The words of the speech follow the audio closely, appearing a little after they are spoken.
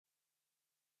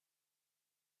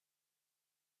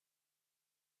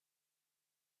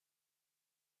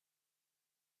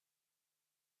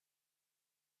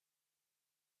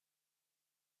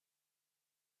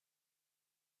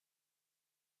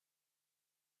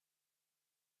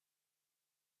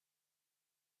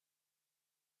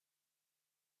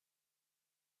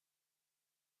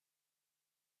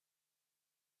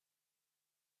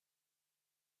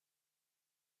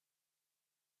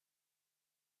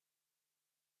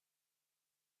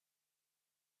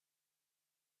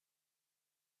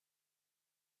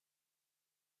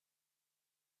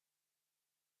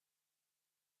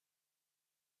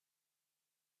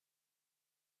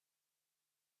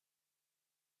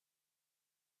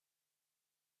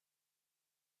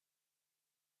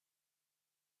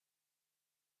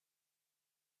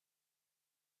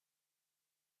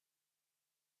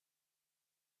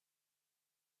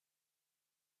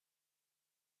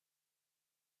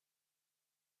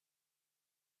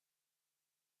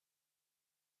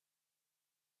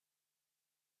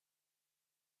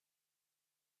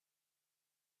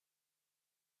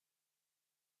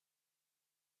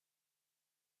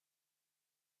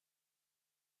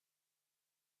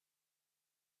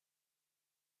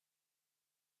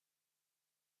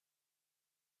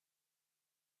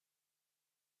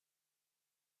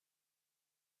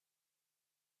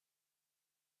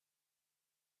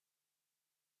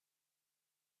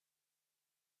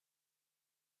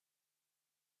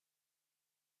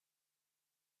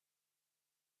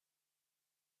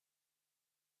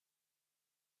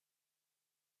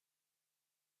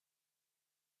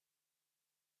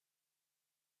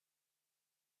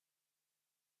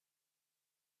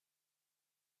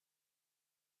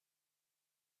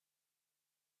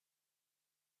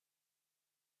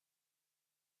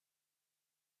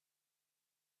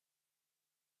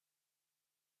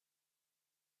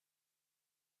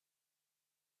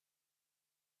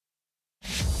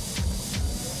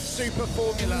Super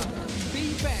Formula.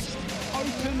 The best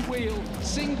open-wheel,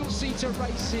 single-seater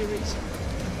race series.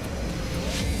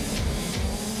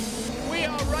 We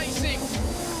are racing.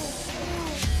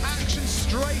 Action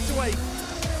straight away.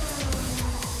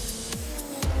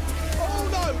 Oh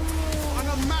no! And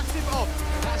a massive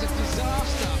off. That's a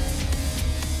disaster.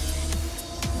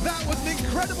 That was an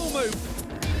incredible move.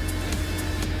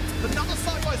 Another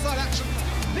side-by-side action.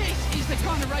 This is the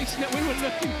kind of racing that we were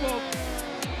looking for.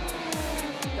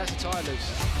 That's a tyre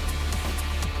loose.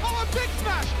 Oh, a big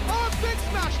smash! Oh, a big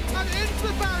smash! And into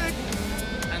the barrier.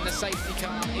 And the safety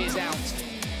car is out.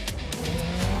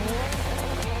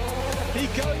 He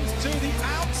goes to the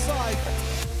outside.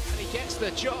 And he gets the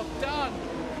job done.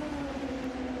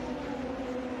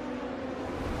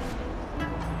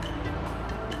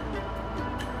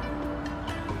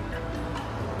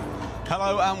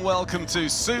 Hello and welcome to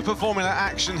Super Formula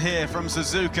action here from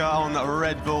Suzuka on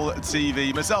Red Bull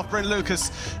TV. Myself, Bryn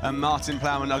Lucas, and Martin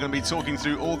Plowman are going to be talking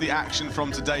through all the action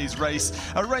from today's race.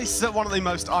 A race at one of the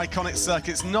most iconic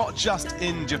circuits, not just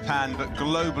in Japan, but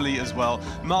globally as well.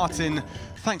 Martin,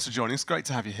 thanks for joining us. Great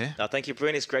to have you here. No, thank you,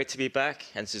 Bryn. It's great to be back.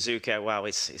 And Suzuka, wow,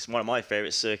 it's one of my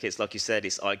favourite circuits. Like you said,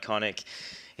 it's iconic.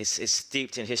 It's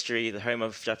steeped in history, the home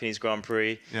of Japanese Grand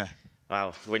Prix. Yeah.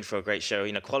 Wow, we're in for a great show.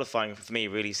 You know, qualifying for me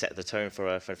really set the tone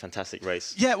for a fantastic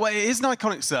race. Yeah, well, it is an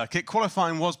iconic circuit.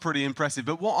 Qualifying was pretty impressive,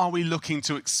 but what are we looking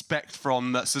to expect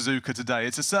from Suzuka today?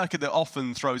 It's a circuit that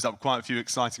often throws up quite a few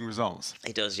exciting results.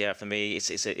 It does, yeah. For me,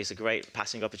 it's a great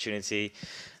passing opportunity.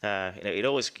 You know, it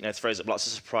always throws up lots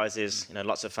of surprises. You know,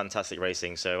 lots of fantastic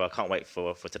racing. So I can't wait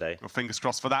for today. Well, fingers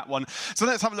crossed for that one. So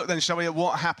let's have a look then, shall we, at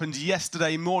what happened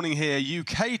yesterday morning here,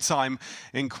 UK time,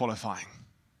 in qualifying.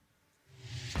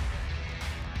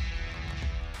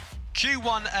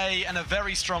 Q1A and a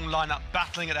very strong lineup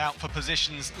battling it out for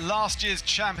positions. Last year's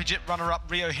championship runner-up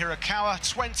Ryo Hirakawa,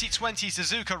 2020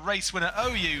 Suzuka race winner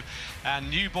OU, and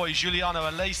new boy Giuliano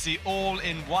Alesi all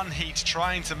in one heat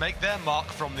trying to make their mark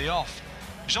from the off.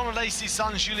 Jean Alesi's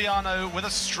son Giuliano with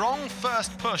a strong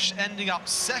first push, ending up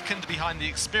second behind the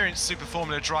experienced Super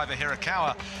Formula driver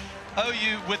Hirakawa.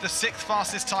 OU with the 6th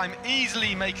fastest time,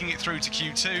 easily making it through to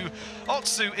Q2.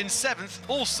 Otsu in 7th,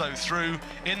 also through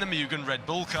in the Mugen Red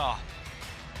Bull car.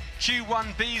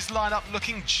 Q1B's lineup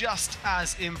looking just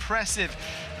as impressive.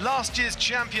 Last year's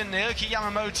champion Naoki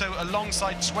Yamamoto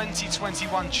alongside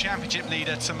 2021 championship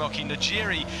leader Tomoki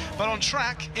Najiri. But on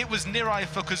track, it was Nirai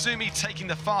Fukuzumi taking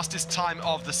the fastest time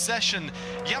of the session.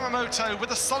 Yamamoto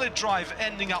with a solid drive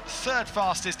ending up 3rd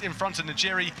fastest in front of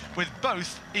Najiri, with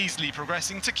both easily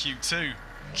progressing to Q2.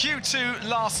 Q2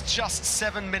 lasts just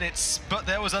 7 minutes, but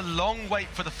there was a long wait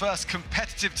for the first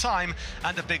competitive time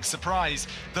and a big surprise.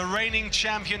 The reigning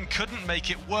champion couldn't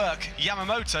make it work,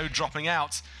 Yamamoto dropping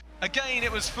out. Again,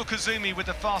 it was Fukuzumi with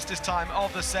the fastest time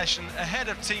of the session, ahead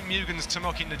of Team Mugen's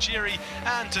Tomoki Najiri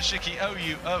and Toshiki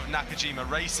Oyu of Nakajima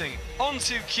Racing. On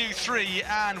to Q3,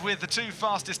 and with the 2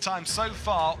 fastest times so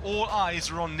far, all eyes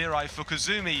are on Nirai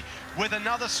Fukuzumi. With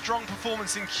another strong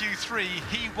performance in Q3,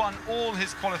 he won all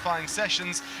his qualifying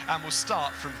sessions and will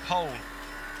start from pole.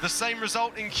 The same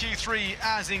result in Q3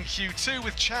 as in Q2,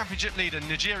 with championship leader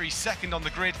Najiri second on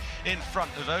the grid in front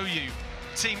of OU.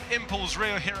 Team Impul's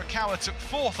Ryo Hirakawa took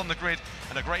 4th on the grid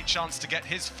and a great chance to get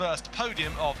his first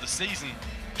podium of the season.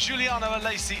 Giuliano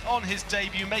Alesi on his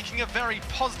debut making a very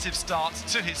positive start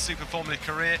to his Super Formula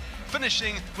career,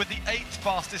 finishing with the 8th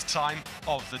fastest time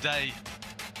of the day.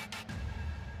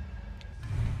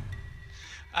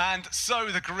 And so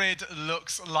the grid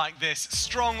looks like this.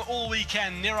 Strong all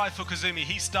weekend, Nirai Fukuzumi,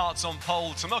 he starts on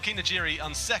pole, Tomoki Najiri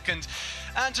on 2nd,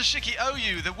 and Toshiki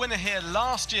Oyu, the winner here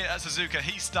last year at Suzuka,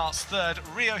 he starts 3rd,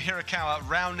 Ryo Hirakawa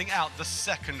rounding out the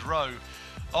 2nd row.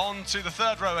 On to the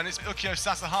 3rd row, and it's Ukyo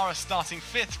Sasahara starting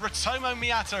 5th, Ratomo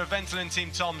Miyata of Ventolin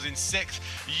Team Toms in 6th,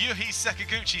 Yuhi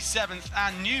Sekiguchi 7th,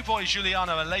 and new boy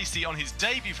Giuliano Alesi on his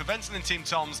debut for Ventolin Team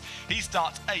Toms, he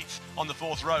starts 8th on the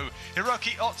 4th row.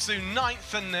 Hiroki Otsu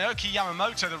 9th, and Naoki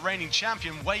Yamamoto, the reigning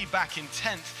champion, way back in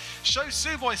 10th. Sho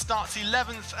Suboi starts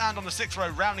 11th, and on the 6th row,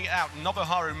 rounding it out,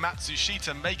 Nobuharu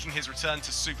Matsushita making his return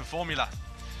to Super Formula.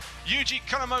 Yuji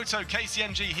Konomoto,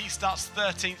 KCMG, he starts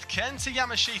 13th. Kenta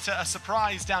Yamashita, a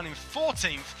surprise, down in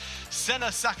 14th. Sena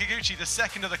Sakaguchi, the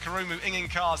second of the Kurumu Ingen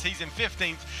cars, he's in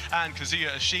 15th. And Kazuya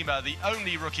Oshima, the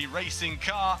only rookie racing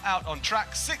car, out on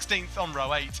track, 16th on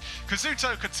row 8.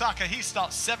 Kazuto Kotaka, he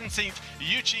starts 17th.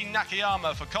 Yuichi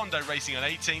Nakayama for Kondo Racing on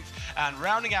 18th. And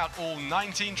rounding out all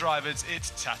 19 drivers, it's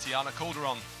Tatiana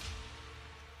Calderon.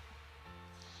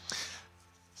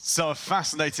 So a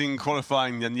fascinating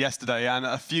qualifying yesterday and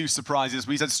a few surprises.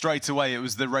 We said straight away it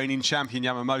was the reigning champion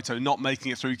Yamamoto not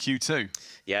making it through Q2.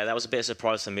 Yeah, that was a bit of a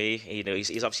surprise to me. You know,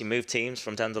 he's obviously moved teams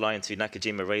from Dandelion to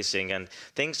Nakajima Racing, and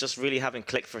things just really haven't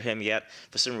clicked for him yet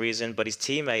for some reason. But his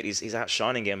teammate is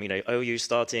outshining him. You know, OU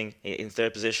starting in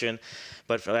third position,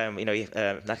 but you know,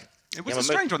 it was a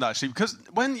strange one, actually, because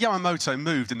when Yamamoto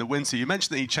moved in the winter, you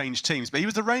mentioned that he changed teams, but he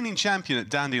was the reigning champion at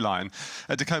Dandelion,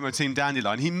 at Tacoma Team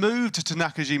Dandelion. He moved to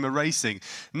Nakajima Racing.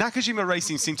 Nakajima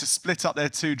Racing seemed to split up their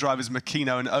two drivers,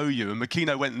 Makino and OU, and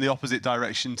Makino went in the opposite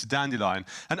direction to Dandelion.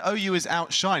 And OU is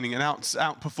outshining and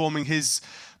outperforming his...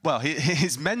 well,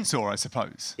 his mentor, I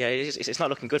suppose. Yeah, it's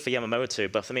not looking good for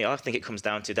Yamamoto, but for me, I think it comes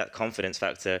down to that confidence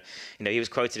factor. You know, he was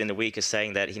quoted in the week as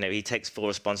saying that, you know, he takes full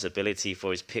responsibility for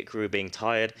his pit crew being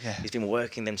tired. Yeah. He's been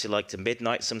working them to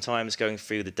midnight sometimes, going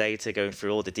through the data, going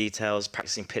through all the details,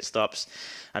 practicing pit stops.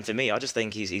 And for me, I just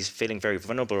think he's feeling very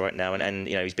vulnerable right now, and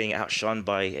you know, he's being outshone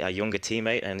by a younger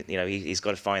teammate, and you know, he's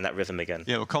got to find that rhythm again.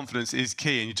 Yeah, well, confidence is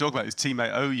key, and you talk about his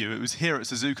teammate OU. It was here at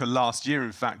Suzuka last year,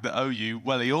 in fact, that OU,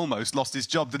 well, he almost lost his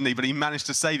job, didn't he? But he managed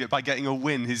to save it by getting a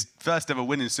win, his first ever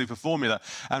win in Super Formula,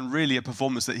 and really a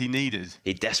performance that he needed.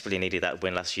 He desperately needed that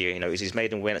win last year. You know, it was his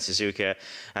maiden win at Suzuka,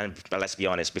 but let's be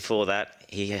honest, before that,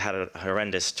 he had a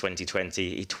horrendous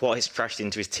 2020. He twice crashed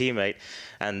into his teammate,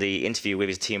 and the interview with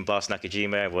his team boss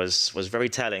Nakajima was very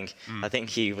telling. I think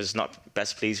he was not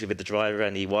best pleased with the driver,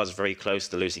 and he was very close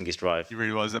to losing his drive. He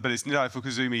really was. But it's Nidai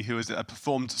Fukuzumi who has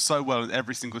performed so well in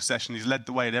every single session. He's led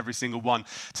the way in every single one,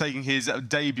 taking his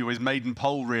debut, his maiden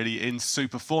pole really in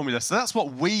Super Formula. So that's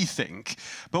what we think.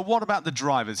 But what about the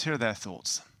drivers? Here are their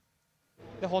thoughts.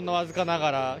 ほんのわずかな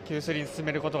がら Q3 に進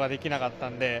めることができなかった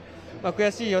んで、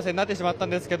悔しい予選になってしまったん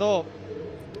ですけど、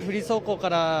フリー走行か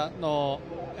らの、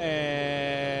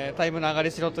タイムの上が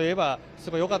りしろといえばす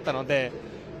ごい良かったので、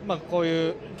こうい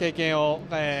う経験を、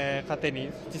糧に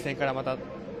実戦からまた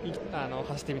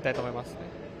走ってみたいと思いますね。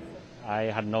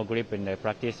I had no grip in the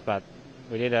practice, but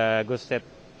we did a good step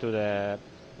to the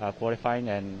qualifying,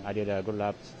 and I did a good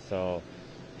lap. So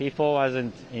P4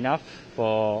 wasn't enough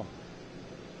for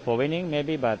winning,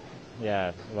 maybe, but yeah,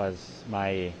 it was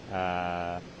my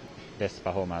best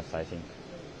performance, I think.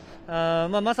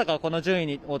 まさかこの順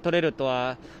位を取れると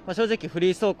は、正直フ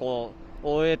リー走行を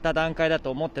終えた段階だと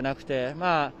思ってなくて、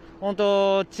本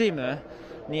当チーム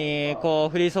にこ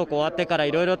うフリー走行終わってから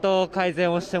いろいろと改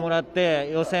善をしてもらって、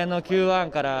予選の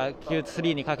Q1 から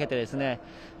Q3 にかけてですね、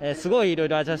すごいいろい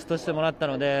ろアジャストしてもらった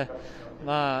ので、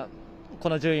こ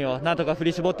の順位をなんとか振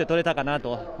り絞って取れたかな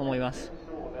と思います。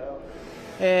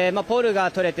ポールが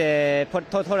取れ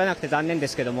なくて残念で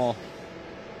すけども、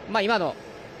今の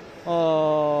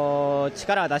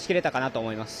力は出し切れたかなと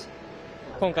思います。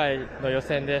今回の予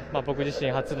選で、僕自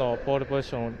身初のポールポジ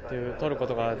ションという取るこ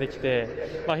とができ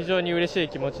て、非常に嬉しい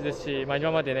気持ちですし、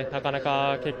今までね、なかな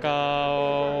か結果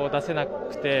を出せな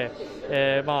くて、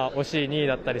惜しい2位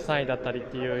だったり3位だったりっ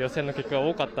ていう予選の結果が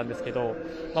多かったんですけど、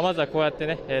まずはこうやって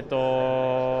ね、ポ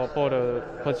ール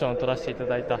ポジションを取らせていた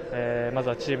だいた、まず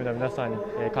はチームの皆さんに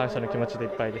感謝の気持ちでい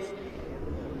っぱいです。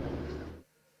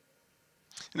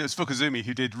And it was Fukuzumi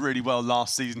who did really well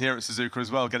last season here at Suzuka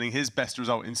as well, getting his best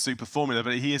result in Super Formula.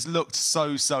 But he has looked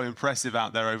so impressive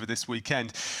out there over this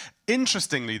weekend.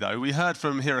 Interestingly, though, we heard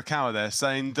from Hirakawa there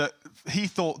saying that he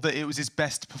thought that it was his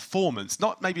best performance,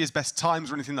 not maybe his best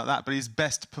times or anything like that, but his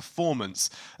best performance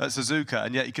at Suzuka,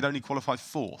 and yet he could only qualify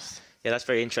 4th. Yeah, that's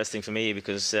very interesting for me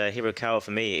because Hirakawa,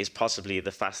 for me, is possibly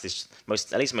the fastest,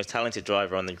 at least most talented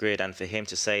driver on the grid, and for him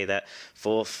to say that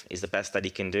 4th is the best that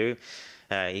he can do,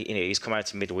 he's come out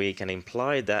to midweek and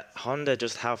implied that Honda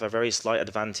just have a very slight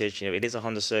advantage. You know, it is a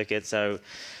Honda circuit, so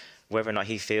whether or not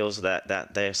he feels that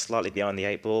they're slightly behind the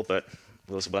 8 ball, but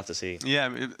we'll have to see. Yeah,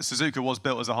 Suzuka was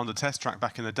built as a Honda test track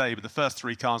back in the day, but the first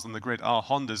 3 cars on the grid are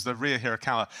Hondas. The rear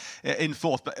Hirakawa in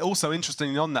 4th, but also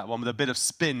interestingly on that one, with a bit of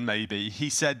spin maybe, he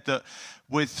said that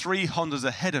with 3 Hondas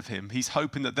ahead of him, he's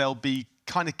hoping that they'll be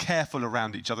kind of careful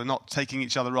around each other, not taking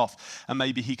each other off, and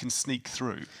maybe he can sneak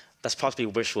through. That's possibly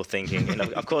wishful thinking. You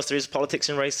know, of course, there is politics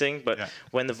in racing, but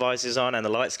when the visor's on and the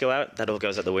lights go out, that all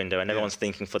goes out the window, and everyone's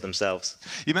thinking for themselves.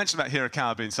 You mentioned about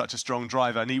Hirakawa being such a strong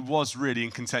driver, and he was really in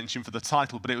contention for the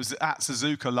title, but it was at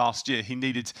Suzuka last year he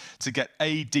needed to get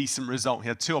a decent result. He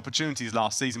had 2 opportunities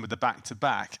last season with the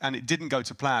back-to-back, and it didn't go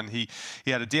to plan. He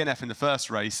had a DNF in the first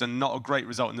race and not a great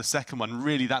result in the second one.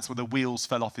 Really, that's where the wheels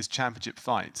fell off his championship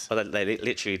fight. Well, they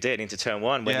literally did into turn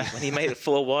 1 when he made it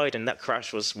 4 wide, and that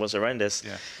crash was horrendous.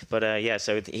 Yeah. But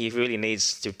so he really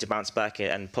needs to bounce back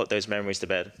and put those memories to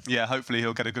bed. Yeah, hopefully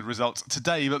he'll get a good result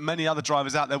today. But many other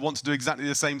drivers out there want to do exactly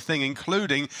the same thing,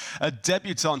 including a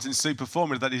debutant in Super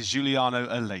Formula, that is Giuliano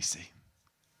Alesi.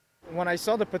 when I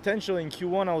saw the potential in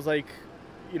Q1, I was like,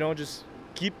 you know, just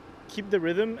keep the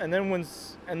rhythm, and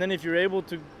then if you're able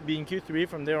to be in Q3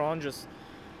 from there on, just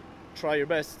try your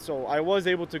best. So I was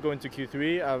able to go into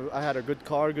Q3. I had a good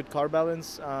car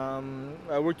balance.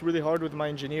 I worked really hard with my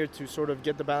engineer to sort of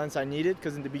get the balance I needed,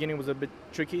 because in the beginning it was a bit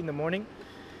tricky in the morning.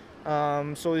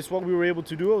 So it's what we were able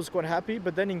to do. I was quite happy,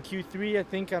 but then in Q3 I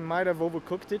think I might have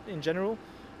overcooked it in general.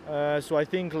 So I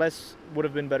think less would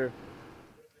have been better.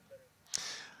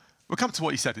 We'll come to what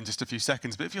he said in just a few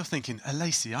seconds, but if you're thinking,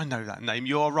 Alesi, I know that name,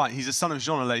 you're right. He's a son of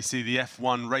Jean Alesi, the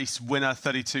F1 race winner,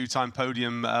 32-time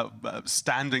podium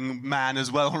standing man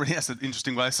as well. Really, that's an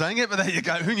interesting way of saying it, but there you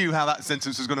go. Who knew how that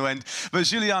sentence was going to end? But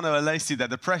Giuliano Alesi there,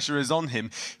 the pressure is on him.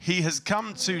 He has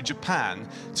come to Japan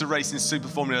to race in Super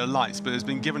Formula Lights, but has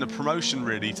been given a promotion,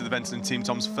 really, to the Benton team,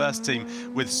 Tom's first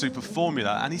team with Super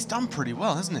Formula, and he's done pretty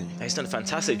well, hasn't he? He's done a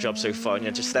fantastic job so far. You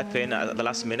know, to step in at the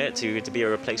last minute to be a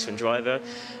replacement driver.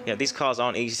 You know, these cars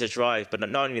aren't easy to drive, but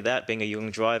not only that, being a young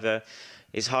driver,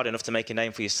 it's hard enough to make a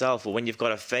name for yourself, but when you've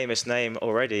got a famous name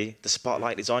already, the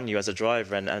spotlight is on you as a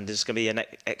driver, and there's going to be an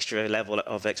extra level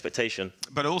of expectation.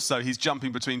 But also, he's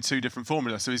jumping between two different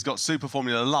formulas. So he's got Super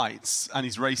Formula Lights, and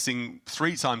he's racing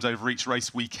 3 times over each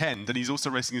race weekend, and he's also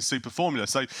racing in Super Formula.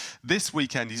 So this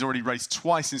weekend, he's already raced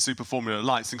twice in Super Formula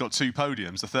Lights and got 2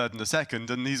 podiums, a third and a second,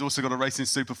 and he's also got to race in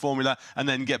Super Formula and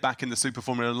then get back in the Super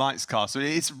Formula Lights car. So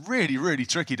it's really, really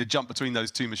tricky to jump between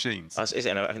those 2 machines. I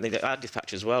think the added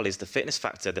factor as well is the fitness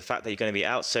factor, the fact that you're going to be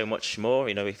out so much more.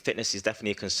 You know, fitness is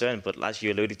definitely a concern, but as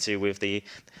you alluded to with the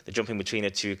jumping between the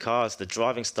 2 cars, the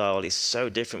driving style is so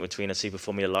different between a Super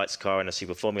Formula Lights car and a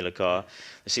Super Formula car.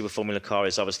 The Super Formula car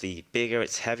is obviously bigger,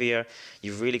 it's heavier.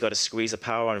 You've really got to squeeze the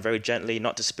power on very gently,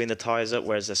 not to spin the tyres up,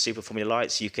 whereas a Super Formula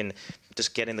Lights, you can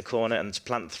just get in the corner and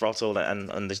plant the throttle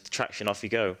and the traction, off you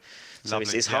go. So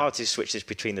it's hard to switch this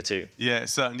between the 2. Yeah, it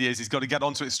certainly is. He's got to get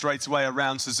onto it straight away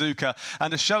around Suzuka. And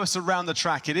to show us around the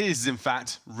track, it is, in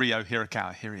fact, Ryo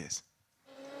Hirakawa. Here he is.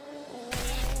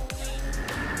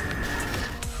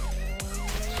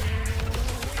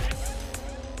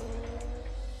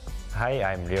 Hi,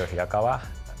 I'm Ryo Hirakawa,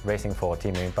 racing for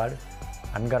Team Impal.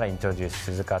 I'm going to introduce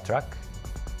Suzuka track.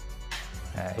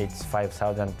 It's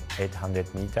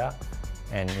 5,800 meters,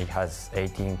 and it has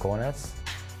 18 corners.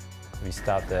 We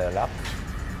start the lap.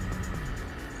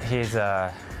 Here's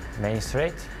a main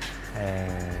straight,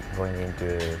 and going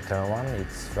into turn 1,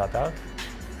 it's flat out,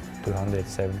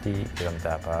 270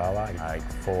 km/h, like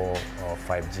 4 or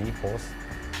 5 G-force.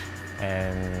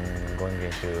 And going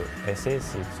into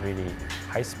SS, it's really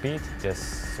high speed,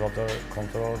 just throttle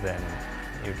control, then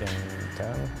you can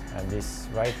turn. And this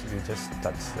right, you just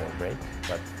touch the brake,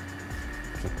 but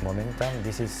keep momentum.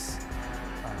 This is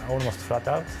almost flat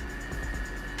out.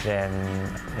 Then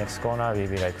next corner will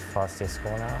be like fastest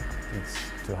corner. It's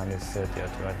 230 or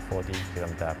 240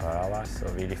 km/h, so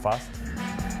really fast.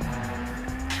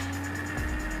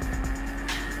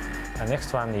 The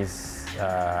next one is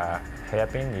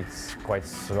hairpin. It's quite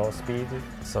slow speed,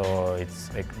 so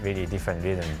it's like really different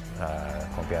rhythm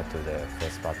compared to the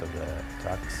first part of the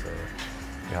track. So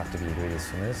you have to be really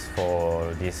smooth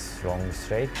for these long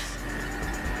straights.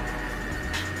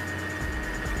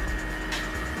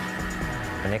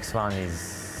 The next one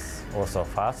is also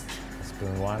fast,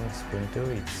 spoon 1, spoon 2,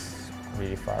 it's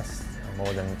really fast,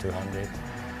 more than 200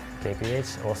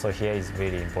 kph. Also here is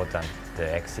really important,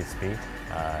 the exit speed,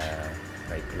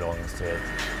 like long straight.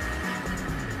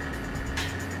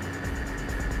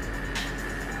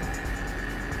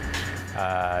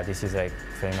 This is like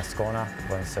famous corner,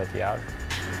 130 out.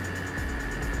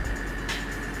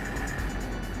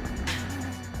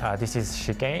 This is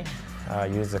chicane,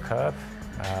 use the curve.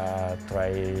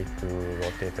 Try to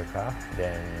rotate the car,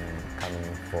 then coming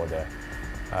for the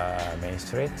main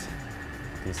straight.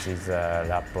 This is a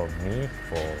lap of me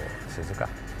for Suzuka.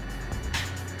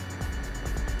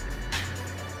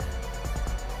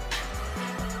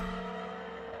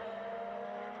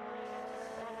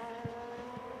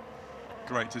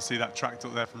 Great to see that track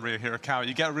talk there from Ryo Hirakawa.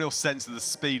 You get a real sense of the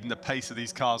speed and the pace of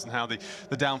these cars and how the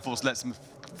downforce lets them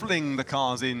fling the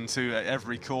cars into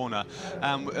every corner.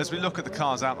 As we look at the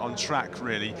cars out on track,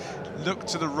 really, look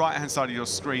to the right-hand side of your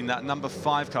screen, that number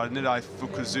 5 car, Nirai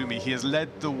Fukuzumi. He has led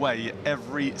the way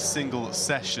every single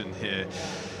session here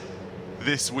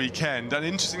this weekend. And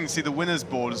interesting to see the winner's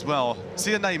board as well.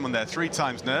 See a name on there 3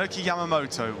 times. Naoki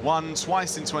Yamamoto won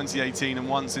twice in 2018 and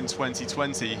once in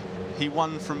 2020. He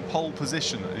won from pole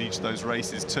position in each of those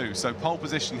races too. So pole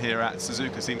position here at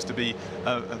Suzuka seems to be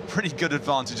a pretty good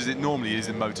advantage, as it normally is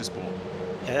in motorsport.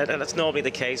 Yeah, that's normally the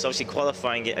case. Obviously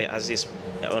qualifying it as this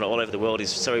all over the world is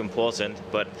so important,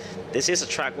 but this is a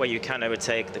track where you can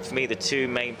overtake. For me, the two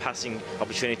main passing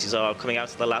opportunities are coming out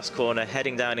to the last corner,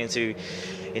 heading down into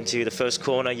the first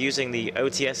corner using the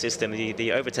OTS system,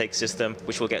 the overtake system,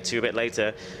 which we'll get to a bit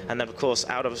later, and then of course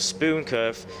out of a spoon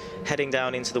curve, heading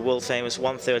down into the world famous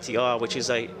 130R, which is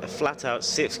a flat out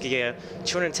 6th gear,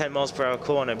 210 miles per hour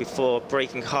corner before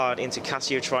braking hard into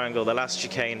Casio Triangle, the last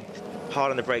chicane,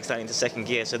 hard on the brakes down into 2nd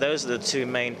gear. So those are the two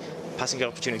main passing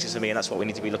opportunities for me, and that's what we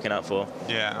need to be looking out for.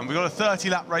 Yeah, and we've got a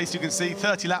 30-lap race. You can see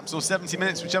 30 laps or 70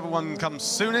 minutes, whichever one comes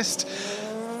soonest.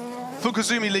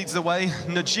 Fukuzumi leads the way.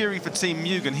 Najiri for Team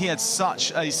Mugen. He had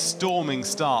such a storming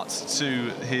start to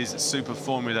his Super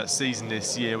Formula season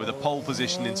this year with a pole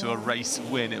position into a race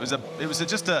win. It was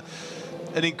just an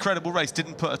incredible race.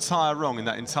 Didn't put a tyre wrong in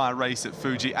that entire race at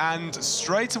Fuji. And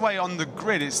straight away on the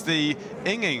grid, it's the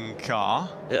Inging car.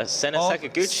 Senna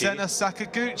Sakaguchi. Senna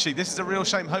Sakaguchi. This is a real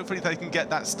shame. Hopefully they can get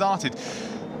that started.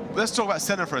 Let's talk about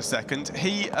Senna for a second.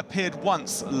 He appeared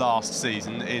once last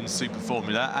season in Super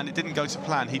Formula and it didn't go to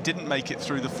plan. He didn't make it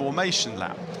through the formation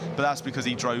lap, but that's because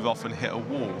he drove off and hit a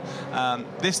wall.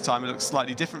 This time it looks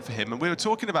slightly different for him, and we were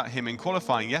talking about him in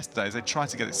qualifying yesterday as they tried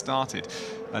to get it started.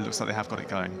 It looks like they have got it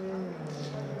going.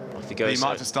 He might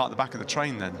have to start at the back of the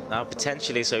train then. Now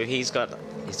potentially, so he's got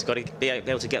to be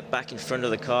able to get back in front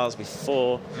of the cars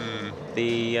before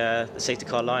the safety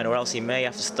car line, or else he may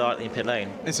have to start in pit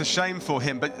lane. It's a shame for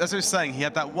him, but as I was saying, he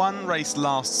had that one race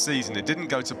last season. It didn't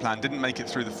go to plan, didn't make it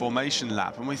through the formation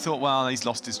lap, and we thought, well, he's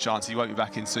lost his chance, he won't be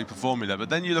back in Super Formula. But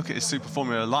then you look at his Super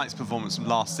Formula Lights performance from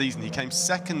last season. He came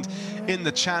 2nd in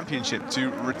the championship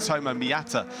to Ritomo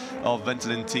Miyata of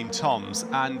Ventolin Team Toms,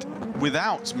 and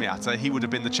without Miyata, he would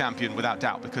have been the champion without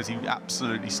doubt, because he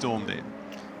absolutely stormed it.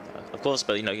 Of course,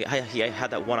 but you know, he had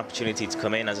that one opportunity to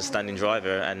come in as a standing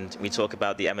driver, and we talk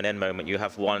about the M&N moment. You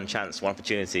have one chance, one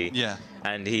opportunity,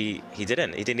 and he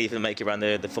didn't. He didn't even make it around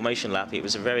the formation lap. It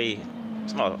was a very,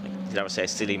 I would say, a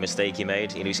silly mistake he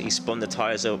made. You know, he spun the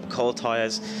tyres up, cold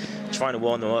tyres, trying to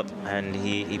warm them up, and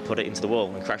he put it into the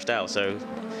wall and crashed out. So.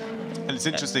 And it's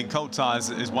interesting, cold tyres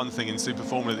is one thing in Super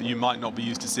Formula that you might not be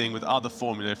used to seeing with other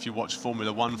Formula. If you watch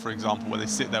Formula 1, for example, where they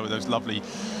sit there with those lovely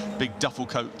big duffel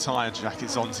coat tyre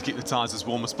jackets on to keep the tyres as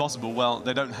warm as possible, well,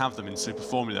 they don't have them in Super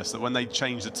Formula, so when they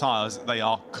change the tyres, they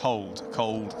are cold,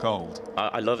 cold, cold.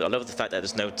 I love the fact that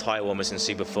there's no tyre warmers in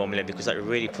Super Formula, because that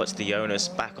really puts the onus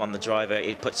back on the driver.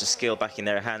 It puts the skill back in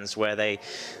their hands, where they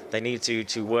need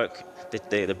to work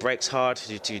the brakes hard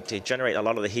to generate a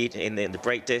lot of the heat in the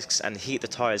brake discs and heat the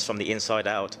tyres from the inside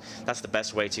out. That's the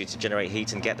best way to generate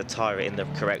heat and get the tyre in the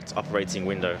correct operating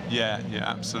window. Yeah,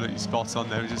 absolutely spot on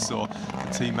there. We just saw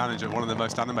the team manager, one of the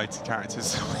most animated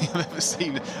characters we have ever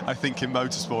seen, I think, in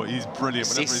motorsport. He's brilliant.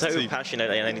 He's so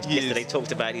passionate, and yesterday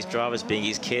talked about his drivers being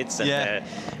his kids, and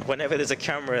whenever there's a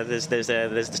camera, there's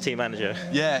the team manager.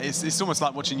 Yeah, it's almost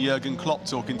like watching Jurgen Klopp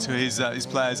talking to his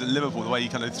players at Liverpool, the way he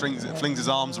kind of flings his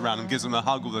arms around and gives them a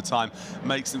hug all the time,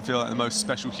 makes them feel like the most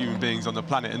special human beings on the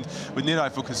planet. And with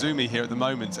Nirai Fukuzumi here at the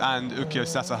moment and Ukyo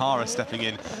Sasahara stepping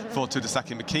in for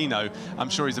Todosaki Makino, I'm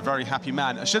sure he's a very happy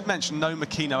man. I should mention no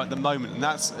Makino at the moment, and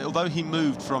that's, although he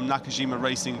moved from Nakajima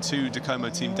Racing to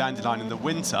Dacomo Team Dandelion in the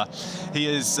winter, he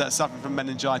is suffering from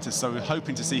meningitis, so we're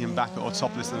hoping to see him back at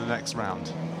Autopolis in the next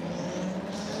round.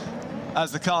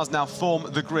 As the cars now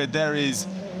form the grid, there is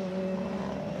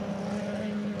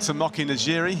Tomoki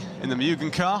Najiri in the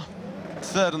Mugen car.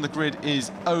 3rd on the grid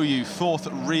is OU.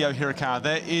 4th, Ryo Hirakawa.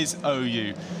 There is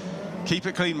OU. Keep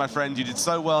it clean, my friend. You did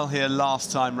so well here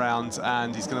last time round,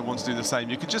 and he's going to want to do the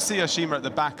same. You can just see Oshima at the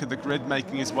back of the grid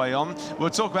making his way on. We'll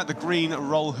talk about the green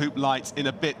roll hoop lights in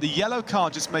a bit. The yellow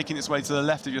car just making its way to the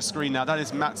left of your screen now. That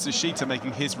is Matsushita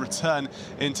making his return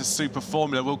into Super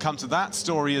Formula. We'll come to that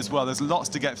story as well. There's lots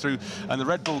to get through. And the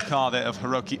Red Bull car there of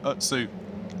Hiroki Utsu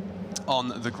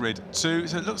on the grid too.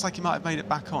 So it looks like he might have made it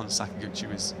back on, Sakaguchi,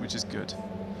 which is good.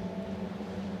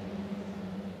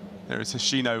 There is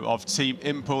Hoshino of Team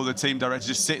Impul, the team director,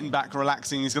 just sitting back,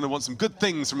 relaxing. He's going to want some good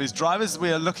things from his drivers.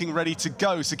 We are looking ready to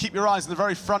go. So keep your eyes on the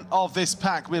very front of this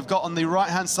pack. We've got on the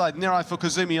right-hand side Nirai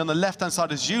Fukuzumi. On the left-hand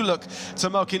side, as you look,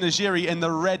 Tomoki Najiri in the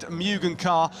red Mugen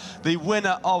car, the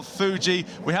winner of Fuji.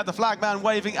 We have the flagman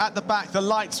waving at the back. The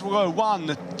lights will go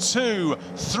 1, 2,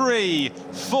 3,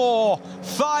 4,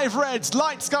 5 reds.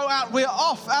 Lights go out. We're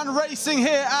off and racing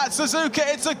here at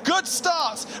Suzuka. It's a good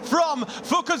start from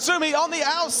Fukuzumi on the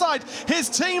outside. inside. His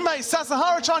teammate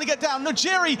Sasahara trying to get down.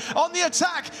 Najiri on the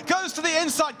attack, goes to the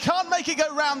inside, can't make it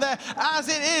go round there, as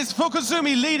it is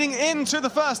Fukuzumi leading into the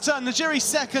first turn. Najiri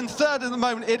second, third at the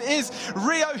moment. It is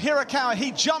Ryo Hirakawa.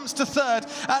 He jumps to third,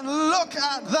 and look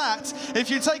at that. If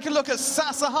you take a look at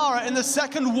Sasahara in the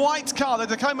second white car, the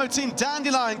Tacoma Team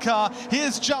Dandelion car, he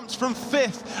has jumped from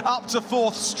 5th up to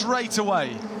 4th straight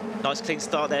away. Nice clean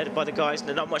start there by the guys.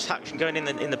 Not much action going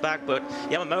in the back, but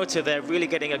Yamamoto there really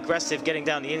getting aggressive, getting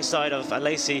down the inside of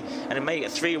Alesi, and it made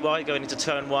it 3 wide going into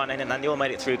turn 1, and they all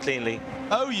made it through cleanly.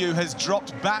 OU has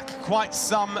dropped back quite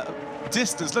some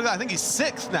distance. Look at that, I think he's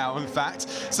 6th now, in fact.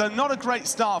 So not a great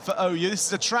start for OU. This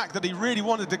is a track that he really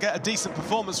wanted to get a decent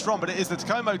performance from, but it is the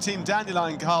Tacoma Team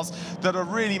Dandelion cars that are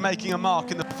really making a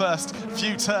mark in the first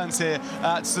few turns here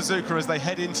at Suzuka as they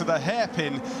head into the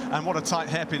hairpin. And what a tight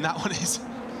hairpin that one is.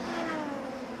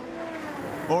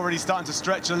 Already starting to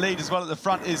stretch a lead as well at the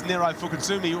front is Niroi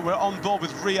Fukuzumi. We're on board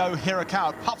with Ryo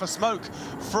Hirakawa. Puff of smoke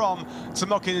from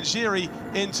Tomoki Najiri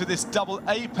into this double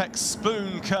apex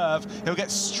spoon curve. He'll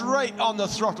get straight on the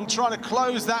throttle, trying to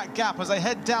close that gap as they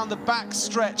head down the back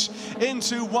stretch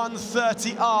into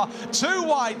 130R. 2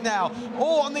 wide now.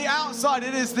 Or on the outside,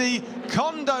 it is the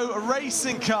Kondo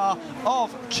racing car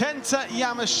of Kenta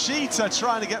Yamashita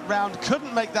trying to get round.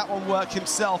 Couldn't make that one work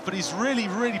himself, but he's really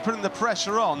putting the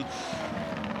pressure on.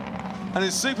 And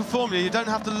in Super Formula, you don't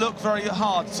have to look very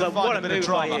hard to find a bit of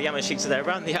drama. What a move by Yamashita there,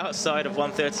 around the outside of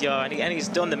 130R, and he's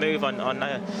done the move on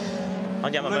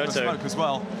Yamamoto. Smoke as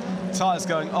well. Tyres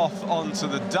going off onto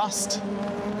the dust.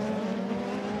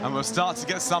 And we'll start to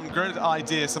get some good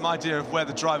idea, of where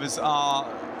the drivers are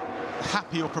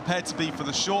happy or prepared to be for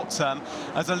the short term.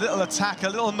 As a little attack, a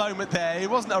little moment there. It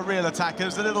wasn't a real attack, it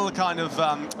was a little kind of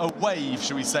a wave,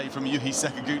 shall we say, from Yuhi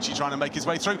Sekiguchi trying to make his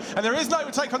way through. And there is no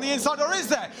overtake on the inside, or is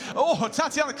there? Oh,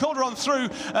 Tatiana Calderon through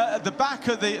the back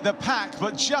of the pack,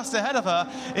 but just ahead of her,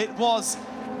 it was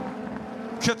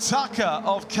Kataka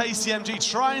of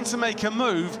KCMG trying to make a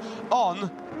move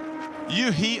on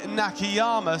Yuhi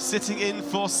Nakayama, sitting in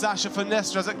for Sasha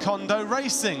Finestras at Kondo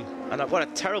Racing. And what a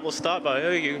terrible start by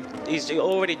OU. He's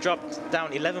already dropped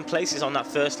down 11 places on that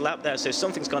first lap there, so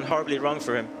something's gone horribly wrong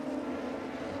for him.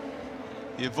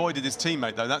 He avoided his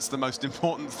teammate, though. That's the most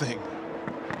important thing.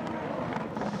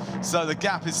 So the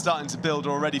gap is starting to build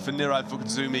already for Niroi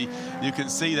Fukuzumi. You can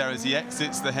see there as he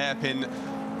exits the hairpin.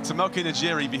 Tomoki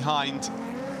Najiri behind.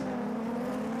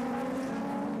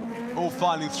 All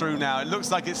filing through now. It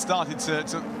looks like it's started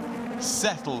to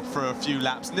settle for a few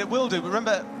laps, and it will do. But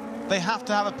remember, they have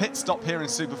to have a pit stop here in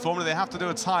Super Formula. They have to do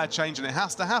a tyre change, and it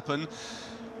has to happen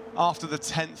after the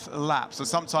 10th lap. So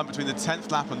sometime between the 10th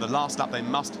lap and the last lap, they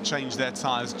must change their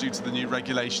tyres due to the new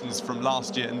regulations from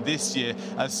last year and this year,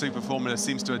 as Super Formula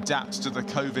seems to adapt to the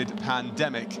COVID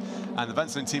pandemic. And the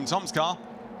Venson Team Tom's car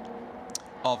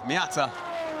of Miyata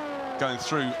going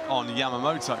through on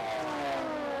Yamamoto.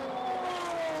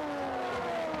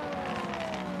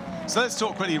 So let's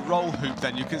talk quickly roll hoop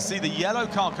then. You can see the yellow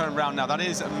car going around now. That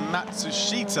is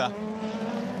Matsushita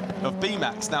of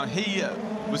BMAX. Now he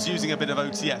was using a bit of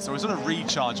OTS, or a sort of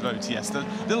recharge of OTS. The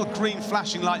little green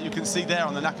flashing light you can see there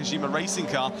on the Nakajima racing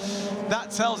car,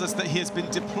 that tells us that he has been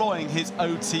deploying his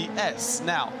OTS.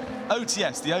 Now,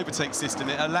 OTS, the overtake system,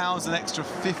 it allows an extra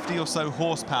 50 or so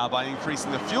horsepower by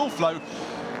increasing the fuel flow.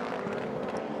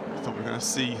 I thought we were going to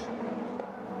see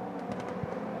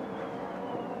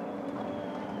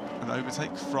an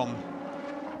overtake from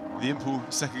the Impul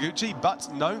Sekiguchi, but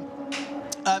no.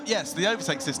 Yes, the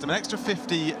overtake system, an extra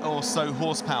 50 or so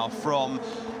horsepower from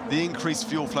the increased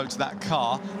fuel flow to that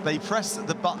car. They press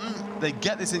the button, they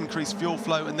get this increased fuel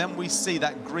flow, and then we see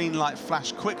that green light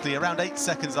flash quickly, around 8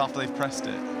 seconds after they've pressed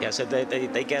it. Yeah, so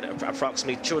they get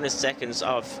approximately 200 seconds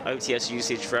of OTS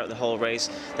usage throughout the whole race.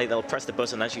 They'll press the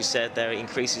button, as you said, there it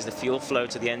increases the fuel flow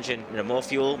to the engine. You know, more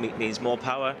fuel means more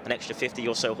power, an extra 50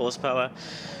 or so horsepower.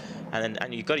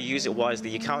 And you've got to use it wisely.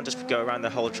 You can't just go around the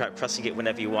whole track pressing it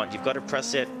whenever you want. You've got to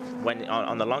press it when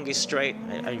on the longest straight,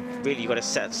 and really you've got to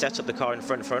set up the car in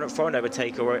front for an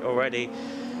overtake already,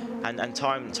 and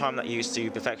time that use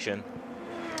to perfection.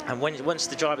 And once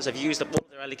the drivers have used up all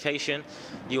their allocation,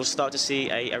 you'll start to see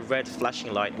a red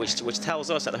flashing light, which tells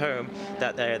us at home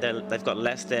that they've got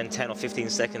less than 10 or 15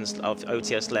 seconds of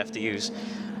OTS left to use.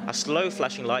 A slow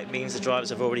flashing light means the drivers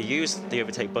have already used the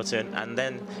overtake button, and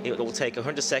then it will take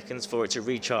 100 seconds for it to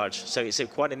recharge. So it's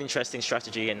quite an interesting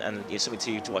strategy, and it's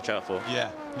something to watch out for. Yeah.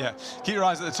 Keep your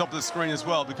eyes at the top of the screen as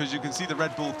well, because you can see the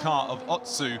Red Bull car of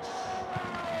Otsu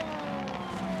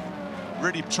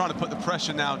really trying to put the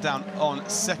pressure now down on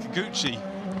Sekiguchi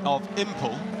of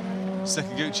Impul.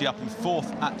 Sekiguchi up in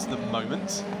 4th at the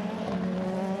moment.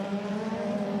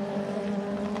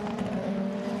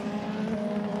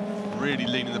 really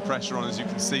leaning the pressure on, as you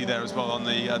can see there as well on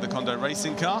the Kondo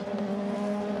racing car.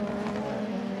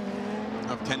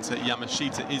 Of Kenta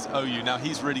Yamashita is OU. Now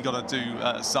he's really got to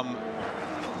do some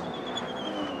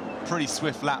pretty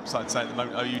swift laps, I'd say, at the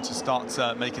moment, OU, to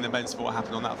start making amends for what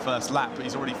happened on that first lap, but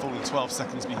he's already fallen 12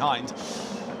 seconds behind.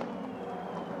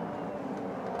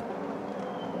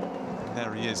 And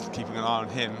there he is, keeping an eye on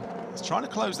him. He's trying to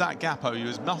close that gap, OU,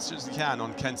 as much as he can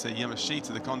on Kenta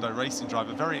Yamashita, the Kondo racing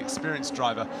driver, very experienced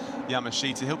driver,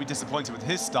 Yamashita. He'll be disappointed with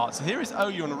his start. So here is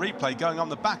OU on a replay, going on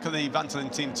the back of the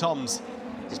Vantolin Team Toms.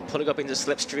 Just pulling up into the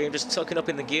slipstream, just tucking up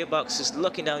in the gearbox, just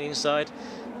looking down the inside.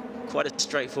 Quite a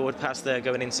straightforward pass there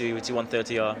going into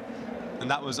 130R. And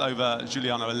that was over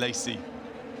Giuliano Alesi.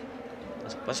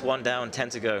 That's 1 down, 10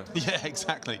 to go. Yeah,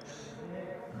 exactly.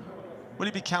 Will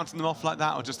he be counting them off like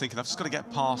that, or just thinking, I've just got to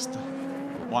get past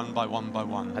one by one by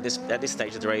one? At this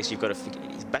stage of the race, you've got to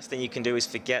the best thing you can do is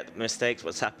forget mistakes,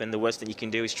 what's happened. The worst thing you can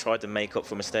do is try to make up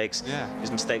for mistakes. Yeah.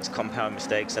 Because mistakes compound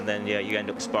mistakes, and then, yeah, you end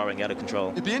up spiraling out of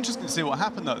control. It'd be interesting to see what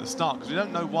happened, though, at the start, because we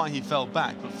don't know why he fell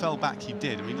back, but fell back he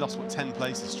did. I mean, he lost, what, 10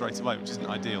 places straight away, which isn't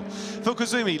ideal.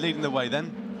 Fukuzumi leading the way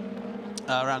then,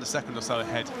 around a second or so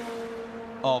ahead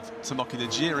of Tomoki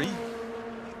Najiri.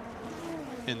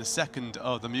 In the second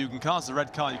of the Mugen cars, the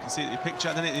red car, you can see it in the picture.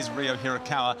 And then it is Ryo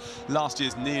Hirakawa, last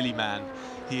year's Nearly man.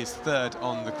 He is third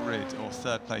on the grid, or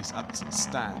third place at the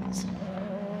stands.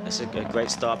 It's a great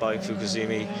start by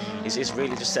Fukuzumi. He's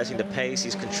really just setting the pace.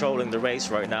 He's controlling the race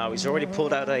right now. He's already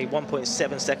pulled out a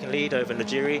 1.7 second lead over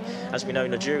Najiri. As we know,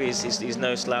 Najiri is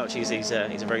no slouch. He's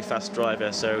a very fast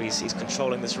driver, so he's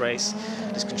controlling this race.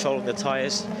 He's controlling the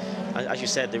tyres. As you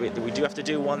said, we do have to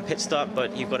do one pit stop,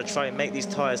 but you've got to try and make these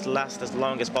tyres last as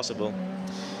long as possible.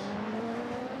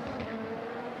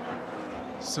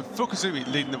 So Fukuzumi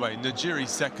leading the way, Najiri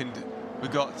second. We've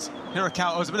got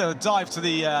Hirakawa. It was a bit of a dive to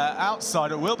the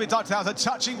outside. It will be a dive to the outside.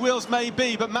 Touching wheels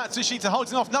maybe, but Matsushita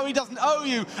holding off. No, he doesn't.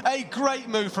 OU, a great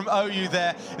move from OU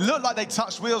there. It looked like they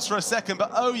touched wheels for a second,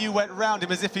 but OU went round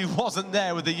him as if he wasn't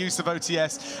there with the use of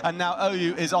OTS. And now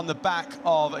OU is on the back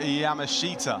of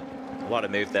Yamashita. What a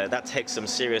move there. That takes some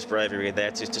serious bravery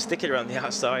there to stick it around the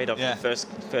outside of the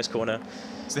first corner.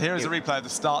 So here is a replay of the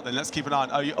start then. Let's keep an eye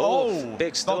on OU. Oh,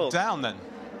 big stall. Bogged down then.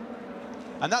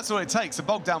 And that's all it takes, a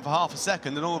bog down for half a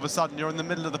second, and all of a sudden you're in the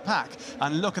middle of the pack.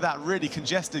 And look at that, really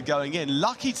congested going in.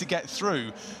 Lucky to get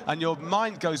through, and your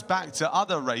mind goes back to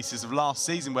other races of last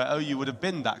season where OU would have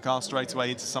binned that car straight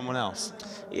away into someone else.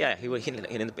 Yeah,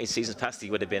 in seasons past he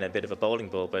would have been a bit of a bowling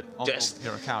ball, but just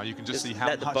Hirakawa, you can just see how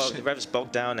let much the revs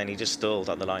bogged down, and he just stalled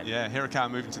on the line. Yeah, Hirakawa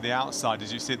moving to the outside,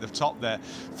 as you see at the top there.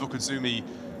 Fukuzumi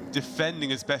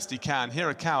defending as best he can.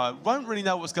 Hirakawa won't really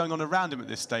know what's going on around him at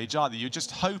this stage either. You're just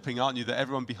hoping, aren't you, that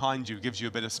everyone behind you gives you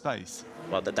a bit of space.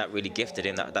 Well, that really gifted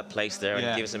him that place there, and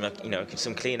it gives him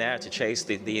some clean air to chase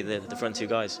the front two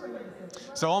guys.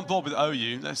 So on board with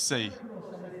OU, let's see.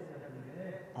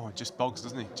 Oh, it just bogs,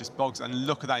 doesn't he? Just bogs, and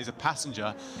look at that, he's a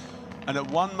passenger. And at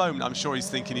one moment, I'm sure he's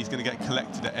thinking he's going to get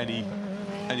collected at any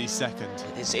second.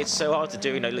 It's so hard to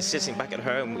do, sitting back at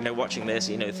home, watching this,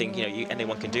 think,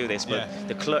 anyone can do this, but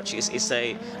the clutch is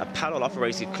a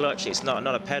paddle-operated clutch. It's not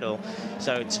a pedal.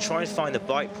 So to try and find the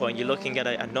bite point, you're looking at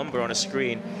a number on a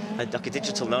screen, like a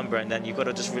digital number, and then you've got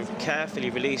to just carefully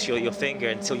release your finger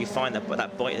until you find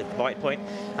that bite point.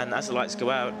 And as the lights go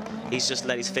out, he's just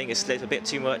let his finger slip a bit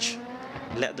too much,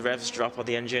 let the revs drop on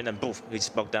the engine, and poof, he's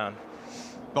bogged down.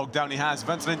 Bogged down he has.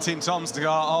 Ventolin Team Toms, the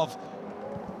car of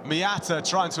Miyata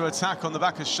trying to attack on the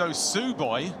back of Sho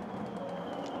Suboi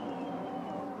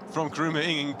from Kuruma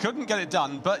Ingen. Couldn't get it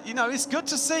done, but, it's good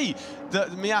to see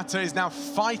that Miyata is now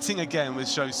fighting again with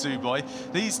Sho Suboi.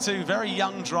 These two very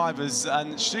young drivers,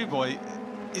 and Suboi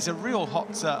is a real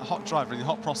hot driver and a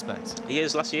hot prospect. He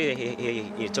is. Last year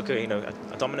he took a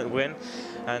dominant win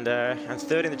and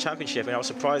third in the championship, and I was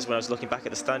surprised when I was looking back at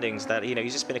the standings that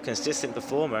he's just been a consistent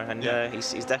performer, and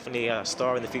he's definitely a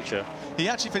star in the future. He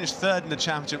actually finished third in the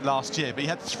championship last year, but he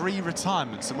had 3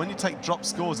 retirements, and when you take drop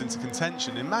scores into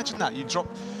contention, imagine that you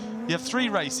have 3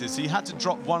 races, so you had to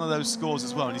drop one of those scores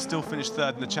as well, and he still finished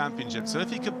third in the championship. So if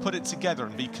he could put it together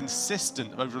and be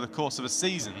consistent over the course of a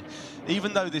season,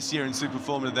 even though this year in Super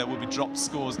Formula there will be dropped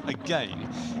scores again,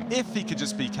 if he could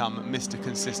just become Mr.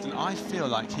 Consistent, I feel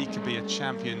like he could be a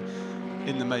champion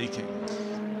in the making.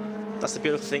 That's the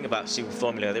beautiful thing about Super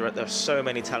Formula. There are so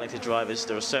many talented drivers,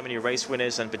 there are so many race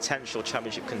winners and potential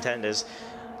championship contenders.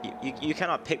 You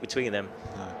cannot pick between them.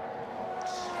 No.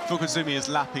 Fukuzumi is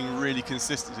lapping really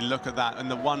consistently. Look at that. And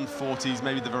the 140s,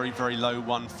 maybe the very, very low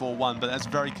 141, but that's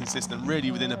very consistent, really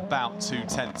within about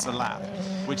 0.2 a lap,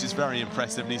 which is very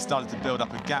impressive. And he's started to build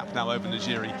up a gap now over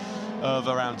Najiri. of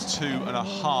around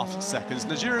 2.5 seconds.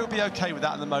 Najiri will be okay with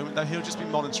that at the moment, though. He'll just be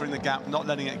monitoring the gap, not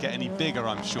letting it get any bigger,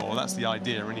 I'm sure. That's the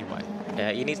idea anyway.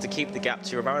 Yeah, he needs to keep the gap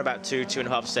to around about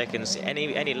 2.5 seconds.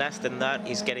 Any less than that,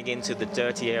 he's getting into the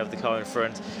dirty air of the car in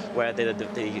front, where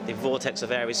the vortex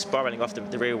of air is spiraling off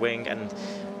the rear wing, and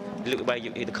where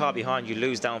the car behind you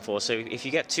lose downforce. So if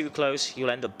you get too close,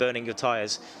 you'll end up burning your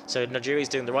tyres. So Najiri's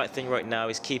doing the right thing right now.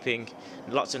 He's keeping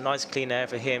lots of nice clean air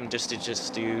for him just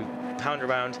to pound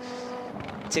around,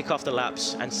 tick off the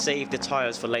laps and save the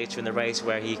tyres for later in the race,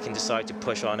 where he can decide to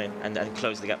push on it and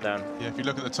close the gap down. Yeah, if you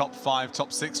look at the top 5,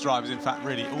 top 6 drivers, in fact,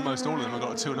 really almost all of them have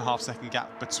got a 2.5 second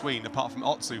gap between, apart from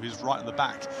Otsu, who's right on the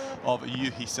back of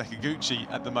Yuhi Sekiguchi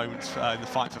at the moment in the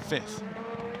fight for 5th.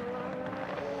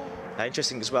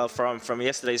 Interesting as well, from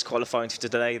yesterday's qualifying to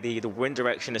today, the wind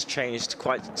direction has changed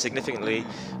quite significantly.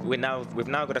 We've now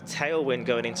got a tailwind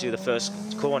going into the first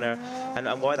corner,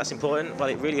 and why that's important? Well,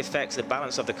 it really affects the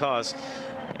balance of the cars.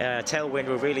 Tailwind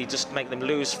will really just make them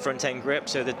lose front-end grip,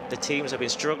 so that the teams have been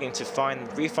struggling to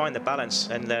refine the balance,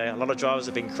 and a lot of drivers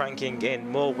have been cranking in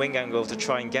more wing angle to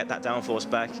try and get that downforce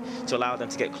back to allow them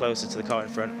to get closer to the car in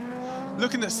front.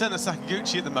 Looking at Senna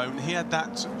Sakaguchi at the moment, he had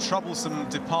that troublesome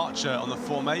departure on the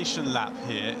formation lap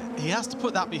here. He has to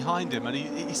put that behind him, and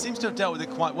he seems to have dealt with it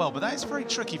quite well, but that is very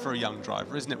tricky for a young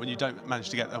driver, isn't it, when you don't manage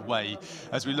to get away?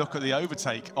 As we look at the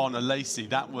overtake on Alesi,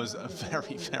 that was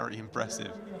very, very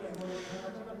impressive.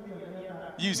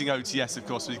 Using OTS, of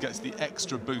course, so he gets the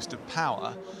extra boost of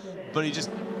power, but he just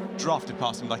drafted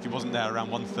past him like he wasn't there around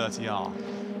 130R.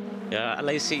 Yeah,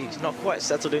 Alesi's not quite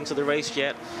settled into the race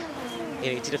yet.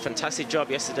 He did a fantastic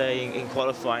job yesterday in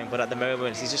qualifying, but at the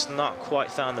moment he's just not quite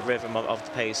found the rhythm of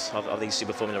the pace of these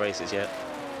Super Formula races yet.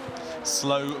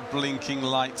 Slow blinking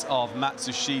lights of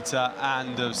Matsushita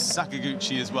and of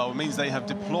Sakaguchi as well. It means they have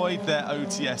deployed their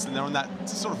OTS and they're on that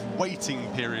sort of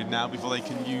waiting period now before they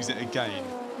can use it again.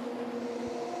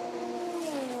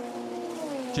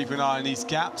 Keep an eye on these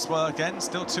gaps. Well, again,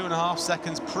 still 2.5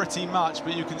 seconds pretty much,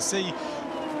 but you can see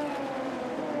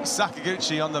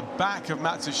Sakaguchi on the back of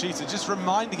Matsushita, just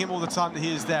reminding him all the time that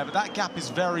he is there, but that gap is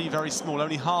very, very small,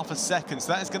 only half a second,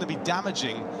 so that is going to be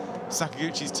damaging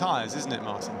Sakaguchi's tyres, isn't it,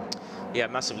 Martin? Yeah,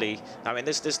 massively. I mean,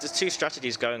 there's two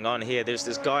strategies going on here.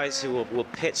 There's guys who will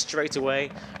pit straight away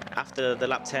after the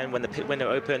lap 10 when the pit window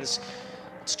opens,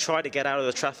 to try to get out of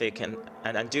the traffic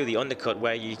and do the undercut,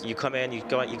 where you come in, you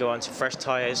go onto fresh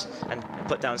tyres and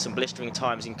put down some blistering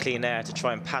times in clean air to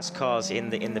try and pass cars in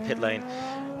the pit lane.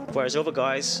 Whereas other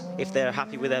guys, if they're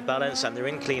happy with their balance and they're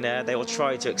in clean air, they will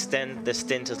try to extend the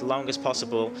stint as long as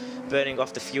possible, burning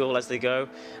off the fuel as they go,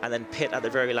 and then pit at the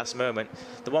very last moment.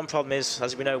 The one problem is,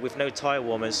 as we know, with no tyre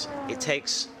warmers, it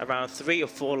takes around 3 or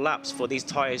 4 laps for these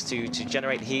tyres to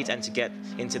generate heat and to get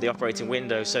into the operating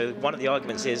window. So one of the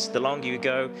arguments is, the longer you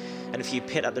go, and if you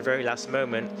pit at the very last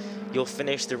moment, you'll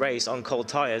finish the race on cold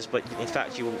tyres, but in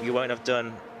fact you won't have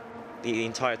done the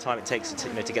entire time it takes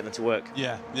to get them to work.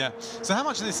 Yeah, yeah. So how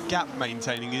much of this gap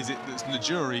maintaining is it that's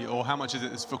Najiri, or how much is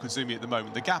it that's Fukuzumi at the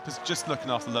moment? The gap is just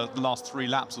looking after the last 3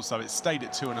 laps or so. It's stayed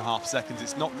at 2.5 seconds.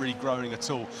 It's not really growing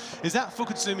at all. Is that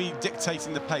Fukuzumi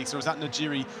dictating the pace, or is that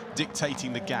Najiri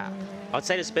dictating the gap? I'd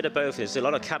say there's a bit of both. There's a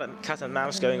lot of cat and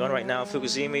mouse going on right now.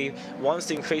 Fukuzumi wants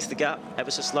to increase the gap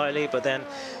ever so slightly, but then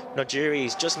Najiri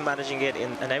is just managing it,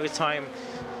 and every time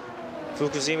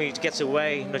Fukuzumi gets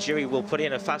away, Najiri will put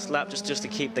in a fast lap just to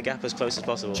keep the gap as close as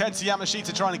possible. Kenta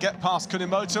Yamashita trying to get past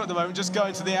Kunimoto at the moment, just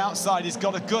going to the outside. He's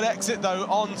got a good exit, though,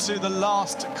 onto the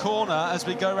last corner as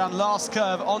we go around last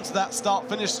curve onto that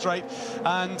start-finish straight.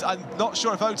 And I'm not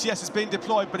sure if OTS has been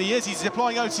deployed, but he is. He's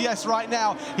deploying OTS right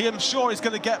now. I'm sure he's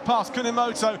going to get past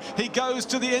Kunimoto. He goes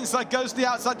to the inside, goes to the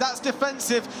outside. That's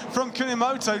defensive from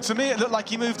Kunimoto. To me, it looked like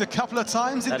he moved a couple of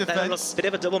times in defence. A bit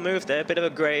of a double move there, a bit of a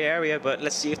grey area, but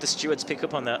let's see if the stewards pick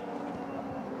up on that.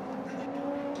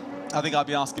 I think I'd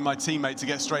be asking my teammate to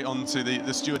get straight on to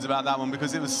the stewards about that one,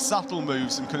 because it was subtle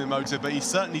moves from Kunimoto, but he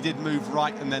certainly did move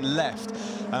right and then left.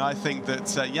 And I think that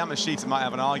Yamashita might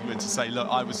have an argument to say, look,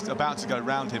 I was about to go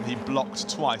round him, he blocked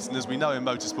twice. And as we know in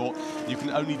motorsport, you can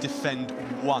only defend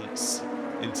once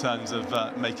in terms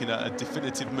of making a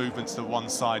definitive movement to one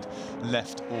side,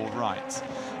 left or right.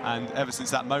 And ever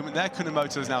since that moment there,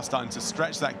 Kunimoto is now starting to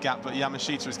stretch that gap, but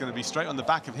Yamashita is going to be straight on the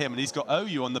back of him, and he's got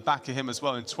Oyu on the back of him as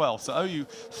well in 12th. So Oyu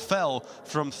fell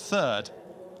from 3rd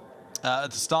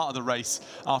at the start of the race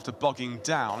after bogging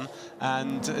down,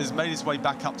 and has made his way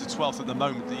back up to 12th at the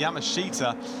moment. The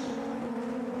Yamashita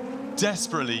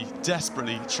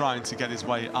desperately trying to get his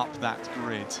way up that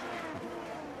grid.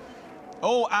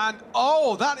 Oh, and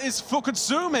that is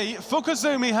Fukuzumi.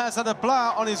 Fukuzumi has had a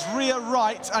blowout on his rear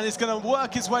right and is going to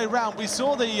work his way around. We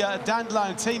saw the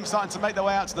Dandelion team starting to make their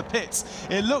way out to the pits.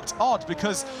 It looked odd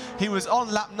because he was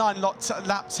on lap 9,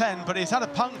 lap 10, but he's had a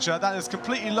puncture that has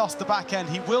completely lost the back end.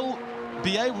 He will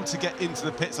be able to get into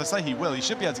the pits. I say he will. He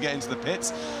should be able to get into the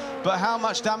pits. But how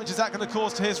much damage is that going to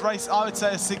cause to his race? I would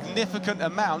say a significant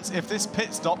amount if this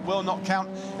pit stop will not count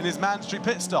in his mandatory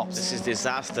pit stops. This is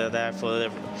disaster there for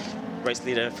the race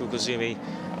leader, Fukuzumi.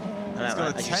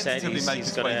 As you said, he's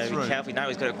got to be careful. Now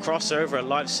he's got to cross over a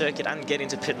live circuit and get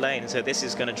into pit lane. So this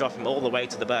is going to drop him all the way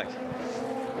to the back.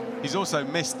 He's also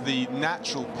missed the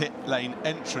natural pit lane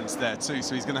entrance there too.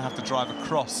 So he's going to have to drive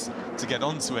across to get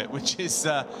onto it, which is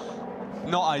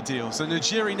not ideal. So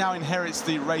Najiri now inherits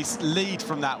the race lead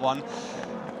from that one.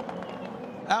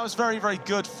 That was very, very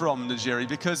good from Najiri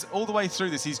because all the way through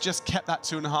this, he's just kept that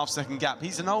 2.5 second gap.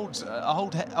 He's an old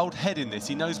head in this.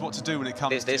 He knows what to do when it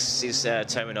comes this is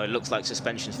Tomino. It looks like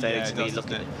suspension failure to me.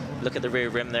 Look at the rear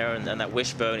rim there, and that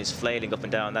wishbone is flailing up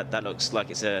and down. That looks like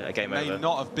it's a game over. May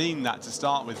not have been that to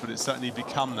start with, but it's certainly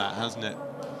become that, hasn't it?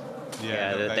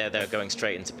 Yeah, they're going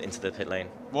straight into the pit lane.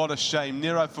 What a shame.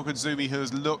 Niro Fukuzumi, who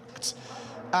has looked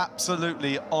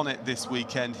absolutely on it this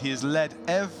weekend. He has led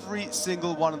every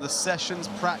single one of the sessions,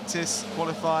 practice,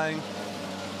 qualifying,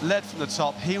 led from the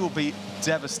top. He will be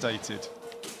devastated.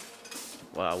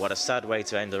 Wow, what a sad way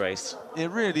to end the race.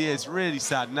 It really is, really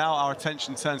sad. Now our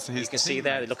attention turns to his You can see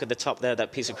there, look at the top there,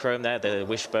 that piece of chrome there, the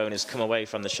wishbone has come away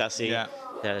from the chassis. Yeah.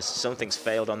 Something's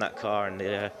failed on that car,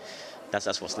 and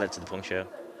that's what's led to the puncture.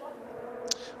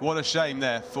 What a shame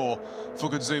there for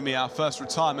Fukuzumi, our first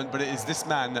retirement, but it is this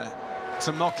man,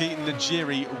 Tomoki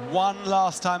Najiri, one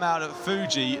last time out at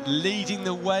Fuji, leading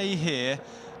the way here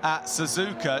at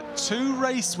Suzuka. 2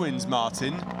 race wins,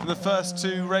 Martin, for the first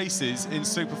 2 races in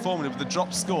Super Formula with the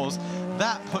drop scores.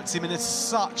 That puts him in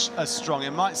such a strong,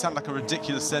 it might sound like a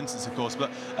ridiculous sentence, of course,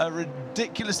 but a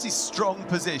ridiculously strong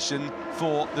position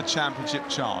for the championship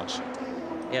charge.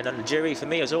 Yeah, no, Najiri, for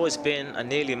me, has always been a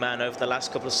nearly man over the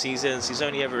last couple of seasons. He's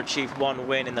only ever achieved 1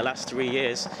 win in the last 3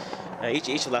 years, each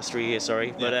of the last 3 years,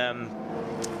 sorry. Yeah.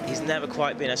 But he's never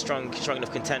quite been a strong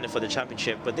enough contender for the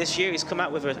championship. But this year, he's come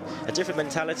out with a different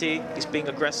mentality. He's being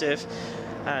aggressive,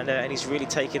 and he's really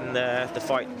taken the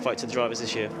fight to the drivers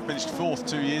this year. Finished 4th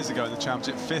 2 years ago in the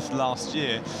championship, 5th last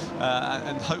year,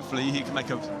 and hopefully he can make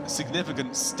a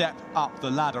significant step up the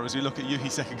ladder as we look at Yuhi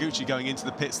Sakaguchi going into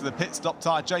the pits. So the pit stop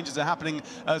tyre changes are happening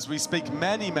as we speak.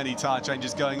 Many tyre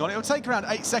changes going on. It will take around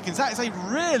 8 seconds. That is a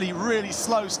really, really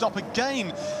slow stop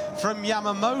again from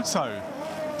Yamamoto.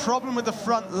 Problem with the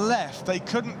front left, they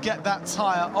couldn't get that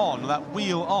tyre on, that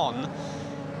wheel on,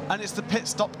 and it's the pit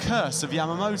stop curse of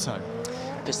Yamamoto.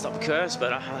 Pit stop curse,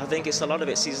 but I think it's a lot of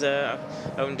it's his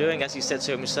own doing. As he said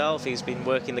so himself, he's been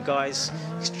working the guys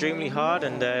extremely hard,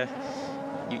 and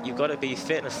you've got to be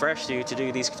fit and fresh to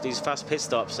do these fast pit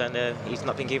stops, and he's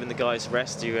not been giving the guys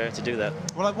rest to do that.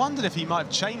 Well, I wondered if he might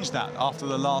have changed that after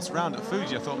the last round at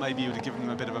Fuji. I thought maybe he would have given them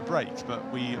a bit of a break,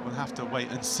 but we will have to wait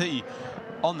and see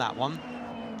on that one.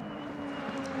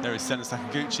 There is Senna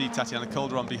Sakaguchi, Tatiana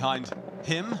Calderon behind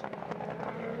him.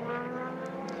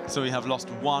 So we have lost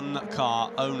 1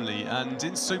 car only, and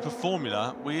in Super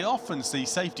Formula we often see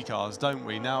safety cars, don't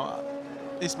we? Now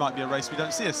this might be a race we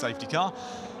don't see a safety car.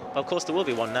 Well, of course there will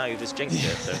be one now. You've just jinxed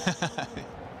it. So.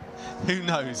 Who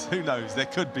knows? Who knows? There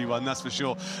could be one, that's for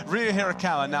sure. Ryo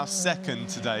Hirakawa now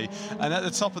 2nd today. And at the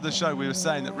top of the show, we were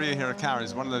saying that Ryo Hirakawa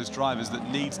is one of those drivers that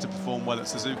needs to perform well at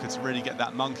Suzuka to really get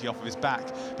that monkey off of his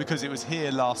back, because it was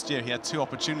here last year. He had 2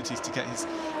 opportunities to get his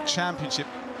championship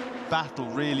battle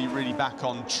really, really back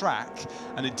on track,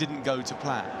 and it didn't go to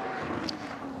plan.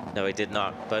 No, it did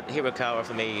not. But Hirakawa,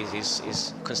 for me,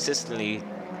 is consistently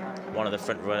one of the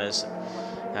front runners,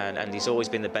 and he's always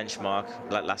been the benchmark.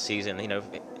 Like last season, you know,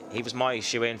 he was my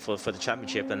shoe-in for the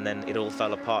championship, and then it all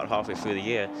fell apart halfway through the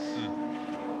year.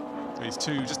 So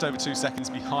he's just over 2 seconds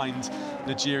behind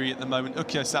Najiri at the moment.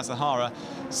 Ukyo Sasahara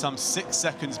some 6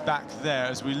 seconds back there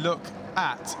as we look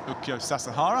at Ukyo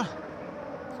Sasahara.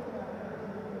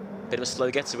 Bit of a slow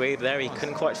getaway there. He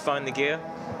couldn't quite find the gear.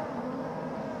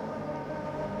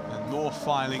 And more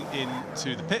filing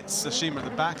into the pits. Sashima at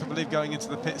the back, I believe, going into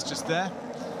the pits just there.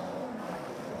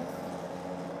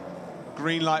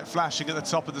 Green light flashing at the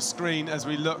top of the screen as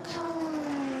we look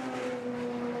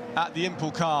at the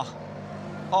Impel car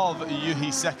of Yuhi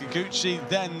Sakaguchi,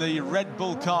 then the Red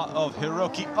Bull car of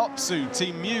Hiroki Otsu,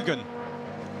 Team Mugen.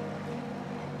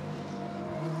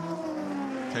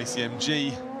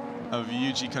 KCMG of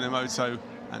Yuji Kanemoto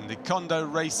And the Kondo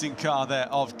racing car there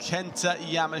of Kenta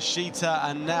Yamashita,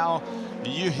 and now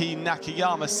Yuhi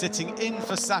Nakayama sitting in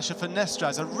for Sasha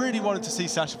Fenestras. I really wanted to see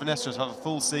Sasha Fenestras have a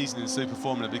full season in Super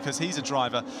Formula, because he's a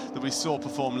driver that we saw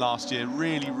perform last year.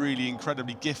 Really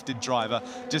incredibly gifted driver.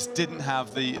 Just didn't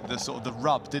have the sort of the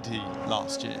rub, did he,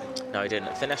 last year? No, he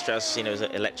didn't. Fenestras, you know, is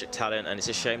an electric talent, and it's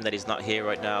a shame that he's not here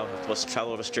right now. Of course,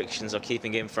 travel restrictions are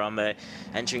keeping him from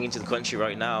entering into the country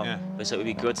right now. Yeah. But so it would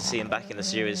be good to see him back in the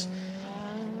series.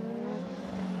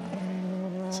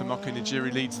 Tomoki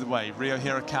Najiri leads the way. Ryo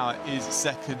Hirakawa is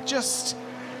second, just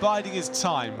biding his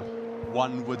time,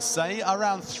 one would say.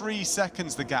 Around 3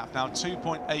 seconds the gap now,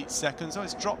 2.8 seconds. Oh,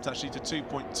 it's dropped actually to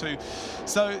 2.2.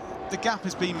 So the gap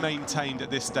has been maintained at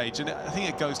this stage, and I think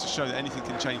it goes to show that anything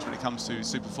can change when it comes to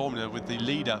Super Formula, with the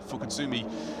leader, Fukutsumi,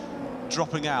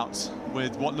 dropping out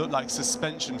with what looked like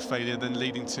suspension failure, then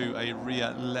leading to a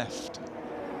rear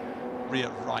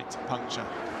right puncture.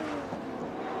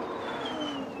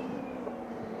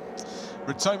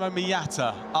 Ritomo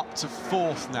Miyata up to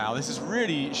 4th now. This has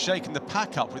really shaken the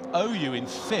pack up, with OU in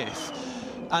 5th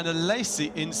and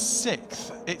Alesi in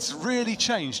 6th. It's really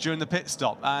changed during the pit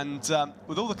stop, and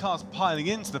with all the cars piling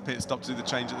into the pit stop to do the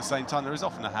change at the same time, there is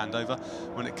often a handover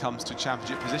when it comes to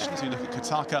championship positions. You look at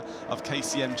Kotaka of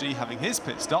KCMG having his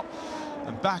pit stop,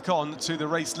 and back on to the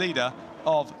race leader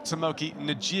of Tomoki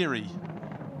Najiri.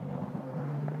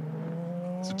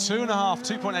 So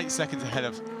 2.8 seconds ahead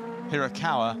of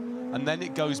Hirakawa. And then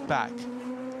it goes back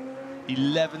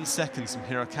 11 seconds from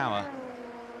Hirakawa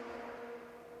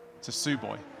to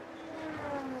Tsuboi.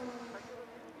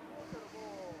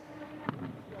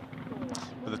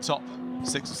 But the top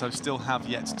 6 or so still have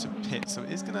yet to pit, so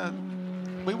it is going to...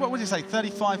 What would you say,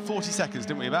 35, 40 seconds,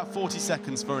 didn't we? About 40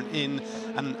 seconds for an in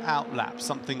and an out lap,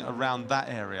 something around that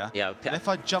area. Yeah. And if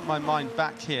I jump my mind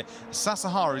back here,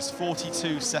 Sasahara is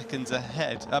 42 seconds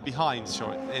behind,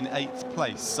 in 8th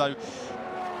place. So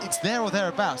it's there or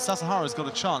thereabouts. Sasahara's got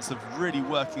a chance of really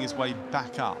working his way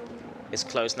back up. It's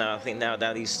close now. I think now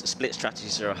these split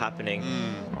strategies are happening.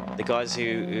 The guys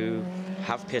who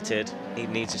have pitted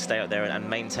need to stay out there and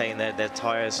maintain their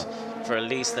tyres for at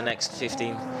least the next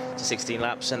 15 to 16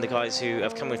 laps. And the guys who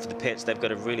have come in for the pits, they've got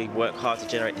to really work hard to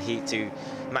generate the heat to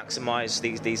maximise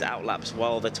these out laps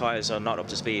while the tyres are not up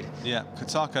to speed. Yeah,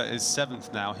 Kotaka is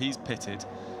 7th now. He's pitted,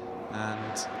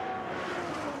 and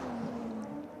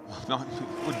no,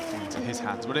 it wouldn't fall into his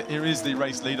hands, would it? Here is the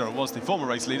race leader, or was the former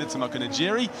race leader, Tomoki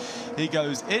Najiri. He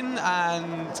goes in,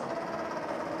 and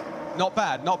not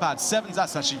bad, not bad. 7th,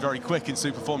 that's actually very quick in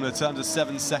Super Formula terms, a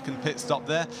 7-second pit stop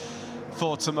there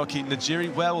for Tomoki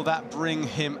Najiri. Where will that bring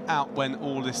him out when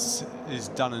all this is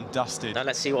done and dusted? Now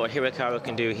let's see what Hirakawa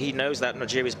can do. He knows that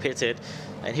Najiri's pitted,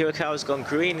 and Hirakawa's gone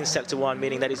green in Sector 1,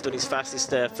 meaning that he's done his fastest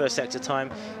first sector time.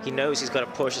 He knows he's got to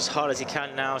push as hard as he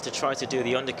can now to try to do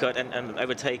the undercut and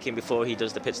overtake him before he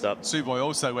does the pit stop. Tsuboi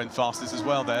also went fastest as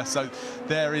well there. So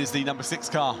there is the number 6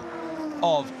 car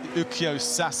of Ukyo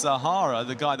Sasahara,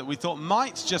 the guy that we thought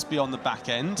might just be on the back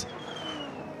end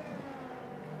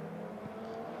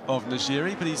of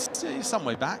Najiri, but he's some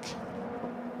way back.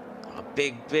 A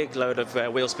big load of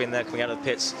wheel spin there coming out of the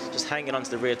pits, just hanging onto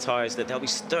the rear tyres. That they'll be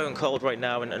stone cold right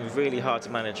now and really hard to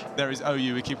manage. There is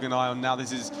OU we're keeping an eye on now.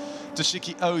 This is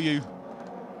Toshiki OU,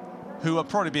 who will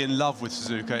probably be in love with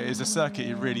Suzuka. It is a circuit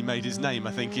he really made his name,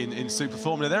 I think, in Super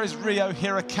Formula. There is Ryo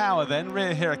Hirakawa then.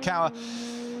 Ryo Hirakawa,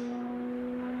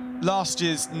 last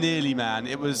year's nearly man.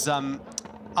 It was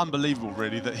unbelievable,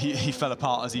 really, that he fell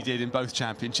apart as he did in both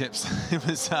championships. It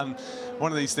was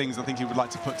one of these things I think he would like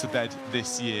to put to bed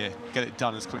this year, get it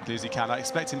done as quickly as he can. I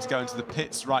expect him to go into the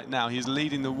pits right now. He is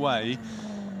leading the way.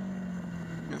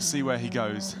 Let's see where he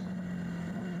goes.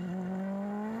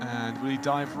 And will he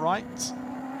dive right?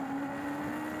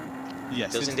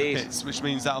 Yes, does into indeed. the pits, which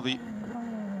means that'll be...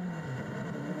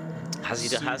 Has he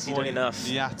done enough?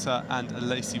 Miyata and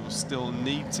Alesi will still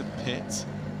need to pit.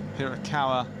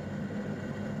 Hirakawa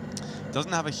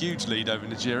doesn't have a huge lead over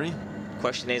Najiri.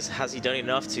 Question is, has he done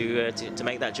enough to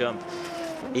make that jump?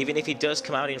 Even if he does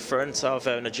come out in front of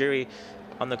Najiri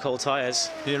on the cold tyres.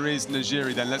 Here is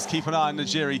Najiri then. Let's keep an eye on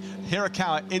Najiri.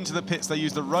 Hirakawa into the pits. They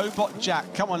use the robot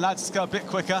jack. Come on, lads, let's go a bit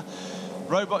quicker.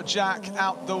 Robot jack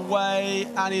out the way,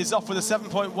 and he's off with a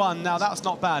 7.1. Now, that's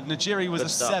not bad. Najiri was a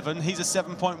 7. He's a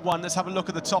 7.1. Let's have a look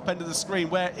at the top end of the screen.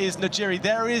 Where is Najiri?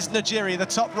 There is Najiri, the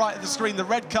top right of the screen, the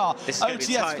red car.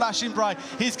 OTS flashing bright.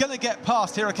 He's going to get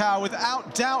past Hirakawa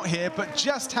without doubt here, but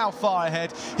just how far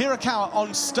ahead? Hirakawa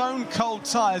on stone-cold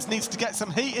tyres needs to get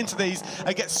some heat into these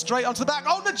and get straight onto the back.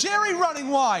 Oh, Najiri running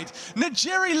wide.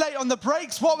 Najiri late on the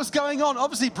brakes. What was going on?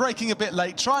 Obviously braking a bit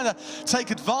late, trying to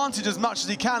take advantage as much as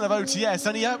he can of OTS.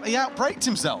 And he outbraked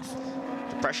himself.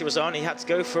 The pressure was on. He had to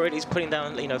go for it. He's putting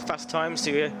down, you know, fast times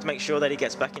to make sure that he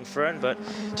gets back in front, but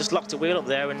just locked the wheel up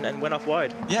there and went off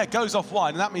wide. Yeah, it goes off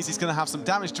wide, and that means he's going to have some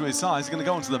damage to his tyres. He's going to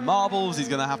go onto the marbles. He's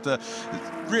going to have to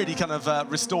really kind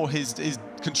of restore his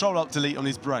control-alt-delete on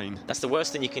his brain. That's the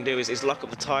worst thing you can do is lock up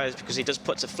the tyres, because he just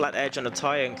puts a flat edge on the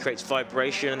tyre and creates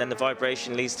vibration, and then the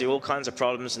vibration leads to all kinds of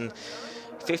problems. And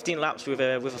 15 laps with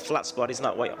a flat spot is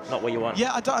not what you want.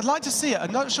 Yeah, I'd like to see it.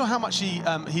 I'm not sure how much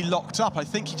he locked up. I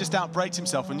think he just outbraked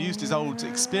himself and used his old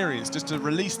experience just to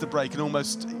release the brake and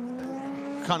almost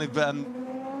kind of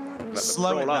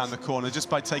slow it down the corner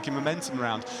just by taking momentum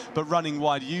around, but running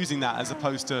wide using that as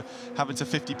opposed to having to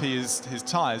 50p his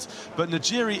tyres. But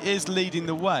Najiri is leading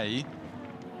the way,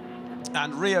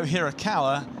 and Ryo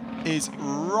Hirakawa is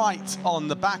right on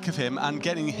the back of him and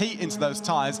getting heat into those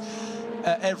tyres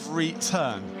at every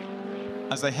turn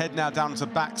as they head now down to the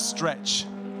back stretch.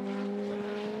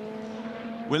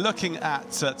 We're looking at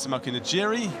Tomoki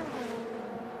Najiri,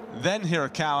 then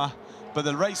Hirakawa, but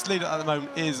the race leader at the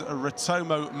moment is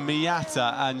Ritomo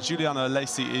Miyata, and Giuliano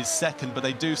Alesi is second, but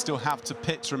they do still have to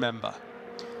pit, remember.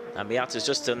 And Miyata's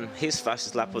just done his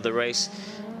fastest lap of the race.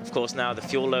 Of course, now the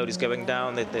fuel load is going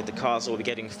down, the cars will be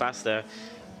getting faster.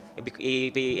 It'd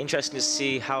be interesting to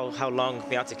see how long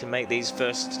Miyata can make these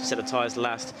first set of tyres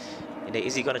last.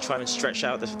 Is he going to try and stretch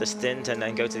out the stint and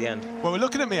then go to the end? Well, we're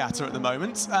looking at Miyata at the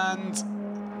moment, and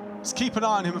let's keep an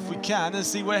eye on him if we can and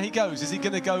see where he goes. Is he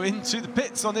going to go into the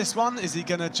pits on this one? Is he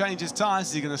going to change his tyres?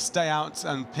 Is he going to stay out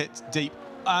and pit deep?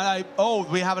 Oh,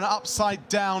 we have an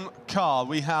upside-down car.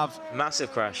 We have...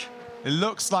 Massive crash. It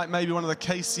looks like maybe one of the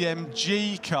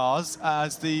KCMG cars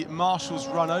as the marshals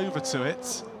run over to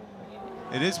it.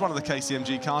 It is one of the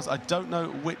KCMG cars. I don't know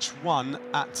which one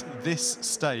at this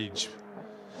stage.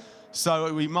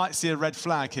 So we might see a red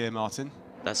flag here, Martin.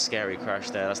 That's a scary crash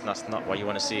there. That's not what you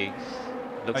want to see.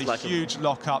 Looks like huge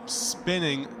lock-up,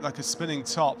 spinning like a spinning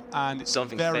top, and it's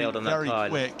something very, failed on that very car.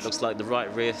 quick. Looks like the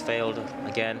right rear failed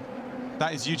again.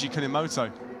 That is Yuji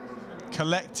Kunimoto,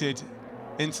 collected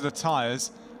into the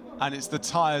tyres, and it's the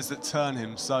tyres that turn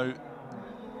him. So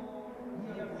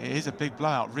it is a big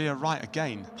blowout. Rear right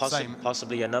again.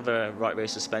 Possibly another right rear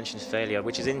suspension failure,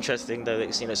 which is interesting, though.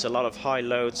 It's, you know, it's a lot of high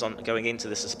loads on going into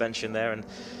the suspension there, and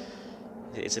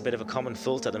it's a bit of a common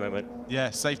fault at the moment. Yeah,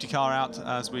 safety car out,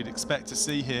 as we'd expect to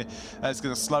see here. It's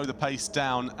going to slow the pace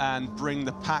down and bring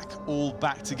the pack all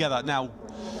back together. Now,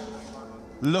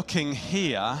 looking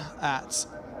here at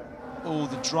all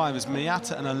the drivers,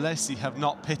 Miyata and Alesi have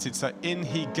not pitted, so in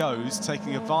he goes,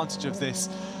 taking advantage of this.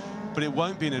 But it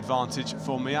won't be an advantage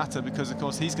for Miyata because, of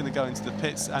course, he's going to go into the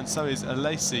pits, and so is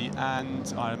Alesi,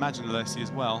 and I imagine Alesi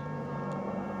as well.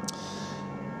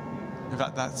 In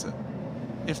fact, that's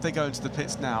if they go into the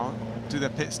pits now, do their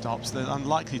pit stops, they're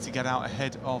unlikely to get out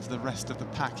ahead of the rest of the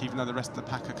pack, even though the rest of the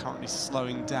pack are currently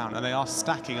slowing down. And they are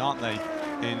stacking, aren't they,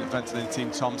 in Ventolin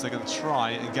Team Toms? They're going to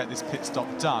try and get this pit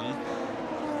stop done,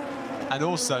 and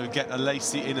also get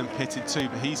Alesi in and pitted too,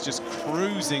 but he's just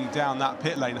cruising down that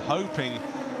pit lane, hoping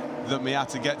that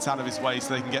Miyata gets out of his way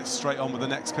so they can get straight on with the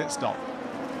next pit stop.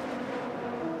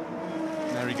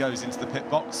 There he goes into the pit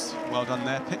box. Well done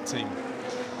there, pit team.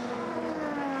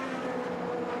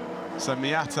 So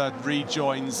Miyata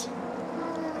rejoins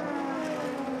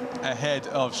ahead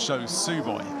of Sho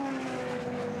Suboi.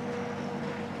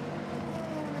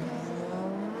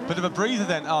 Bit of a breather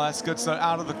then. Oh, that's good. So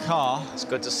out of the car. It's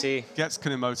good to see. Gets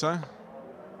Kunimoto.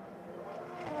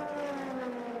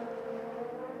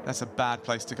 That's a bad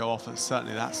place to go off at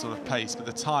certainly that sort of pace, but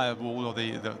the tyre wall, or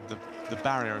the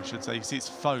barrier, I should say, you see it's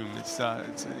foam. It's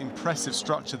an impressive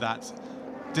structure that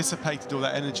dissipated all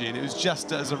that energy, and it was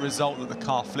just as a result that the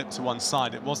car flipped to one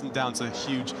side. It wasn't down to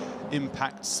huge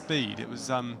impact speed. It was,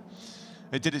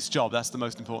 it did its job. That's the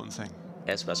most important thing.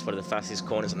 Yes, that's one of the fastest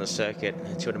corners on the circuit,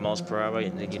 200 miles per hour. You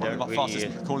don't really,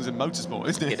 fastest corners in motorsport,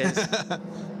 isn't it? It is.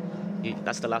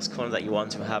 That's the last corner that you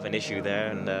want to have an issue there,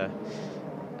 and.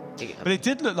 But it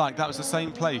did look like that was the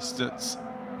same place that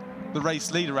the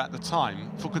race leader at the time,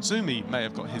 Fukutsumi, may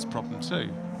have got his problem too.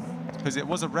 Because it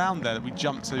was around there that we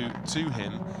jumped to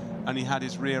him, and he had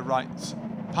his rear right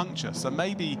puncture. So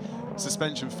maybe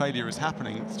suspension failure is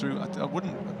happening through,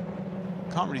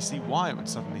 can't really see why it would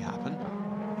suddenly happen.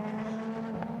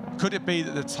 Could it be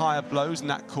that the tyre blows and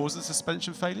that causes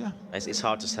suspension failure? It's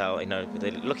hard to tell, you know.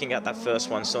 Looking at that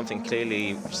first one, something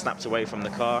clearly snapped away from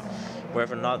the car.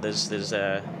 Whether or not there's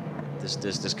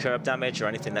curb damage or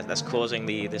anything that's causing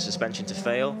the suspension to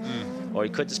fail, or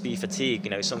it could just be fatigue.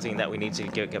 You know, something that we need to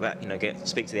get back, you know,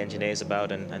 speak to the engineers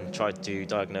about and try to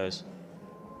diagnose.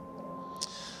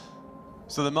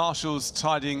 So the marshals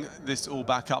tidying this all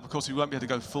back up. Of course, we won't be able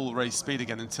to go full race speed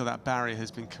again until that barrier has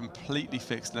been completely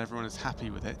fixed and everyone is happy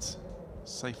with it.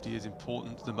 Safety is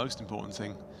important, the most important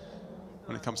thing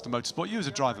when it comes to motorsport. You as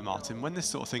a driver, Martin, when this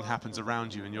sort of thing happens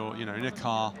around you and you're in a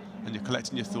car and you're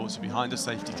collecting your thoughts, you're behind a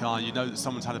safety car, you know that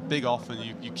someone's had a big off and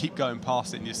you keep going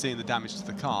past it and you're seeing the damage to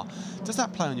the car. Does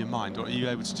that play on your mind, or are you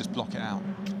able to just block it out?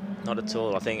 Not at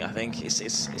all. I think it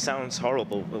sounds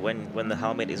horrible, but when the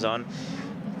helmet is on,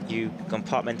 you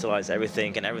compartmentalize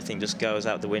everything and everything just goes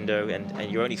out the window,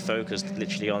 and you're only focused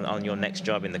literally on your next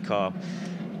job in the car.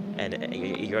 And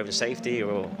you're over safety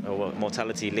or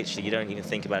mortality, literally you don't even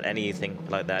think about anything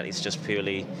like that. It's just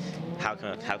purely how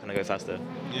can I go faster?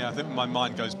 Yeah, I think my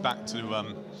mind goes back to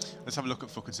let's have a look at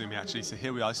Fukuzumi actually. So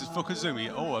here we are. This is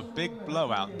Fukuzumi. Oh, a big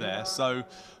blowout there. So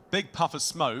big puff of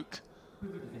smoke.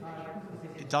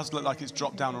 It does look like it's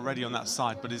dropped down already on that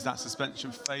side, but is that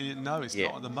suspension failure? No, it's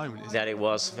not at the moment, is it? It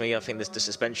was. For me, I think the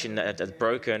suspension had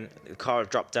broken, the car had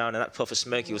dropped down, and that puff of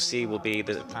smoke you'll see will be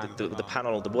the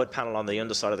panel, the wood panel on the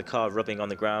underside of the car rubbing on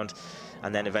the ground,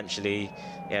 and then eventually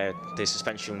the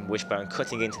suspension wishbone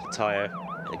cutting into the tyre,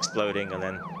 exploding, and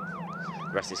then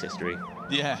the rest is history.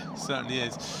 Yeah, certainly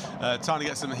is. Time to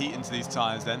get some heat into these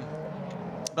tyres then.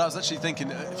 But I was actually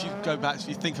thinking, if you go back, if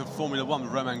you think of Formula 1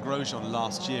 with Romain Grosjean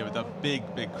last year with a big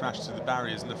crash through the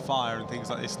barriers and the fire and things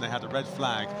like this, and they had a red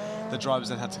flag, the drivers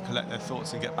then had to collect their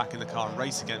thoughts and get back in the car and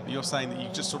race again. But you're saying that you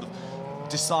just sort of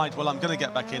decide, well, I'm going to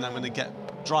get back in, I'm going to get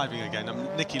driving again. I mean,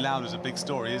 Niki Lauda's a big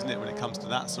story, isn't it, when it comes to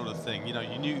that sort of thing? You know,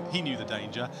 he knew the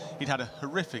danger. He'd had a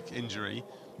horrific injury,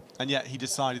 and yet he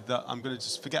decided that I'm going to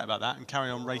just forget about that and carry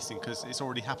on racing because it's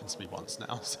already happened to me once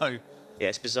now. So. Yeah,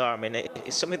 it's bizarre. I mean,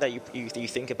 it's something that you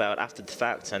think about after the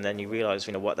fact, and then you realise,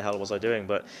 what the hell was I doing?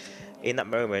 But in that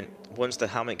moment, once the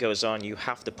helmet goes on, you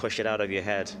have to push it out of your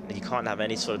head. You can't have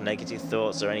any sort of negative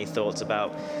thoughts or any thoughts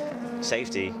about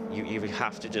safety. You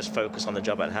have to just focus on the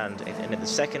job at hand. And the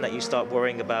second that you start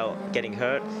worrying about getting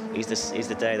hurt is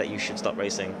the day that you should stop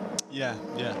racing. Yeah.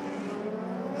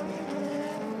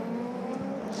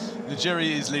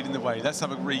 Najiri is leading the way. Let's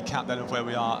have a recap then of where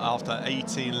we are after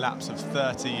 18 laps of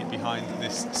 30 behind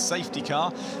this safety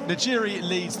car. Najiri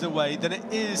leads the way. Then it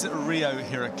is Ryo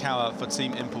Hirakawa for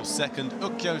Team Impulse second.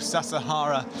 Ukyo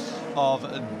Sasahara of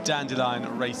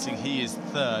Dandelion Racing, he is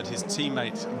third. His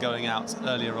teammate going out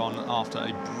earlier on after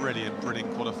a brilliant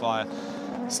qualifier.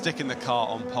 Sticking the car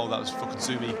on pole, that was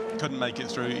Fukuzumi. Couldn't make it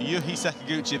through. Yuhi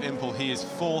Sekiguchi of Impulse, he is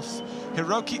fourth.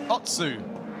 Hiroki Otsu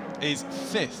is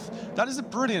fifth. That is a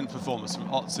brilliant performance from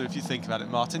Otsu, if you think about it,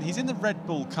 Martin. He's in the Red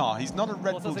Bull car. He's not a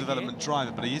Red Bull development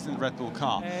driver, but he is in the Red Bull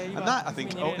car. And that, I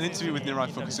think, an interview with Nirai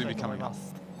Fukuzumi coming up.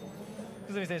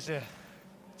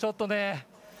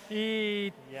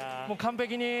 It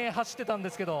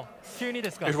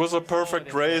was a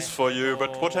perfect race for you,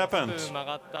 but what happened?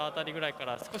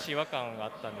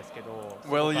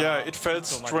 Well, yeah, it felt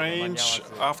strange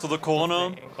after the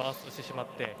corner,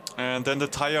 and then the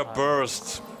tire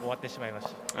burst,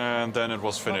 and then it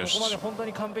was finished.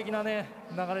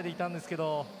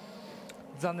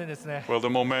 Well, the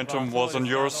momentum was on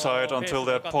your side until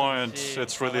that point.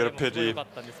 It's really a pity.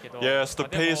 Yes, the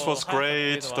pace was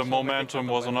great, the momentum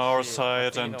was on our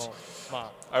side, and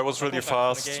I was really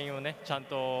fast.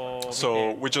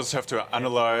 So we just have to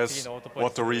analyze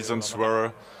what the reasons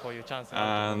were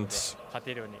and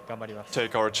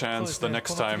take our chance the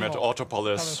next time at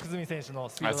Autopolis.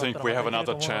 I think we have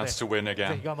another chance to win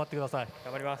again.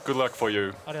 Good luck for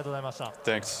you.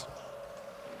 Thanks.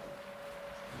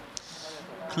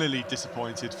 Clearly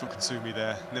disappointed Fukuzumi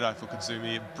there, Nirai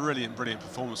Fukuzumi. A brilliant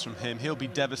performance from him. He'll be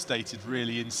devastated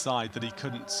really inside that he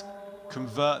couldn't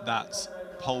convert that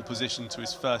pole position to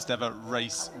his first ever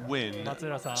race win.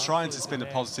 Trying to spin a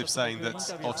positive, saying that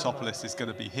Autopolis is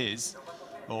going to be his,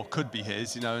 or could be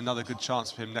his, another good chance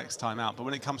for him next time out. But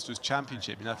when it comes to his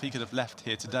championship, if he could have left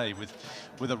here today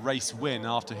with a race win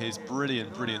after his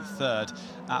brilliant third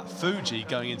at Fuji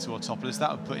going into Autopolis,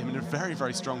 that would put him in a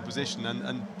very strong position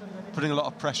and putting a lot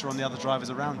of pressure on the other drivers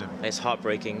around him. It's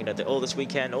heartbreaking. All this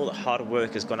weekend, all the hard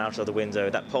work has gone out of the window.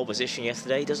 That pole position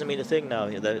yesterday doesn't mean a thing now,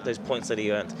 those points that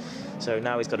he earned. So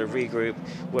now he's got to regroup,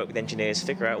 work with engineers,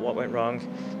 figure out what went wrong.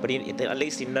 But at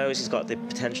least he knows he's got the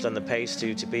potential and the pace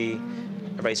to be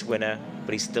a race winner,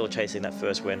 but he's still chasing that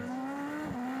first win.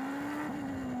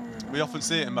 We often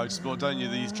see it in motorsport, don't you?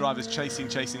 These drivers chasing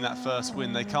that first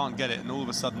win. They can't get it, and all of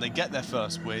a sudden they get their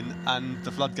first win, and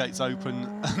the floodgates open,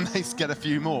 and they get a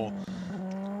few more.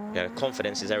 Yeah,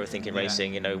 confidence is everything in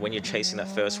racing. When you're chasing that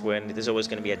first win, there's always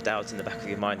going to be a doubt in the back of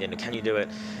your mind. Can you do it?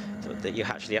 That you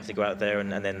actually have to go out there, and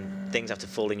then things have to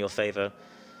fall in your favour.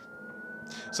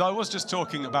 So I was just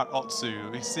talking about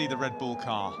Otsu. We see the Red Bull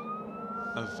car.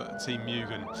 of Team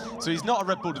Mugen. So he's not a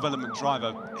Red Bull development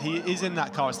driver. He is in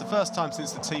that car. It's the first time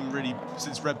since the team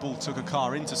since Red Bull took a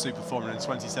car into Super Formula in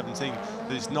 2017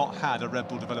 that it's not had a Red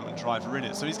Bull development driver in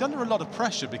it. So he's under a lot of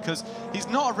pressure because he's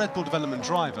not a Red Bull development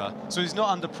driver, so he's not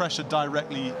under pressure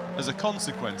directly as a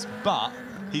consequence, but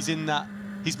he's in that.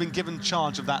 He's been given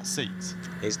charge of that seat.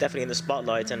 He's definitely in the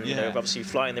spotlight, and you know, obviously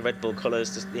flying the Red Bull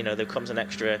colours, you know, there comes an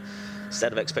extra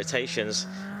set of expectations.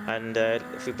 And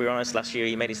if we be honest, last year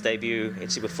he made his debut in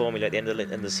Super Formula at the end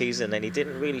of the season, and he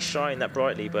didn't really shine that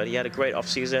brightly. But he had a great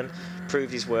off-season,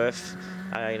 proved his worth,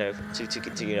 you know,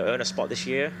 to earn a spot this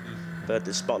year. But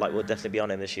the spotlight will definitely be on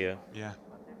him this year. Yeah.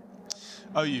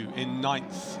 OU in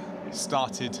 9th,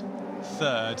 started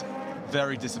 3rd.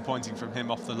 Very disappointing from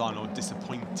him off the line, or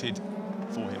disappointed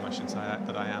for him, I should say,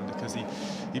 that I am, because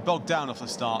he bogged down off the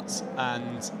starts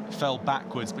and fell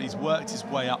backwards, but he's worked his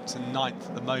way up to 9th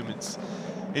at the moment.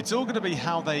 It's all going to be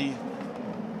how they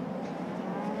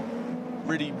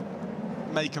really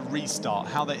make a restart,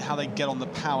 how they get on the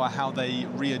power, how they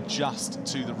readjust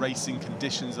to the racing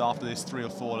conditions after this 3 or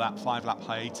 4 lap, 5 lap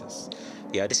hiatus.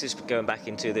 Yeah, this is going back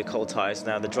into the cold tyres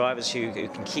now. The drivers who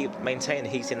can maintain the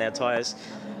heat in their tyres,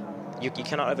 you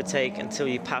cannot overtake until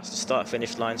you pass the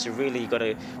start-finish line. So really, you've got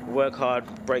to work hard,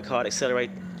 brake hard, accelerate,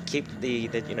 keep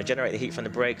generate the heat from the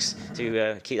brakes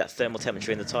to keep that thermal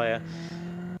temperature in the tyre,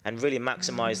 and really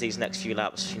maximise these next few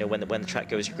laps. You know, when the track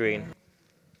goes green.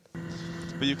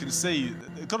 But you can see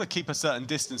they've got to keep a certain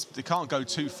distance. They can't go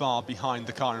too far behind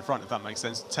the car in front, if that makes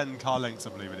sense. 10 car lengths,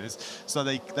 I believe it is. So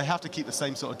they have to keep the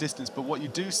same sort of distance. But what you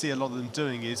do see a lot of them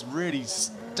doing is really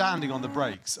standing on the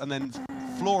brakes and then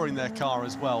flooring their car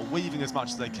as well, weaving as much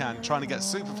as they can, trying to get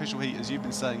superficial heat, as you've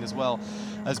been saying, as well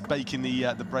as baking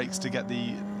the brakes to get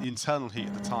the internal heat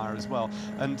of the tyre as well.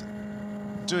 And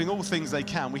doing all things they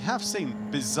can. We have seen,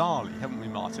 bizarrely, haven't we,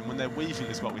 Martin, when they're weaving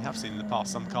as well, we have seen in the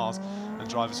past some cars and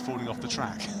drivers falling off the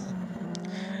track.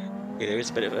 Yeah, there is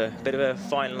a bit of a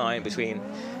fine line between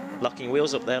locking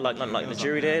wheels up there, like the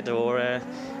jury did, or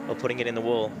putting it in the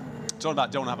wall. It's all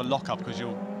about don't have a lock-up because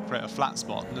you'll create a flat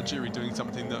spot, and the jury doing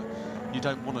something that you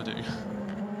don't want to do.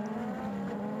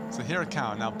 So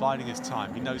Hirakawa now biding his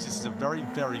time. He knows this is a very,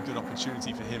 very good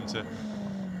opportunity for him to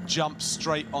jump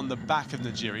straight on the back of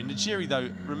Najiri. Najiri, though,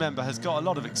 remember, has got a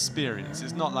lot of experience.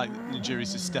 It's not like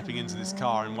Najiri's just stepping into this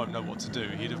car and won't know what to do.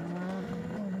 He'd have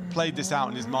played this out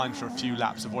in his mind for a few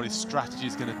laps of what his strategy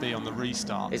is going to be on the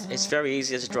restart. It's very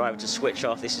easy as a driver to switch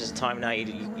off. This is a time now,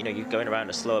 you know, you're going around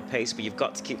at a slower pace, but you've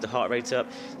got to keep the heart rate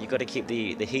up. You've got to keep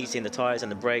the heat in the tyres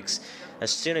and the brakes. As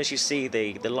soon as you see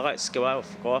the lights go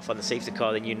off on the safety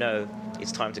car, then you know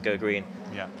it's time to go green.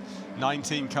 Yeah.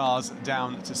 19 cars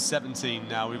down to 17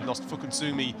 now. We've lost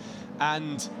Fukutsumi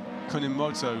and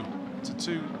Kunimoto to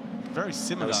 2 very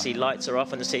similar. Obviously, lights are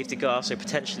off on the safety car, so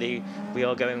potentially we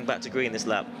are going back to green this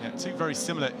lap. Yeah, 2 very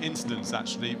similar incidents,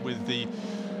 actually, with the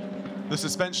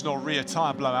suspension or rear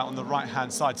tyre blowout on the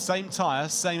right-hand side. Same tyre,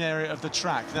 same area of the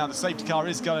track. Now, the safety car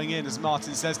is going in, as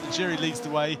Martin says. Najiri leads the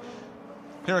way.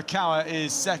 Hirakawa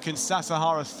is 2nd,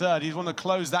 Sasahara 3rd. He'd want to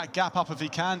close that gap up if he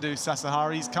can do,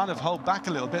 Sasahara. He's kind of held back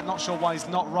a little bit. Not sure why he's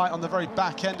not right on the very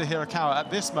back end of Hirakawa at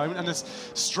this moment. And it's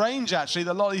strange, actually,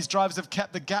 that a lot of these drivers have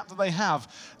kept the gap that they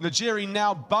have. Najiri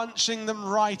now bunching them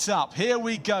right up. Here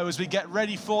we go as we get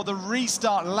ready for the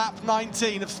restart, lap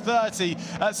 19 of 30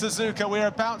 at Suzuka. We're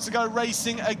about to go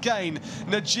racing again.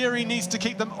 Najiri needs to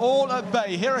keep them all at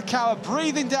bay. Hirakawa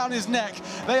breathing down his neck.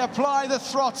 They apply the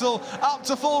throttle up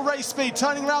to full race speed.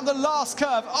 Turning around the last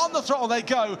curve, on the throttle they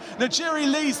go. Najiri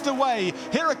leads the way.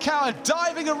 Hirakawa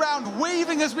diving around,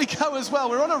 weaving as we go as well.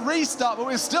 We're on a restart, but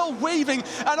we're still weaving.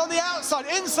 And on the outside,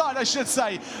 inside I should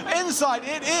say, inside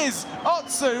it is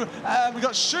Otsu. We've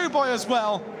got Shoeboy as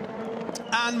well.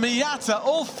 And Miyata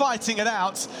all fighting it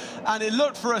out, and it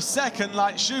looked for a second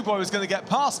like Shoeboy was going to get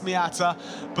past Miyata,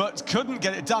 but couldn't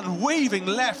get it done, weaving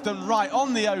left and right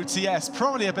on the OTS.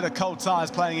 Probably a bit of cold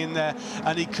tyres playing in there,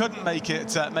 and he couldn't make it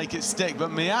stick.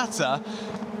 But Miyata,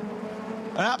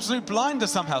 an absolute blinder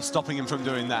somehow stopping him from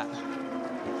doing that.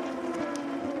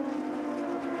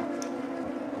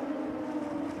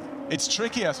 It's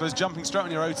tricky, I suppose, jumping straight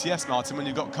on your OTS, Martin, when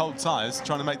you've got cold tyres,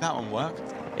 trying to make that one work.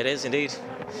 It is indeed.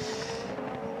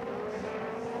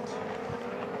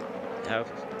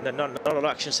 Not a lot of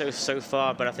action so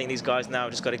far, but I think these guys now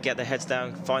just got to get their heads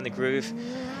down, find the groove.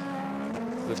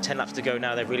 With 10 laps to go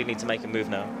now, they really need to make a move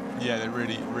now. Yeah, they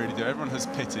really, really do. Everyone has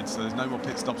pitted, so there's no more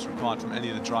pit stops required from any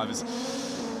of the drivers.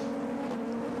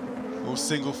 All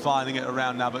single filing it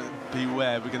around now, but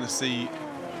beware, we're going to see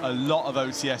a lot of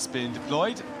OTS being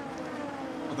deployed.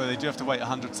 Although they do have to wait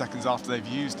 100 seconds after they've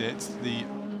used it. The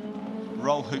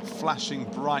roll hoop flashing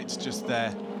bright just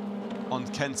there. on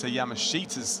Kenta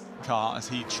Yamashita's car as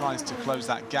he tries to close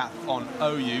that gap on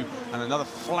OU, and another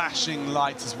flashing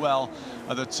light as well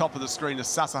at the top of the screen as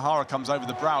Sasahara comes over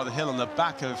the brow of the hill on the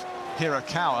back of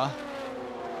Hirakawa.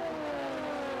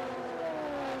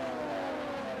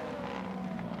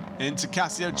 Into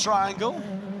Casio triangle.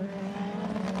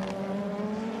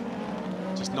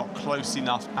 Just not close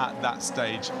enough at that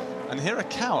stage. And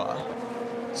Hirakawa,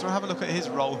 so we'll have a look at his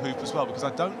roll hoop as well, because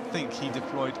I don't think he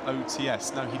deployed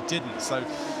OTS. No, he didn't. So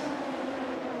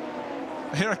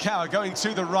Hirakawa going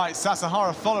to the right,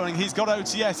 Sasahara following. He's got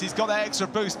OTS, he's got that extra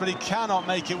boost, but he cannot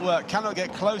make it work, cannot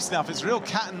get close enough. It's real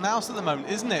cat and mouse at the moment,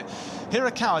 isn't it?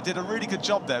 Hirakawa did a really good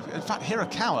job there. In fact,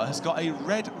 Hirakawa has got a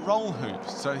red roll hoop.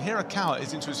 So Hirakawa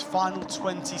is into his final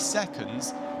 20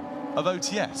 seconds of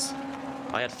OTS.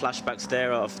 I had flashbacks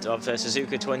there of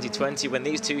Suzuka 2020 when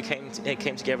these two came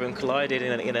together and collided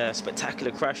in a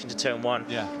spectacular crash into turn one.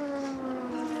 Yeah.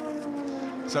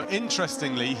 So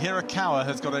interestingly, Hirakawa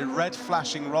has got a red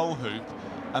flashing roll hoop,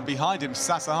 and behind him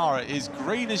Sasahara is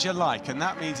green as you like, and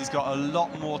that means he's got a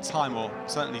lot more time, or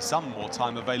certainly some more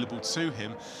time available to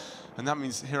him. And that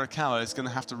means Hirakawa is going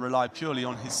to have to rely purely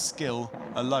on his skill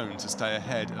alone to stay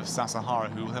ahead of Sasahara,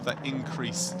 who will have that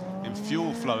increase in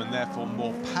fuel flow and therefore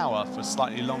more power for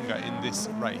slightly longer in this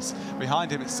race.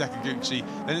 Behind him it's Sekaguchi,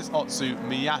 then it's Otsu,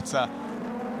 Miyata,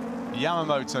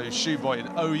 Yamamoto, Shuboi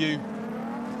and OU.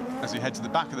 As we head to the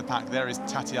back of the pack, there is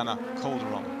Tatiana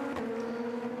Calderon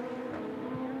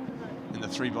in the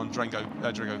 3-bon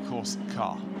Drago course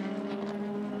car.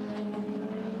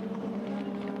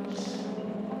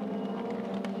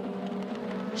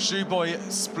 Shuboi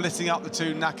splitting up the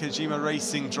two Nakajima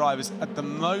Racing drivers at the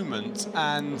moment,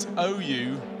 and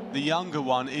OU, the younger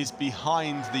one, is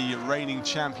behind the reigning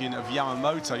champion of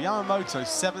Yamamoto. Yamamoto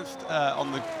 7th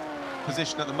on the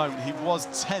position at the moment. He was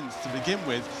 10th to begin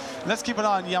with. Let's keep an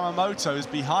eye on Yamamoto, as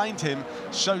behind him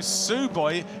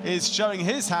Shuboi is showing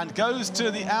his hand, goes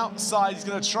to the outside. He's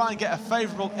going to try and get a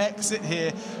favourable exit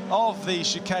here of the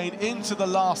chicane into the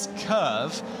last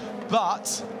curve,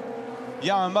 but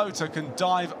Yamamoto can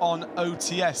dive on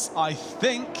OTS, I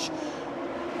think.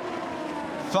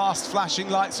 Fast flashing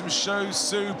lights from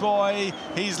Shuboi.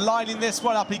 He's lining this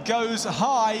one up. He goes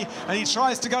high and he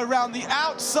tries to go around the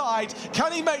outside.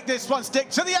 Can he make this one stick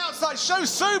to the outside?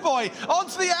 Shuboi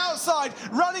onto the outside,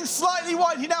 running slightly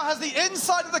wide. He now has the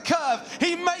inside of the curve.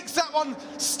 He makes that one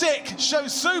stick.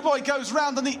 Shuboi goes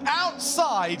round on the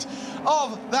outside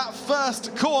of that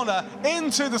first corner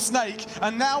into the snake.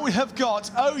 And now we have got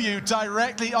OU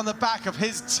directly on the back of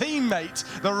his teammate,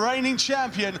 the reigning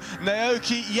champion,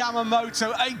 Naoki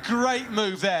Yamamoto. A great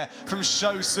move there from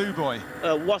Shuboi.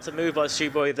 What a move by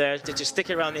Shuboi there, to just stick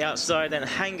it around the outside and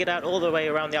hang it out all the way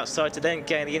around the outside to then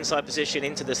gain the inside position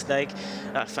into the snake.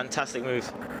 Fantastic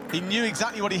move. He knew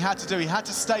exactly what he had to do. He had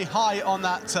to stay high on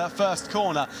that first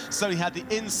corner, so he had the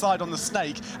inside on the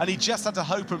snake, and he just had to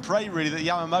hope and pray, really, that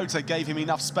Yamamoto gave him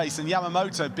enough space. And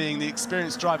Yamamoto, being the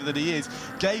experienced driver that he is,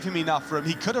 gave him enough room.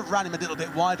 He could have ran him a little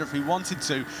bit wider if he wanted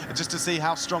to, just to see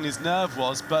how strong his nerve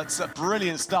was, but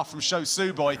brilliant stuff from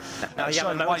Shuboi. Now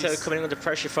Yamamoto coming under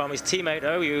pressure from his teammate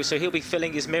OU, so he'll be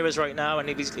filling his mirrors right now, and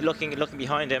he'll be looking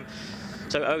behind him.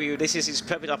 So OU, this is his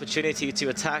perfect opportunity to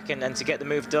attack and to get the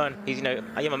move done. You know,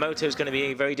 Yamamoto is going to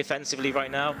be very defensively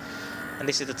right now, and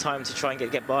this is the time to try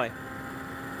and get by.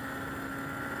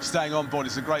 Staying on board,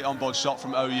 it's a great on-board shot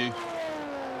from OU.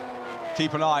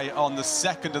 Keep an eye on the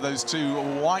second of those two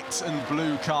white and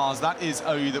blue cars. That is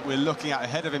OU that we're looking at.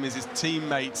 Ahead of him is his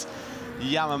teammate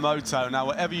Yamamoto. Now,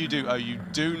 whatever you do, OU,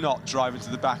 do not drive into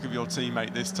the back of your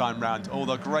teammate this time round. All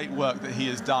the great work that he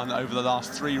has done over the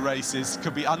last 3 races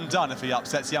could be undone if he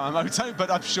upsets Yamamoto,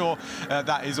 but I'm sure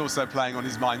that is also playing on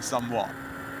his mind somewhat.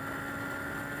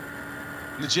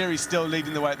 Nigiri's still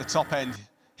leading the way at the top end.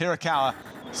 Hirakawa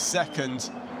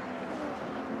second.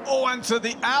 Oh, and to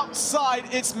the outside,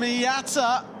 it's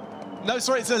Miyata. No,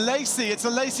 sorry, it's Alesi. It's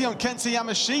Alesi on Kenta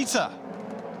Yamashita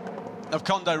of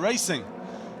Kondo Racing.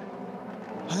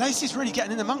 Alesi's really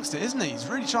getting in amongst it, isn't he? He's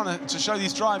really trying to show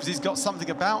these drivers he's got something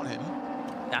about him.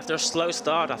 After a slow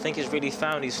start, I think he's really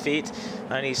found his feet,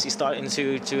 and he's starting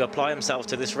to apply himself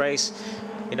to this race.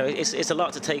 You know, it's a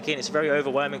lot to take in. It's a very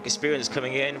overwhelming experience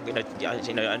coming in.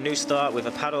 You know, a new start with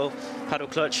a paddle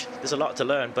clutch. There's a lot to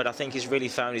learn, but I think he's really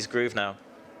found his groove now.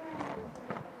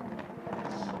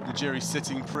 Nigiri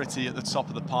sitting pretty at the top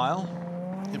of the pile.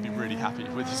 He'll be really happy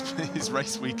with his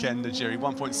race weekend, Nigiri.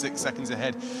 1.6 seconds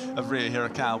ahead of Ryo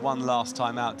Hirakawa. One last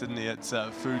time out, didn't he, at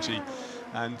Fuji?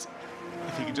 And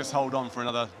if he could just hold on for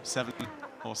another 7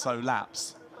 or so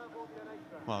laps,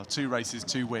 well, 2 races,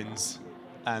 2 wins,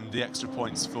 and the extra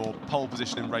points for pole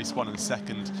position in race 1 and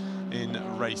second, in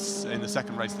the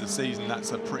second race of the season.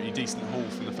 That's a pretty decent haul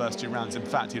from the first 2 rounds. In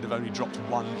fact, he'd have only dropped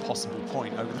 1 possible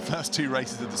point over the first 2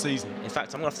 races of the season. In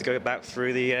fact, I'm going to have to go back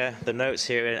through the notes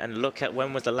here and look at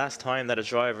when was the last time that a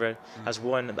driver has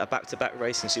won a back-to-back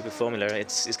race in Super Formula.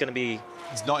 It's going to be...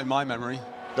 It's not in my memory.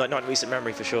 Not in recent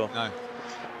memory, for sure. No.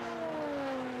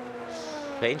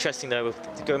 But interesting though,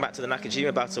 going back to the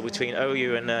Nakajima battle between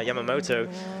OU and Yamamoto.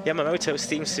 Yamamoto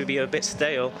seems to be a bit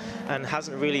stale and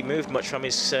hasn't really moved much from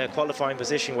his qualifying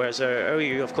position, whereas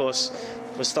OU, of course,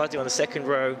 was starting on the second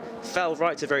row, fell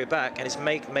right to the very back, and has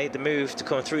made the move to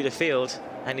come through the field,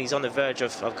 and he's on the verge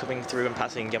of coming through and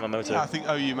passing Yamamoto. Yeah, I think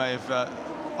OU may have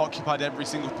occupied every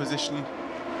single position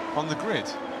on the grid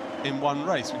in one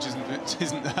race, which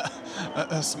isn't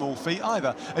a small feat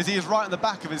either, as he is right on the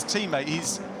back of his teammate.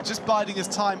 He's just biding his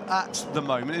time at the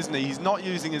moment, isn't he? He's not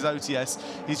using his OTS,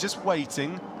 he's just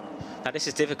waiting. Now this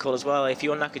is difficult as well. If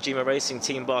you're Nakajima Racing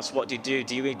team boss, what do you do?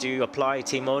 Do you apply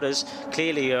team orders?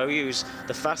 Clearly OU's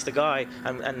the faster guy,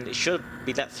 and it should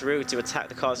be let through to attack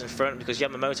the cars in front, because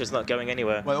Yamamoto's not going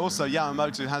anywhere. Well, also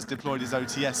Yamamoto has deployed his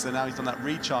OTS, so now he's on that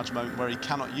recharge moment where he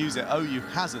cannot use it. OU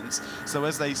hasn't. So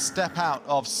as they step out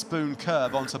of Spoon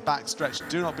Curve onto backstretch,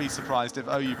 do not be surprised if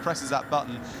OU presses that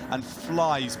button and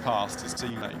flies past his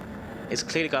teammate. It's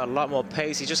clearly got a lot more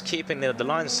pace. He's just keeping the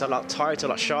lines a lot tighter, a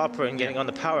lot sharper, and getting on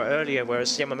the power earlier,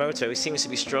 whereas Yamamoto, he seems to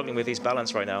be struggling with his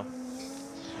balance right now.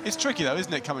 It's tricky though,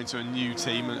 isn't it, coming to a new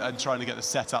team and trying to get the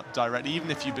setup directly, even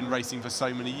if you've been racing for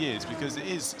so many years, because it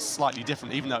is slightly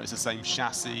different, even though it's the same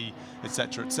chassis,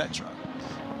 etc., etc.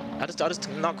 I'm just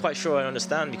not quite sure I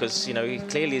understand, because, you know, he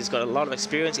clearly has got a lot of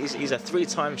experience. He's a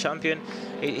 3-time champion.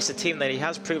 It's a team that he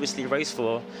has previously raced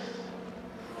for,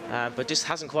 but just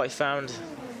hasn't quite found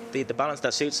the balance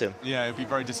that suits him. Yeah, he'll be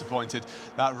very disappointed.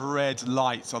 That red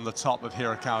light on the top of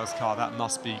Hirakawa's car, that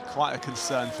must be quite a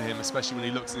concern for him, especially when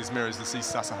he looks in his mirrors and sees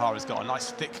Sasahara's got a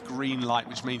nice thick green light,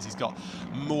 which means he's got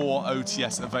more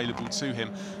OTS available to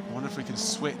him. I wonder if we can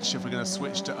switch, if we're going to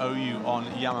switch to OU on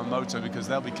Yamamoto, because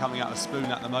they'll be coming out of Spoon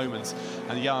at the moment,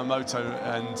 and Yamamoto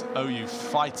and OU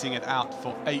fighting it out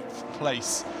for 8th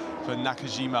place for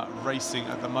Nakajima Racing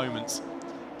at the moment.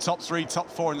 Top 3, top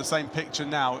 4 in the same picture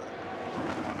now.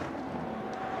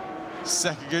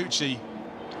 Sakaguchi,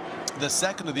 the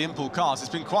second of the Impul cars. It's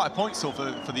been quite a points haul for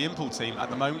the Impul team at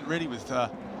the moment, really, with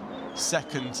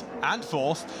 2nd and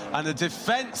 4th. And a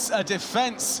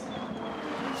defense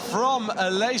from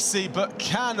Alesi, but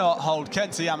cannot hold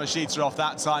Kenta Yamashita off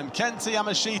that time. Kenta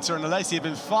Yamashita and Alesi have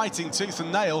been fighting tooth and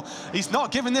nail. He's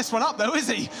not giving this one up though, is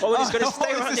he? Oh, he's going to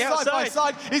stay right on the outside. Side by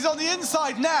side. He's on the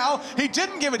inside now. He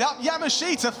didn't give it up.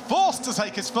 Yamashita forced to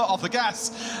take his foot off the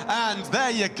gas. And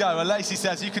there you go. Alesi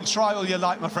says, you can try all you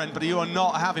like, my friend, but you are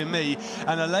not having me.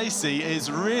 And Alesi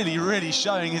is really, really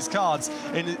showing his cards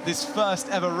in this first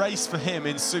ever race for him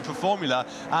in Super Formula.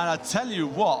 And I tell you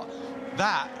what,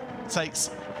 that takes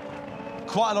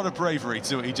quite a lot of bravery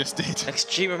to what he just did.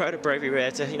 Extreme amount of bravery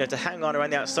there to hang on around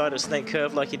the outside of Snake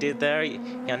Curve like he did there,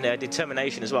 and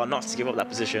determination as well not to give up that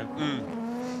position.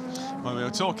 Well, we were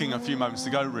talking a few moments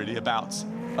ago really about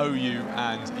OU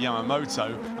and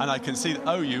Yamamoto, and I can see that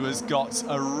OU has got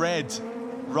a red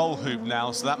roll hoop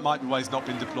now, so that might be why he's not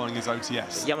been deploying his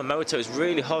OTS. Yamamoto is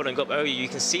really holding up OU. You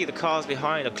can see the cars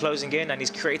behind are closing in, and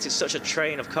he's created such a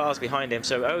train of cars behind him.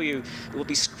 So OU will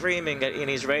be screaming in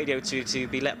his radio to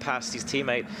be let past his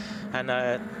teammate. And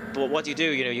but what do you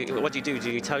do? What do you do? Do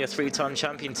you tell your 3-time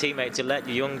champion teammate to let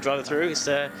your young driver through? It's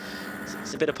a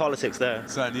bit of politics there.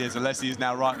 Certainly is. Alesi is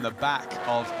now right in the back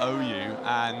of OU,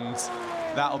 and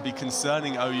that'll be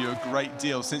concerning OU a great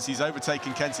deal. Since he's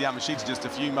overtaken Kenta Yamashita just a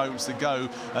few moments ago,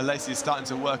 Alesi is starting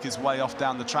to work his way off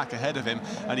down the track ahead of him,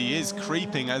 and he is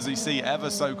creeping, as we see, ever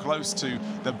so close to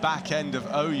the back end of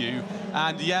OU.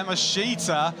 And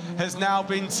Yamashita has now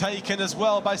been taken as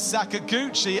well by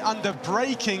Sakaguchi under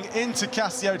braking into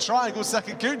Casio Triangle.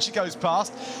 Sakaguchi goes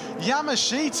past.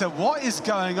 Yamashita, what is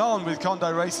going on with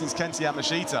Kondo Racing's Kenta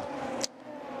Yamashita?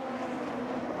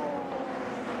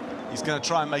 He's going to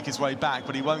try and make his way back,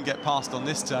 but he won't get past on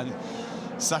this turn.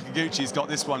 Sakaguchi's got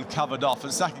this one covered off,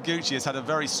 and Sakaguchi has had a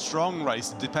very strong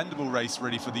race, a dependable race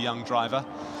really for the young driver.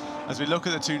 As we look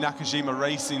at the 2 Nakajima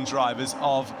Racing drivers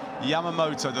of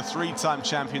Yamamoto, the 3-time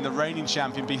champion, the reigning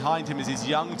champion, behind him is his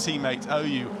young teammate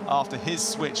OU after his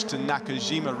switch to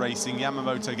Nakajima Racing.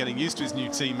 Yamamoto getting used to his new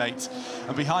teammate,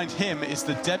 and behind him is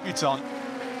the debutant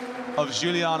of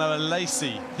Giuliano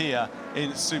Alesi here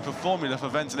in Super Formula for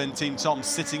Ventolin Team Tom,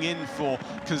 sitting in for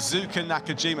Kazuka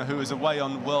Nakajima, who is away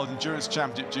on World Endurance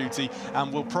Championship duty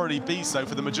and will probably be so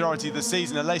for the majority of the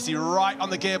season. Alesi right on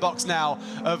the gearbox now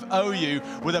of OU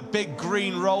with a big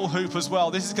green roll hoop as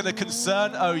well. This is going to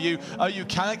concern OU. OU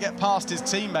cannot get past his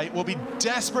teammate, will be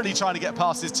desperately trying to get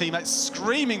past his teammate,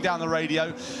 screaming down the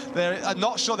radio. They're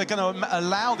not sure they're going to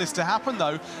allow this to happen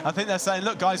though. I think they're saying,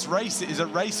 look guys, race, it is a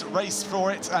race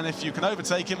for it, and if you can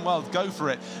overtake him, well, go for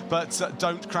it, but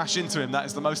don't crash into him. That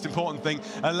is the most important thing.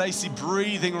 Alesi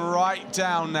breathing right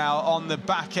down now on the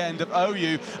back end of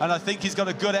OU, and I think he's got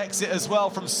a good exit as well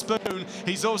from Spoon.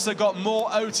 He's also got more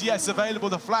OTS available.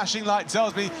 The flashing light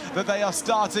tells me that they are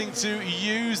starting to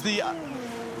use the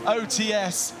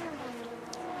OTS.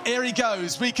 Here he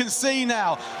goes. We can see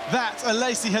now that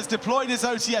Alesi has deployed his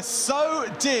OTS. So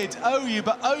did OU,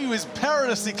 but OU is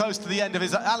perilously close to the end of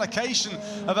his allocation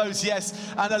of OTS.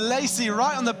 And Alesi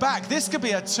right on the back. This could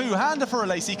be a two-hander for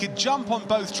Alesi. He could jump on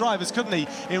both drivers, couldn't he,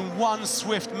 in one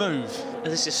swift move.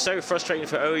 This is so frustrating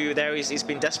for OU there. He's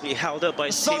been desperately held up by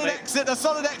his teammate. A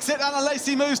solid exit, and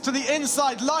Alesi moves to the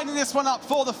inside, lining this one up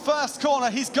for the first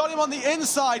corner. He's got him on the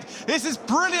inside. This is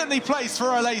brilliantly placed for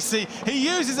Alesi. He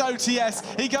uses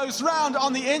OTS. He goes round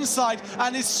on the inside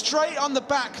and is straight on the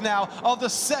back now of the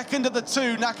second of the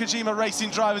two Nakajima Racing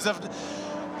drivers of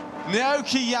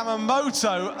Naoki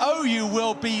Yamamoto. OU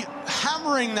will be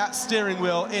hammering that steering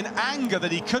wheel in anger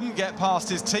that he couldn't get past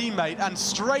his teammate, and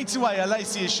straight away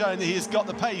Alesi is showing that he has got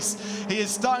the pace. He is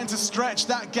starting to stretch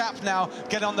that gap now,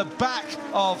 get on the back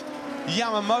of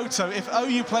Yamamoto. If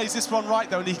OU plays this one right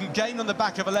though, and he can gain on the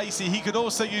back of Alesi, he could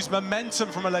also use momentum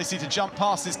from Alesi to jump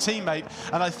past his teammate,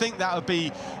 and I think that would be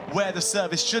where the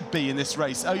service should be in this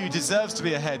race. OU deserves to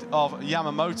be ahead of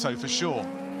Yamamoto for sure.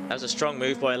 That was a strong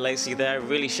move by Alesi there,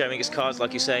 really showing his cards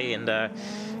like you say, and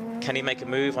can he make a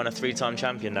move on a three-time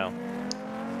champion now?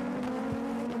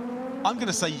 I'm going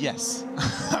to say yes.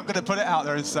 I'm going to put it out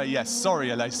there and say yes. Sorry,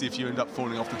 Alesi, if you end up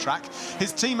falling off the track.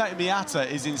 His teammate Miyata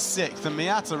is in 6th, and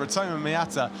Rotoma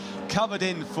Miyata, covered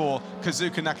in for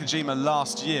Kazuka Nakajima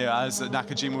last year as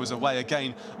Nakajima was away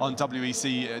again on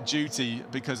WEC duty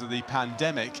because of the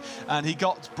pandemic, and he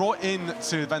got brought in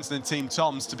to Ventolin Team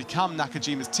Toms to become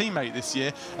Nakajima's teammate this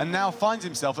year, and now finds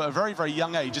himself at a very, very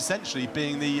young age essentially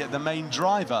being the main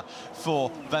driver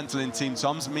for Ventolin Team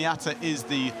Toms. Miyata is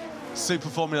the Super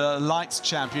Formula Lights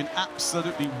champion,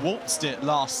 absolutely waltzed it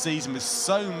last season with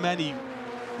so many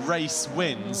race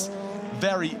wins.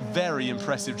 Very, very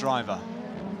impressive driver.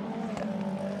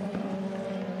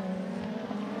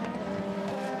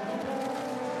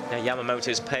 Yeah,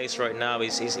 Yamamoto's pace right now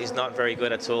is not very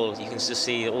good at all. You can just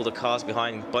see all the cars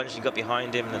behind, bunching up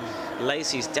behind him, and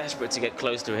Alesi's desperate to get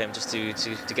close to him just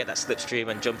to get that slipstream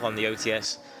and jump on the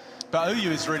OTS. But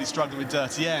OU is really struggling with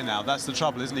dirty air now. That's the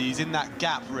trouble, isn't he? He's in that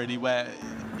gap, really, where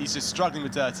he's just struggling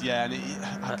with dirty air, and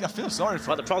I feel sorry for him.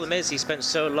 Well, the problem is he spent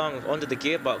so long under the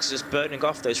gearbox just burning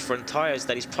off those front tyres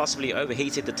that he's possibly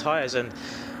overheated the tyres, and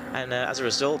as a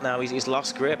result now he's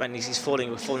lost grip and he's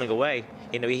falling away.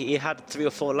 You know, he had 3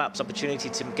 or 4 laps opportunity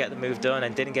to get the move done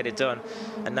and didn't get it done,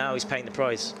 and now he's paying the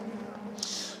price.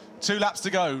 2 laps to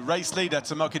go. Race leader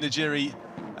Tomoki Najiri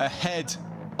ahead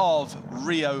of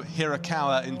Ryo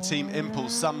Hirakawa in Team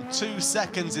Impulse. Some 2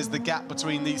 seconds is the gap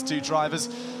between these two drivers.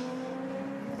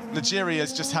 Najiri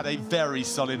has just had a very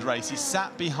solid race. He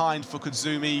sat behind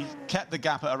Fukudzumi, kept the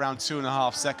gap at around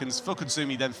 2.5 seconds.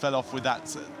 Fukudzumi then fell off with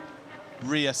that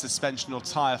rear suspension or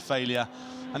tyre failure.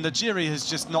 And Najiri has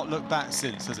just not looked back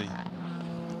since, has he?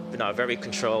 No, a very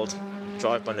controlled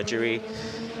drive by Najiri.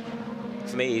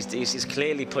 For me, he's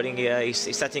clearly putting,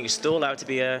 he's setting his stall out to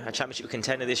be a championship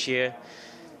contender this year.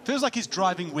 Feels like he's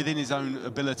driving within his own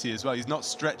ability as well. He's not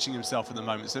stretching himself at the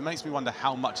moment, so it makes me wonder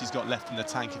how much he's got left in the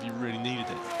tank if he really needed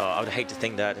it. Oh, I would hate to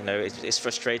think that. You know, it's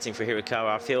frustrating for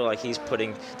Hirakawa. I feel like he's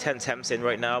putting 10 temps in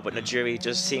right now, but Najiri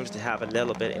just seems to have a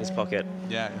little bit in his pocket.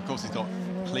 Yeah, of course he's got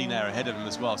clean air ahead of him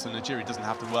as well, so Najiri doesn't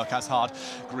have to work as hard.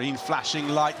 Green flashing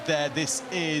light there. This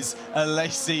is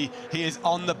Alesi. He is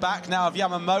on the back now of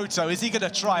Yamamoto. Is he going to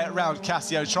try it round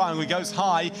Casio Triangle? He goes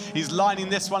high. He's lining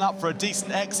this one up for a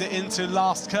decent exit into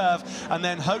last curve, and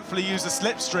then hopefully use a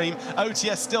slipstream.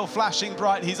 OTS still flashing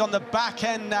bright. He's on the back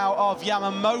end now of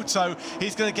Yamamoto.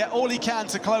 He's going to get all he can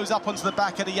to close up onto the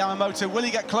back end of Yamamoto. Will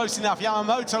he get close enough?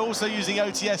 Yamamoto also using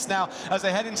OTS now as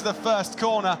they head into the first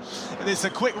corner. It's a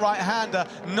quick right-hander.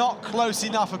 Not close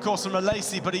enough, of course, from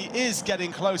Alesi, but he is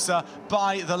getting closer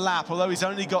by the lap, although he's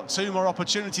only got 2 more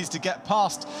opportunities to get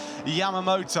past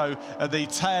Yamamoto at the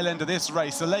tail end of this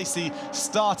race. Alesi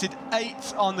started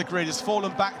 8th on the grid, has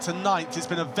fallen back to 9th. It's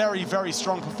been a very, very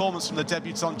strong performance from the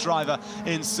debutant driver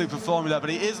in Super Formula, but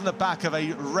he is in the back of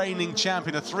a reigning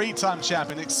champion, a 3-time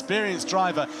champion, experienced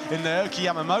driver in Naoki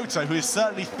Yamamoto, who is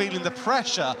certainly feeling the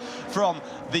pressure from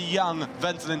the young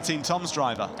Ventolin Team Tom's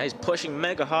driver. He's pushing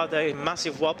mega hard there,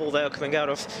 massive wobble there coming out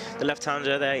of the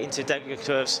left-hander there into dead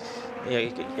curves. You know,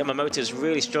 Yamamoto's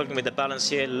really struggling with the balance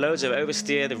here, loads of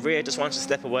oversteer, the rear just wants to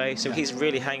step away, so he's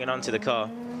really hanging on to the car.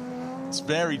 It's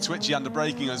very twitchy under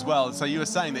braking as well, so you were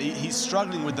saying that he's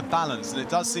struggling with the balance, and it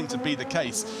does seem to be the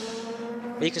case.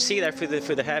 You can see there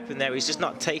through the hairpin there, he's just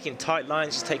not taking tight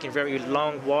lines, he's taking very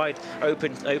long, wide,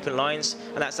 open lines,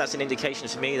 and that's an indication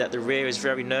for me that the rear is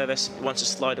very nervous, wants to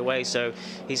slide away, so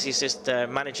he's just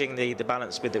managing the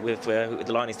balance with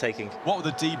the line he's taking. What would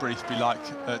the debrief be like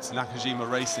at Nakajima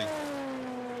Racing?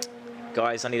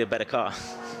 Guys, I need a better car.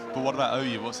 But what about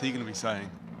Oyu? What's he going to be saying?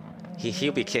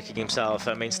 He'll be kicking himself.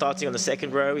 I mean, starting on the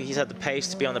 2nd row, he's had the pace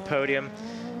to be on the podium,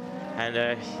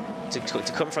 and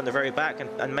to come from the very back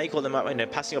and make all the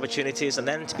passing opportunities, and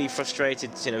then to be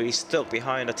frustrated, he's stuck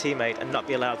behind a teammate and not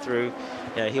be allowed through,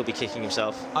 he'll be kicking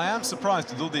himself. I am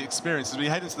surprised with all the experience as we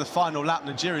head into the final lap.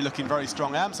 Najiri looking very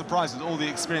strong. I am surprised with all the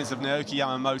experience of Naoki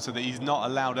Yamamoto that he's not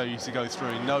allowed Oyu to go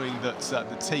through, knowing that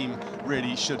the team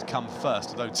really should come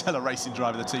first. Although tell a racing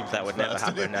driver the team that would never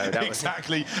happen. No, that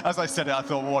exactly. As I said it, I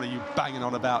thought, what are you banging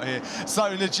on about here? So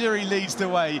Najiri leads the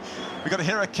way. We've got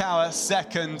Hirakawa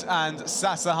 2nd and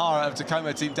Sasahara of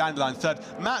Tacoma Team Dandelion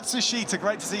 3rd. Matsushita,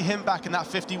 great to see him back in that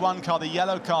 51 car, the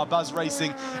yellow car, Buzz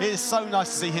Racing. It is so nice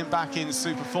to see him back in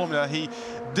Super Formula. He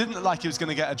didn't look like he was going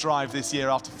to get a drive this year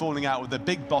after falling out with the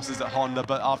big bosses at Honda,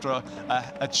 but after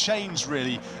a change,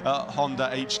 really, at Honda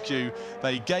HQ,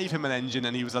 they gave him an engine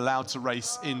and he was allowed to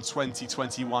race in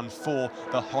 2021 for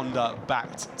the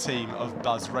Honda-backed team of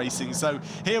Buzz Racing. So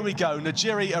here we go,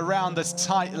 Najiri around this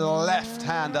tight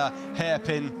left-hander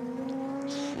hairpin.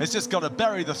 It's just got to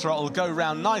bury the throttle, go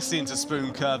round nicely into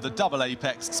spoon curve, the double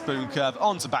apex spoon curve,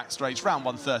 onto back straight, round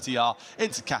 130R,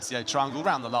 into Casio triangle,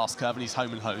 round the last curve, and he's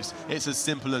home and hosed. It's as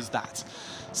simple as that,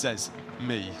 says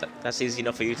me. That's easy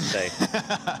enough for you to say.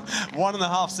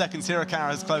 1.5 seconds, Hirakawa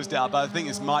has closed it up, but I think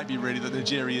this might be really that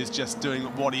Najiri is just doing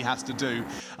what he has to do.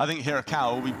 I think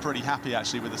Hirakawa will be pretty happy,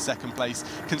 actually, with the 2nd place,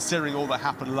 considering all that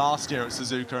happened last year at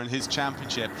Suzuka and his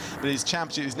championship. But his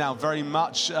championship is now very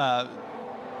much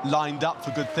lined up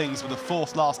for good things with a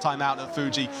 4th last time out at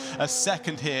Fuji, a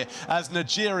 2nd here as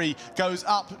Najiri goes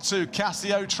up to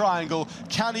Casio Triangle.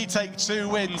 Can he take 2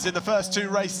 wins in the first 2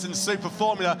 races in Super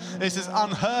Formula? This is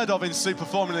unheard of in Super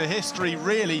Formula history,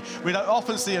 really. We don't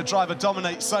often see a driver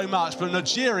dominate so much, but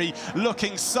Najiri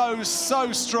looking so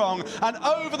strong, and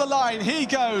over the line he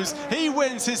goes. He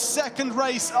wins his 2nd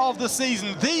race of the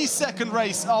season, the 2nd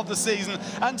race of the season,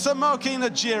 and Tomoki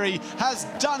Najiri has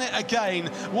done it again.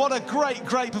 What a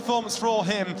great performance for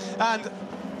him, and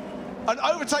an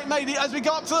overtake made it as we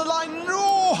got up to the line.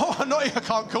 No, I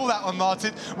can't call that one,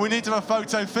 Martin. We need to have a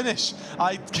photo finish.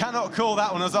 I cannot call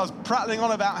that one. As I was prattling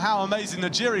on about how amazing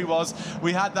Najiri was,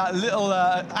 we had that little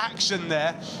action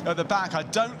there at the back. I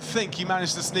don't think he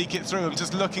managed to sneak it through. I'm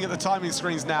just looking at the timing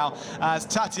screens now as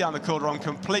Tatiana Calderon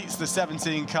completes the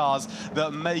 17 cars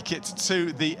that make it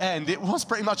to the end. It was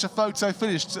pretty much a photo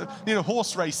finish,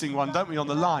 horse racing one, don't we, on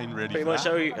the line, really? Pretty much.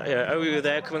 Oyu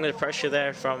there, coming under pressure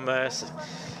there from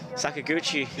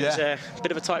Sakaguchi. It was a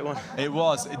bit of a tight one. It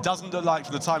was. It doesn't look like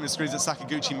from the timing screens that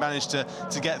Sakaguchi managed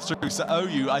to get through. So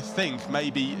Oyu, I think,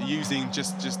 maybe using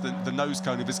just the nose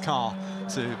cone of his car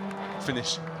to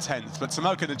finish 10th. But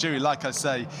Tomoki Najiri, like I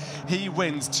say, he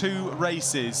wins 2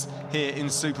 races here in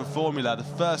Super Formula, the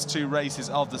first 2 races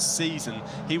of the season.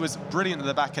 He was brilliant at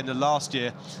the back end of last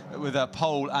year with a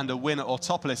pole and a win at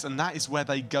Autopolis, and that is where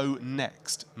they go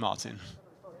next, Martin.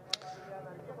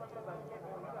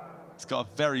 He's got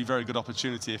a very good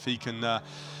opportunity if he can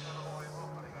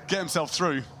get himself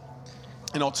through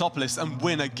in Autopolis and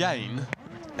win again.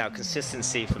 Now,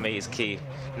 consistency for me is key.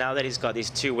 Now that he's got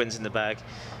these 2 wins in the bag,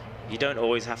 you don't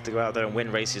always have to go out there and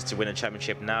win races to win a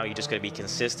championship. Now you just got to be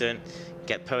consistent,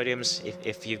 get podiums.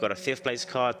 If you've got a 5th place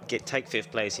car, take 5th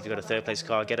place. If you've got a 3rd place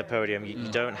car, get a podium. You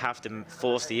don't have to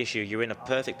force the issue. You're in a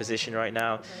perfect position right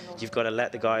now. You've got to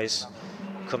let the guys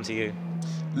come to you.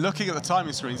 Looking at the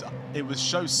timing screens, it was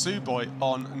Sho Suboi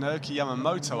on Naoki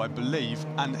Yamamoto, I believe,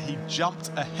 and he jumped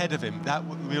ahead of him. That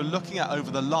we were looking at over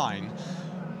the line.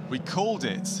 We called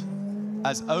it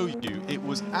as Oyu. It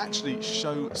was actually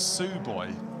Sho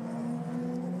Suboi,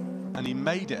 and he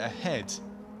made it ahead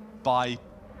by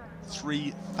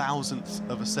 0.003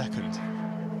 of a second.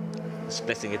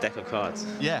 Splitting a deck of cards.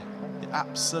 Yeah, you're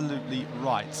absolutely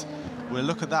right. We'll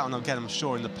look at that one again, I'm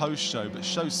sure, in the post-show, but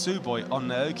Sho Suboi on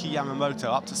Naoki Yamamoto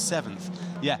up to 7th.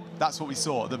 Yeah, that's what we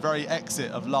saw at the very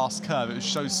exit of last curve. It was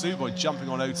Sho Suboi jumping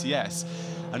on OTS,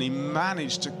 and he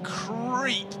managed to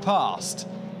creep past.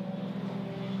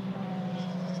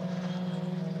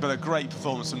 But a great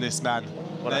performance from this man,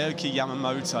 Naoki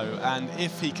Yamamoto, and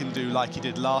if he can do like he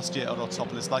did last year at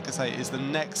Autopolis, like I say, it is the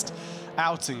next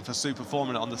outing for Super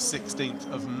Formula on the 16th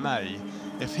of May.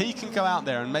 If he can go out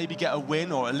there and maybe get a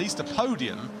win or at least a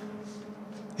podium,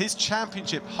 his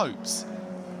championship hopes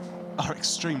are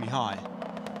extremely high.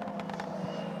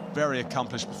 Very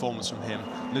accomplished performance from him.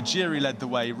 Najiri led the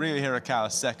way, Ryo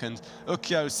Hirakawa second,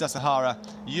 Ukyo Sasahara,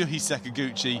 Yuhi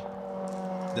Sekiguchi,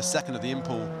 the second of the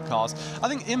Impul cars. I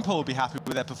think Impul will be happy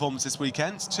with their performance this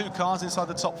weekend. 2 cars inside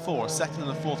the top 4, a second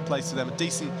and a 4th place for them, a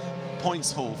decent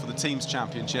points haul for the team's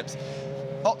championships.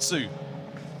 Otsu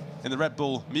in the Red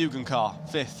Bull Mugen car,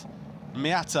 5th.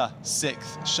 Miyata,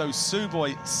 6th. Sho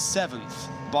Suboi, 7th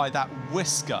by that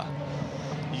whisker.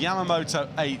 Yamamoto,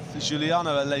 8th.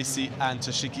 Giuliano Alesi and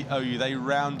Toshiki Oyu, they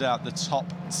round out the top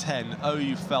 10.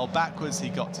 Oyu fell backwards, he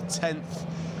got to 10th.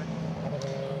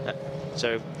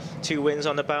 So 2 wins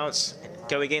on the bounce,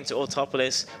 going into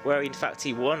Autopolis, where in fact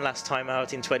he won last time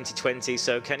out in 2020.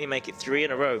 So can he make it 3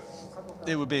 in a row?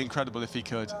 It would be incredible if he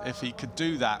could. If he could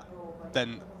do that,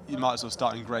 then you might as well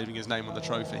start engraving his name on the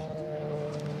trophy.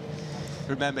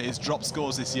 Remember, his drop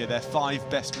scores this year, they're 5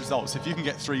 best results. If you can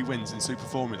get 3 wins in Super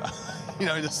Formula, you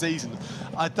know, in a season,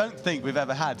 I don't think we've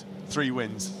ever had 3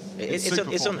 wins.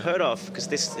 It's unheard of, because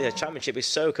this championship is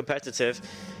so competitive.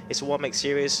 It's a one-make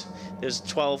series. There's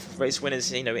 12 race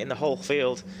winners, you know, in the whole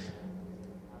field.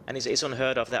 And it's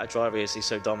unheard of that a driver is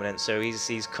so dominant. So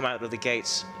he's come out of the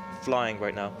gates flying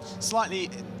right now. Slightly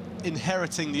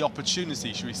inheriting the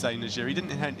opportunity, should we say, Najiri. He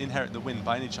didn't inherit the win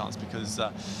by any chance, because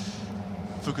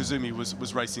Fukuzumi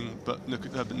was racing, but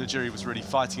Najiri was really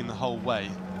fighting him the whole way.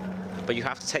 But you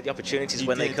have to take the opportunities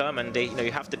when they come, and you know,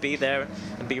 you have to be there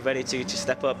and be ready to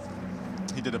step up.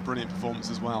 He did a brilliant performance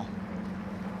as well.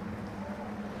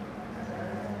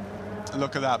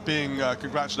 Look at that, being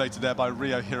congratulated there by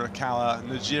Ryo Hirakawa.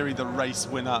 Najiri, the race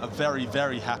winner, a very,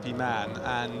 very happy man.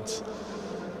 And,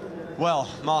 well,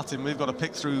 Martin, we've got to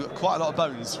pick through quite a lot of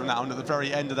bones from now on at the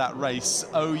very end of that race.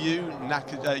 Oyu,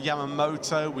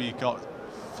 Yamamoto, we've got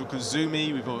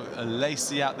Fukuzumi, we've got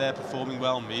Alesi out there performing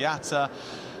well, Miyata,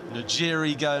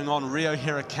 Najiri going on, Ryo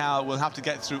Hirakawa. We'll have to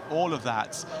get through all of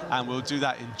that, and we'll do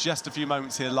that in just a few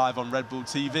moments here live on Red Bull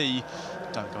TV.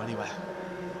 Don't go anywhere.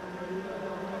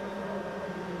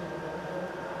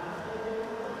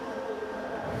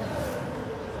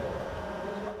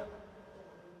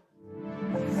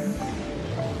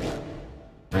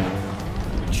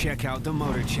 Check out the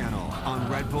Motor Channel on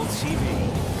Red Bull TV.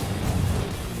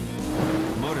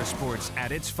 Motorsports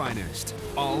at its finest,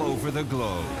 all over the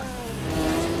globe.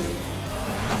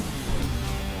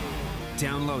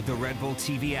 Download the Red Bull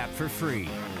TV app for free.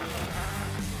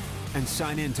 And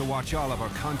sign in to watch all of our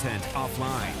content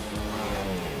offline.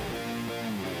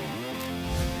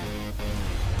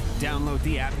 Download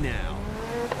the app now.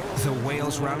 The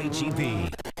Wales Rally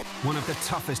GP, one of the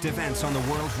toughest events on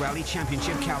the World Rally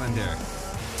Championship calendar.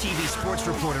 TV sports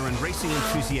reporter and racing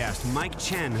enthusiast Mike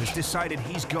Chen has decided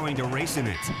he's going to race in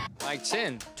it. Mike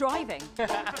Chen. Driving.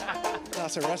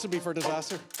 That's a recipe for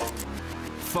disaster.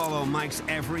 Follow Mike's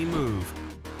every move,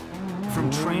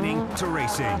 from training to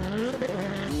racing.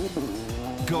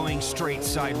 Going straight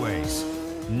sideways.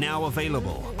 Now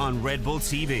available on Red Bull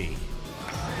TV.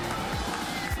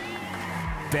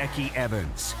 Becky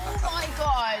Evans. Oh my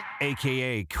God.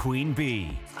 AKA Queen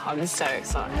Bee. I'm so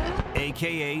excited.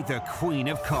 AKA the Queen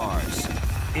of Cars,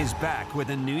 is back with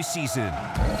a new season.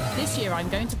 This year I'm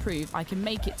going to prove I can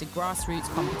make it to grassroots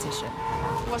competition.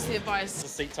 What's the advice?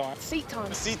 Seat time. Seat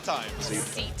time. Seat time.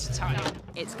 Seat time.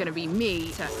 It's going to be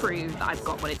me to prove that I've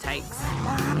got what it takes.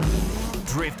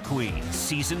 Drift Queen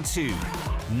Season 2,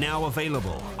 now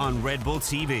available on Red Bull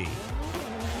TV.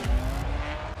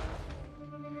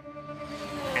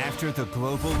 After the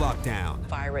global lockdown,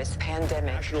 Virus, pandemic,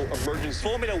 national emergency,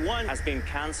 Formula 1 has been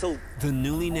cancelled. The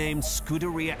newly named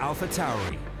Scuderia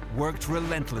AlphaTauri worked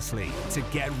relentlessly to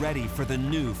get ready for the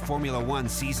new Formula 1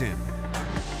 season.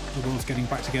 The world's getting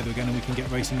back together again and we can get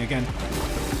racing again.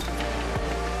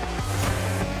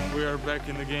 We are back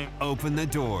in the game. Open the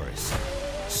doors.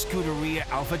 Scuderia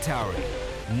AlphaTauri,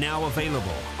 now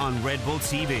available on Red Bull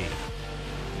TV.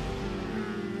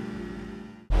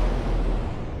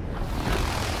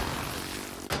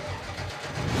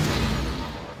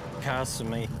 Cars, to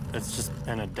me, it's just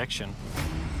an addiction.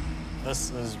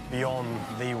 This is beyond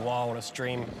the wildest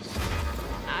dream.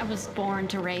 I was born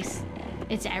to race.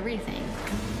 It's everything.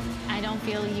 I don't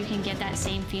feel you can get that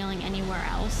same feeling anywhere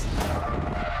else.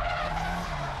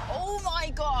 Oh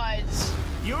my God!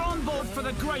 You're on board for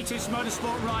the greatest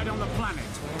motorsport ride on the planet.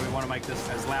 We want to make this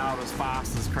as loud, as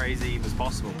fast, as crazy as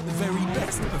possible. The very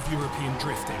best of European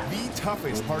drifting. The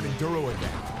toughest hard enduro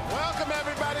event. Welcome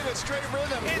everybody to Straight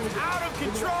Rhythm. It's out of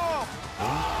control!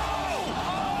 Oh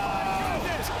my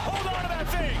goodness! Hold on to that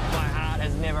thing! My heart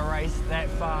has never raced that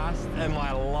fast in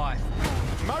my life.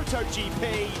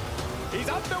 MotoGP is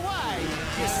underway.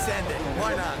 Just send it.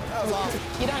 Why not? That was awesome.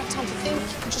 You don't have time to think,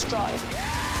 just drive.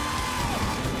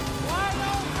 Wide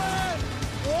open!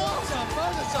 What a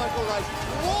motorcycle race!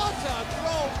 What a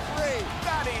Grand Prix!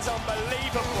 That is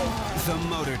unbelievable. The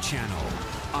Motor Channel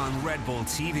on Red Bull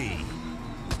TV.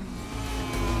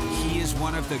 He is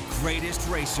one of the greatest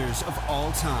racers of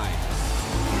all time.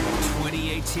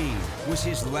 2018 was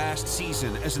his last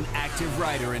season as an active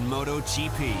rider in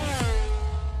MotoGP.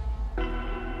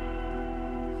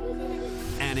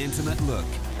 An intimate look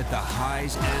at the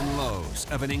highs and lows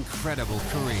of an incredible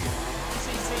career.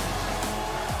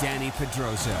 Danny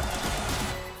Pedrosa,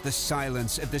 The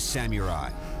Silence of the Samurai.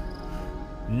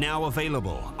 Now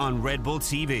available on Red Bull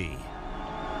TV.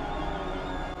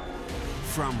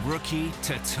 From rookie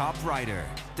to top rider,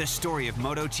 the story of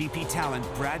MotoGP talent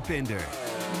Brad Binder.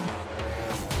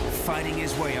 Fighting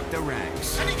his way up the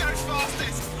ranks. And he goes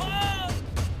fastest! Oh!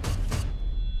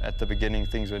 At the beginning,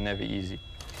 things were never easy.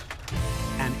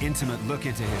 An intimate look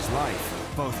into his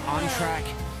life, both on track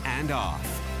and off.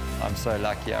 I'm so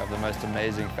lucky. I have the most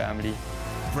amazing family.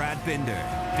 Brad Binder,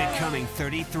 becoming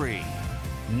 33.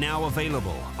 Now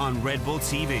available on Red Bull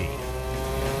TV.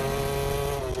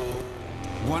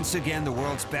 Once again, the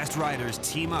world's best riders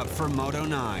team up for Moto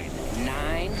 9.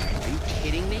 9? Are you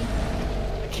kidding me?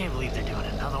 I can't believe they're doing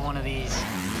another one of these.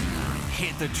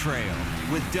 Hit the trail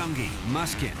with Dungy,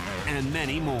 Muskin, and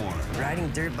many more. Riding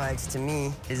dirt bikes, to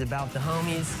me, is about the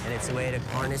homies, and it's a way to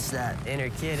harness that inner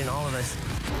kid in all of us.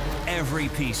 Every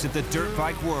piece of the dirt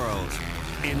bike world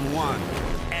in one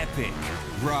epic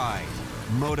ride.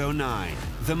 Moto 9,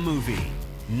 the movie.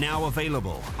 Now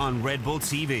available on Red Bull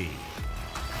TV.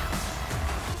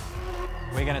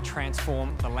 We're going to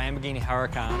transform the Lamborghini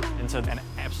Huracan into an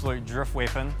absolute drift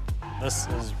weapon. This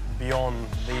is beyond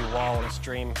the wildest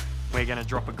dream. We're going to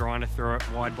drop a grinder through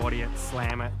it, wide body it,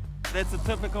 slam it. That's a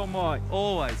typical Mike.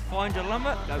 Always find your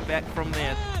limit, go back from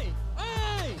there. Hey!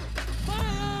 Hey!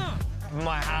 Fire!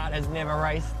 My heart has never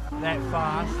raced that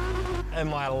fast in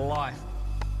my life.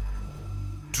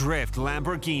 Drift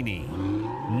Lamborghini.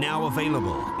 Now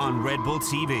available on Red Bull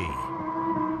TV.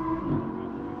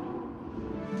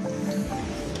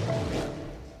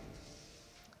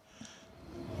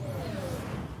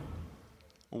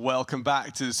 Welcome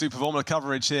back to the Super Formula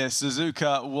coverage here.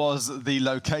 Suzuka was the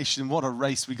location. What a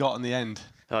race we got in the end.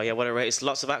 Oh yeah, what a race!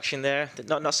 Lots of action there.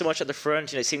 Not so much at the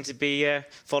front. You know, it seemed to be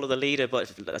follow the leader,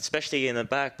 but especially in the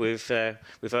back with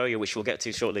Oya, which we'll get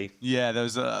to shortly. Yeah, there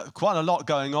was quite a lot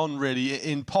going on really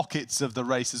in pockets of the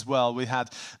race as well. We had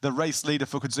the race leader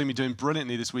Fukuzumi doing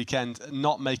brilliantly this weekend,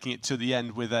 not making it to the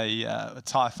end with a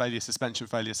tyre failure, suspension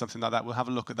failure, something like that. We'll have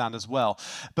a look at that as well.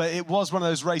 But it was one of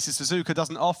those races. Suzuka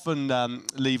doesn't often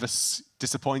leave us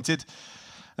disappointed,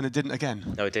 and it didn't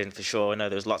again. No, it didn't for sure. No,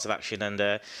 there was lots of action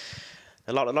and.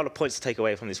 A lot of points to take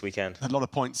away from this weekend. A lot of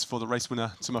points for the race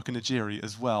winner, Tomoka Najiri,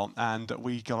 as well. And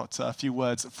we got a few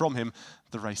words from him,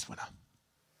 the race winner.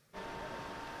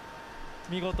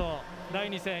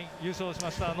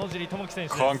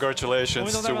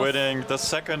 Congratulations to winning the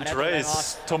second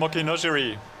race, Tomoki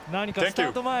Najiri. Thank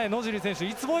you.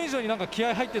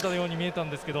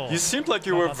 You seemed like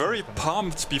you were very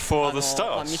pumped before the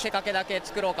start.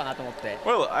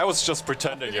 Well, I was just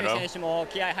pretending, you know.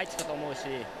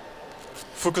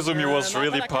 Fukuzumi was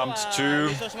really pumped too,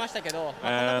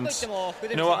 and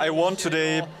you know, I won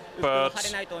today, but I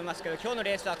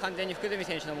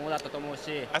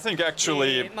think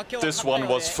actually this one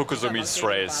was Fukuzumi's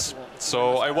race.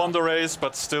 So I won the race,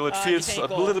 but still it feels a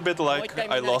little bit like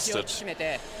I lost it.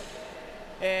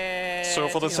 So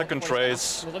for the second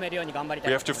race,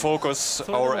 we have to focus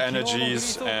our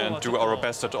energies and do our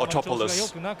best at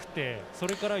Autopolis.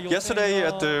 Yesterday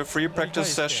at the free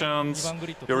practice sessions,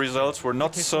 your results were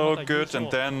not so good, and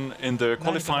then in the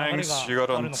qualifyings you got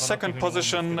on second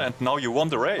position and now you won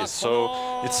the race. So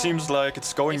it seems like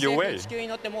it's going your way.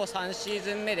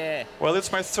 Well,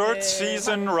 it's my third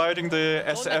season riding the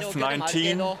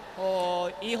SF19,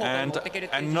 and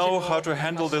I know how to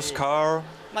handle this car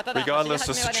regardless of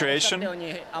the situation.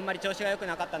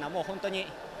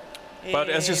 But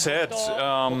as you said,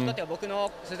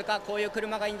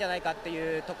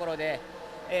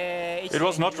 it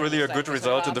was not really a good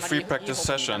result in the free practice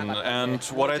session, and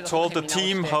what I told the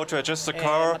team how to adjust the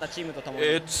car,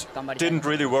 it didn't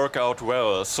really work out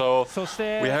well. So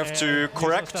we have to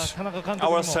correct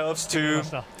ourselves too,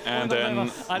 and then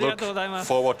look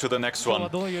forward to the next one.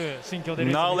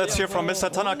 Now let's hear from Mr.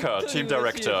 Tanaka, team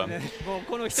director.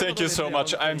 Thank you so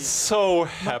much. I'm so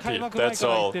happy. That's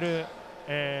all.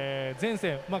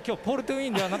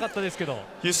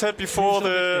 You said before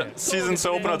the season's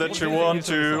opener that you want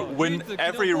to win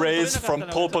every race from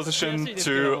pole position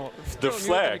to the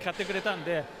flag.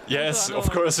 Yes, of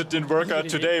course it didn't work out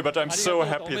today, but I'm so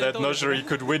happy that Nojiri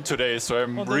could win today, so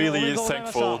I'm really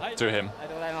thankful to him.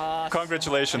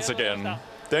 Congratulations again.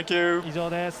 Thank you.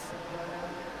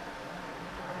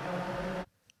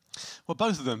 Well,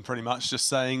 both of them pretty much just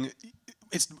saying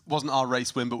it wasn't our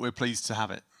race win, but we're pleased to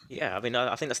have it. Yeah, I mean,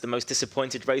 I think that's the most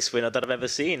disappointed race winner that I've ever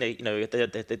seen. You know,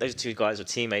 those two guys were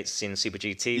teammates in Super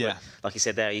GT. Yeah. But like he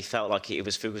said there, he felt like it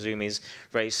was Fukuzumi's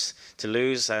race to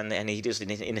lose, and he just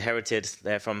inherited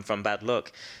there from bad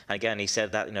luck. And again, he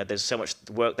said that, you know, there's so much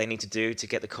work they need to do to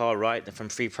get the car right. And from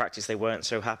free practice, they weren't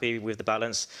so happy with the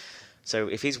balance. So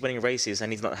if he's winning races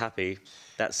and he's not happy,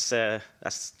 that's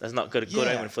not good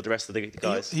omen for the rest of the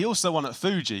guys. He also won at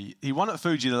Fuji. He won at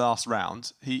Fuji the last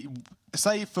round.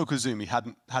 Say Fukuzumi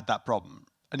hadn't had that problem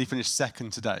and he finished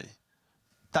second today.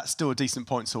 That's still a decent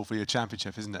points haul for your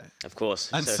championship, isn't it? Of course.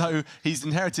 And so he's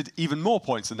inherited even more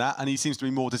points than that, and he seems to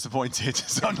be more disappointed.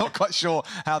 So I'm not quite sure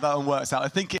how that one works out. I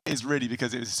think it is really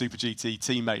because it was a Super GT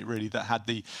teammate really that had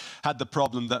the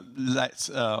problem that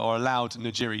allowed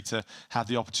Nojiri to have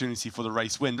the opportunity for the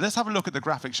race win. But let's have a look at the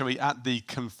graphic, shall we, at the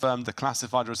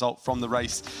classified result from the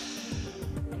race.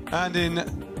 And in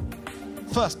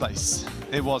first place,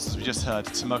 it was, as we just heard,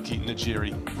 Tomoki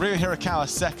Nojiri. Ryo Hirakawa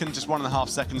second, just 1.5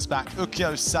 seconds back.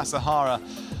 Ukyo Sasahara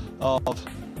of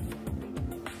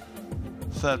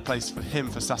third place for him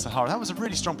for Sasahara. That was a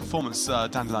really strong performance,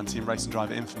 Dandelion team racing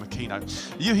driver in for Makino.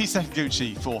 Yuhi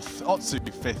Sekiguchi fourth, Otsu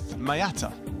fifth,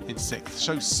 Mayata in sixth,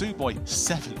 Sho Suboi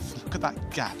seventh. Look at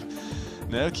that gap.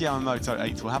 Naoki Yamamoto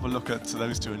 8th. We'll have a look at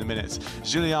those two in a minute.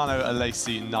 Giuliano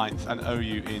Alesi 9th and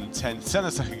Oyu in 10th. Sena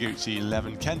Sakaguchi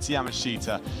 11th. Kenta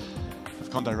Yamashita of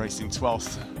Kondo Racing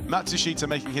 12th. Matsushita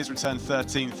making his return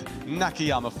 13th.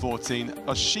 Nakayama 14th.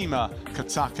 Oshima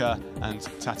Kataka and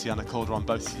Tatiana Calderon,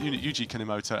 both Yuji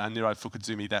Kanemoto and Niroi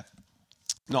Fukuzumi there,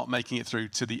 not making it through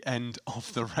to the end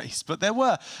of the race. But there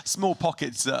were small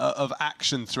pockets of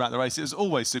action throughout the race. It was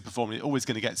always super formula. You're always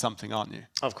going to get something, aren't you?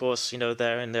 Of course, you know,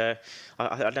 there and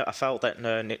I felt that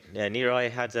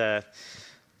Niroi had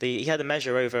he had the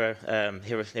measure over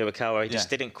Hirakawa. He just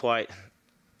didn't quite.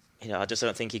 You know, I just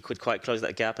don't think he could quite close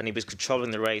that gap, and he was controlling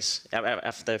the race.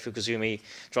 After Fukuzumi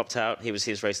dropped out, it was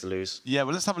his race to lose. Yeah,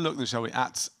 well, let's have a look then, shall we,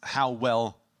 at how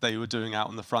well they were doing out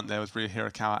on the front there with Ryo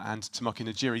Hirakawa and Tomoki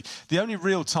Nojiri. The only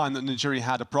real time that Nojiri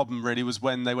had a problem really was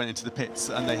when they went into the pits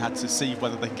and they had to see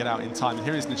whether they can get out in time. And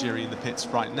here is Nojiri in the pits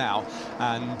right now.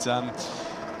 And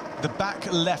the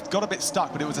back left got a bit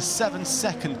stuck, but it was a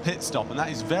 7-second pit stop, and that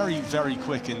is very, very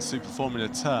quick in Super Formula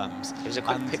terms. It was a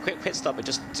quick pit stop, it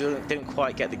just didn't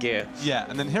quite get the gear. Yeah,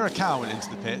 and then Hirakawa went into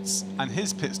the pits, and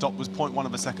his pit stop was 0.1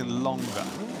 of a second longer.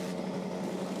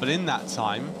 But in that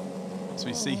time, so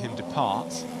we see him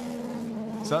depart.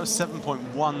 So that was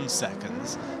 7.1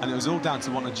 seconds, and it was all down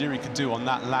to what Nojiri could do on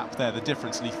that lap there, the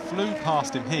difference, and he flew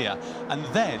past him here, and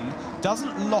then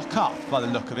doesn't lock up by the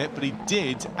look of it, but he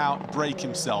did outbrake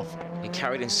himself. He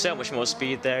carried in so much more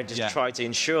speed there, just tried to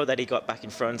ensure that he got back in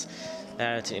front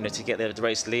to get the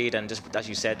race lead, and just, as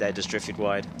you said there, just drifted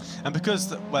wide. And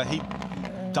because, well, he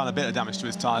done a bit of damage to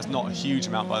his tyres, not a huge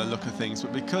amount by the look of things,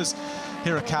 but because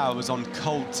Hirakawa was on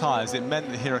cold tyres, it meant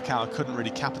that Hirakawa couldn't really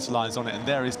capitalise on it, and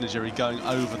there is Nojiri going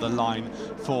over the line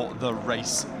for the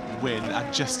race win.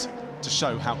 And just to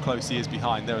show how close he is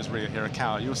behind, there is Ryo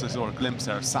Hirakawa. You also saw a glimpse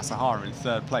there of Sasahara in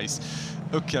third place.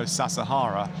 Ukyo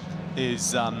Sasahara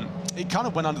is, it kind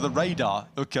of went under the radar,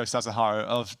 Ukyo Sasahara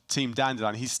of Team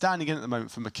Dandelion. He's standing in at the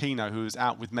moment for Makino, who is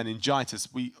out with meningitis.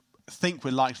 We think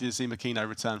we're likely to see Makino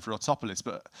return for Autopolis,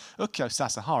 but Ukyo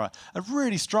Sasahara, a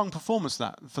really strong performance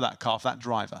for that car, for that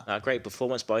driver. A great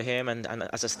performance by him, and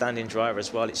as a stand-in driver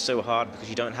as well. It's so hard because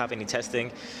you don't have any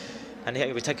testing. And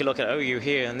here we take a look at Oyu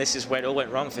here, and this is where it all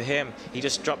went wrong for him. He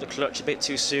just dropped the clutch a bit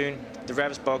too soon. The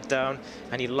revs bogged down,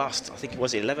 and he lost, I think,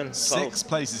 was it 11? 12? 6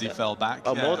 places he fell back.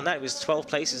 Oh, more than that. It was 12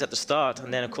 places at the start,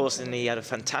 and then, of course, he had a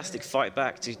fantastic fight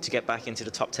back to get back into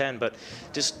the top 10, but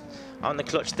just on the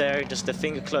clutch there, just the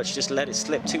finger clutch, just let it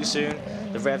slip too soon.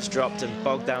 The revs dropped and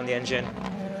bogged down the engine,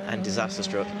 and disaster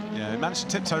struck. Yeah, he managed to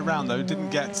tiptoe around though, didn't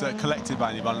get collected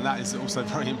by anyone, and that is also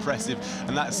very impressive.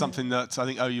 And that is something that I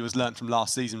think OU has learned from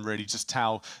last season, really, just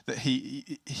how that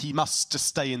he must just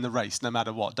stay in the race no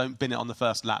matter what. Don't bin it on the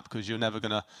first lap, because you're never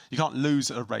gonna, you can't lose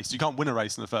a race. You can't win a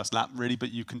race on the first lap, really,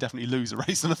 but you can definitely lose a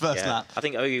race on the first lap. I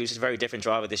think OU is a very different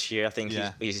driver this year. I think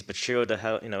he's matured a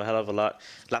hell of a lot.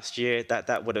 Last year,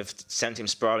 that would have sent him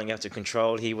spiraling out of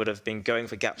control. He would have been going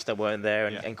for gaps that weren't there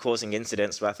and causing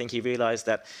incidents. But I think he realised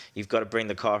that you've got to bring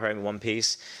the car home in one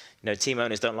piece. You know, team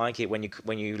owners don't like it when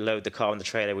you load the car on the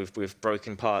trailer with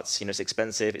broken parts. You know, it's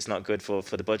expensive. It's not good for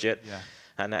the budget. Yeah.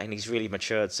 And he's really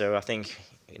matured. So I think,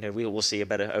 you know, we will see a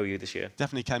better OU this year.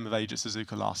 Definitely came of age at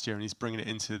Suzuka last year, and he's bringing it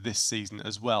into this season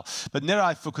as well. But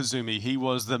Nirai Fukuzumi, he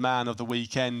was the man of the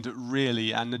weekend,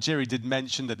 really. And Najiri did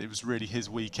mention that it was really his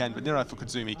weekend. But Nirai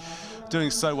Fukuzumi doing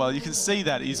so well. You can see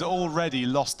that he's already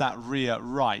lost that rear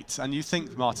right. And you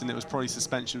think, Martin, it was probably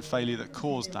suspension failure that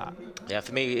caused that? Yeah,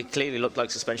 for me, it clearly looked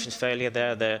like suspension failure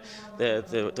there.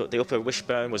 The upper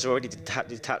wishbone was already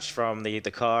detached from the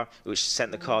car, which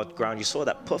sent the car ground. You saw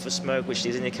that puff of smoke, which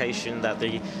is an indication that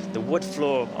the wood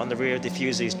floor on the rear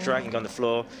diffuser is dragging on the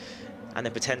floor, and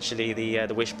then potentially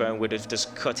the wishbone would have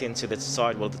just cut into the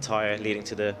sidewall of the tyre, leading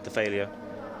to the failure.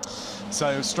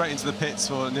 So straight into the pits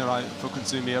for Nirai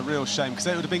Fukuzumi, a real shame, because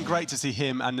it would have been great to see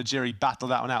him and Najiri battle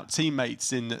that one out,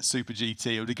 teammates in Super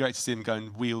GT. It would be great to see them going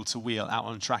wheel to wheel out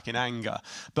on track in anger.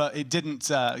 But it didn't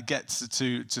get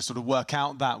to sort of work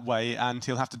out that way, and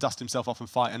he'll have to dust himself off and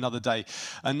fight another day.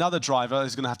 Another driver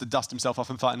who's going to have to dust himself off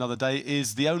and fight another day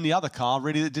is the only other car,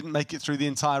 really, that didn't make it through the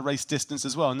entire race distance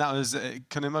as well, and that was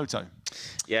Kanemoto.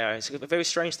 Yeah, it's very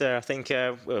strange there. I think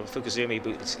well, Fukuzumi,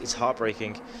 it's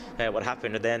heartbreaking what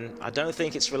happened, and then I don't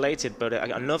think it's related, but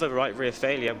another right rear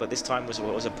failure, but this time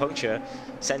was a puncture,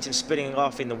 sent him spinning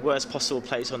off in the worst possible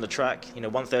place on the track. You know,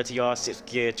 130 yards, 6th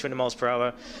gear, 200 miles per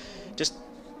hour, just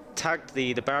tagged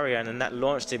the barrier, and that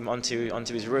launched him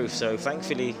onto his roof. So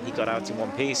thankfully he got out in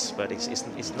one piece, but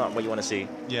it's not what you want to see.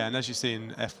 Yeah, and as you see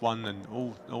in F1 and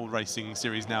all racing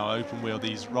series now, open wheel,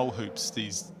 these roll hoops,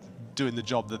 these doing the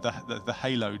job, the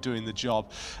halo doing the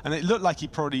job, and it looked like he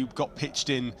probably got pitched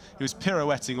in. He was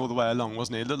pirouetting all the way along,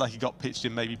 wasn't he? It looked like he got pitched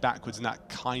in maybe backwards, and that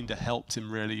kind of helped him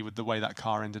really with the way that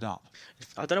car ended up.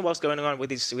 I don't know what's going on with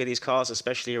these cars,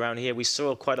 especially around here. We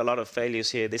saw quite a lot of failures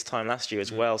here this time last year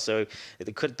as well, so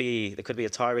there could be a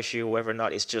tyre issue, or whether or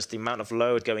not it's just the amount of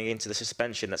load going into the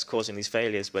suspension that's causing these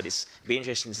failures. But it'd be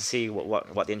interesting to see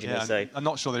what the engineers say. I'm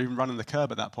not sure they're even running the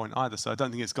curb at that point either, so I don't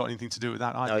think it's got anything to do with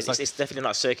that either. No, it's definitely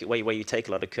not a circuit where you take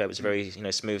a lot of curb. It's a very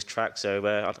smooth track, so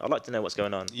I'd like to know what's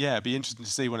going on. Yeah, it'd be interesting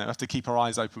to see. We'll have to keep our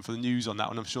eyes open for the news on that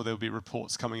one. I'm sure there'll be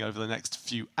reports coming over the next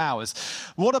few hours.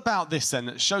 What about this then?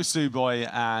 Shosuboi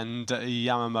and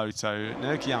Yamamoto.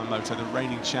 Naoki Yamamoto, the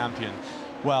reigning champion.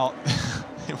 Well,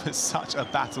 it was such a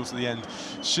battle to the end.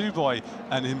 Shuboi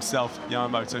and himself,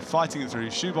 Yamamoto, fighting it through.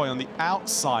 Shuboi on the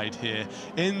outside here,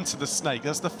 into the snake.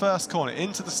 That's the first corner,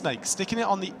 into the snake, sticking it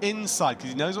on the inside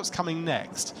because he knows what's coming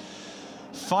next.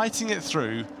 Fighting it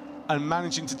through and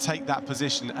managing to take that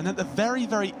position. And at the very,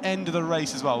 very end of the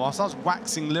race as well, whilst I was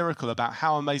waxing lyrical about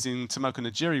how amazing Tomoka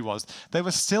Najiri was, they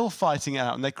were still fighting it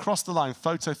out, and they crossed the line,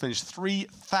 photo finish,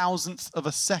 0.003 of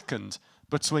a second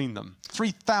between them.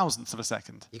 0.003 of a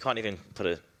second. You can't even put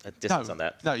a distance on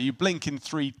that. No, you blink in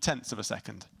 0.003 of a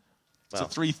second. Well,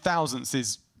 so 0.003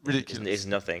 is ridiculous. It's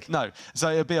nothing. No. So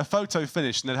it'd be a photo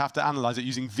finish, and they'd have to analyse it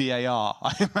using VAR,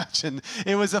 I imagine.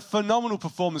 It was a phenomenal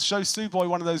performance. Shosuboi,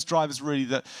 one of those drivers really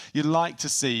that you'd like to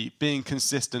see being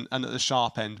consistent and at the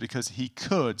sharp end, because he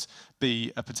could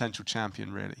be a potential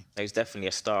champion, really. He's definitely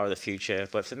a star of the future.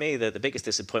 But for me, the biggest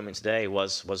disappointment today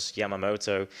was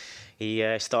Yamamoto. He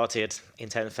started in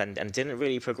 10th and didn't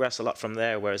really progress a lot from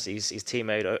there, whereas his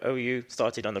teammate OU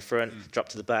started on the front,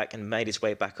 dropped to the back, and made his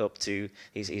way back up to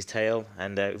his tail,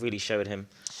 and it really showed him.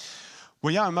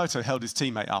 Well, Yamamoto held his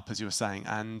teammate up, as you were saying,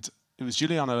 and it was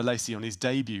Giuliano Alesi on his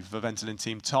debut for Ventolin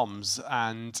Team Toms,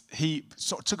 and he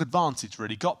sort of took advantage,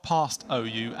 really, got past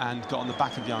OU and got on the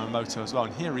back of Yamamoto as well.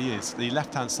 And here he is, the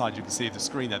left-hand side, you can see the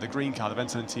screen there, the green car, the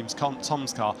Ventolin Team's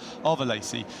Toms car of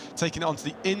Alesi, taking it onto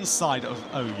the inside of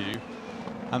OU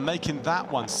and making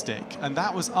that one stick. And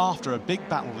that was after a big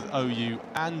battle with OU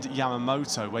and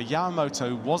Yamamoto, where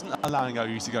Yamamoto wasn't allowing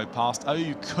OU to go past.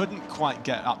 OU couldn't quite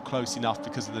get up close enough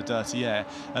because of the dirty air.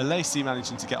 Alesi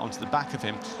managing to get onto the back of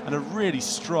him, and a really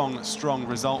strong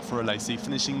result for Alesi,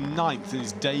 finishing 9th in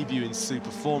his debut in Super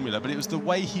Formula. But it was the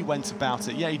way he went about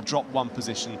it. Yeah, he dropped one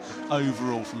position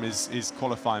overall from his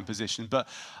qualifying position, but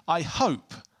I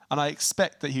hope and I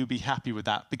expect that he would be happy with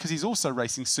that because he's also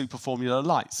racing Super Formula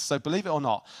Lights. So believe it or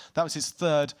not, that was his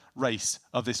 3rd race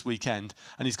of this weekend,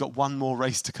 and he's got 1 more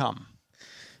race to come.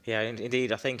 Yeah,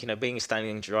 indeed. I think, being a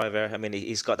standing driver, I mean,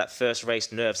 he's got that first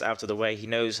race nerves out of the way. He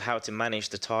knows how to manage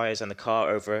the tyres and the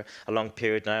car over a long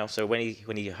period now. So when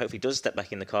he hopefully does step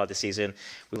back in the car this season,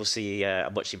 we will see a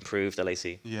much improved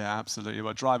LAC. Yeah, absolutely.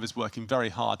 Well, drivers working very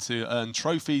hard to earn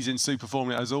trophies in Super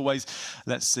Formula as always.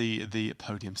 Let's see the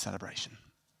podium celebration.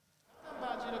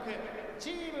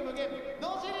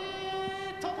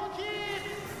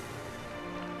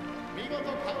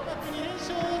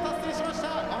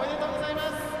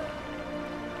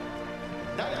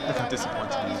 Look how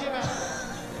disappointed he is.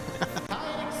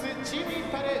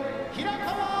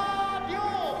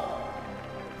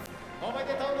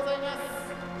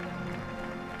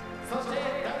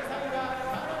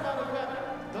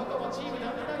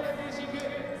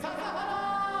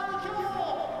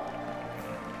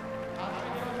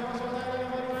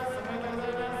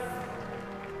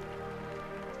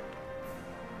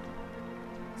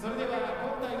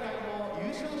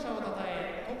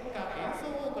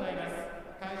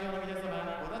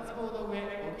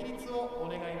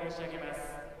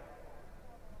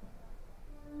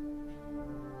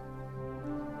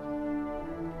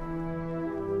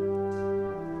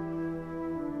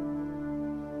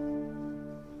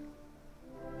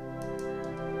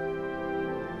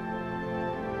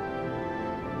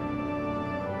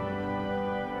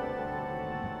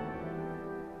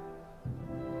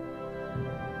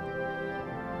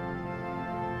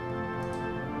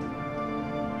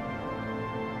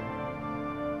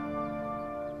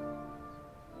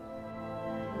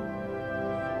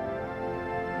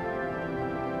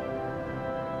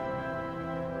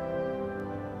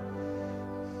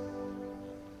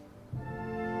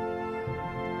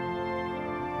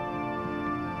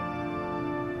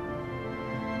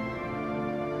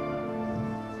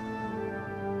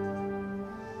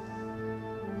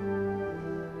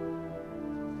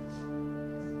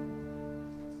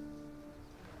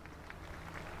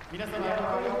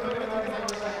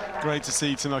 Great to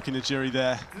see Tomoki Najiri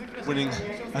there winning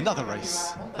another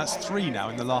race. That's 3 now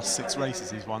in the last 6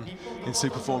 races he's won in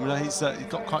Super Formula. He's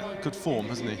got quite good form,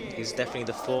 hasn't he? He's definitely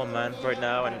the form man right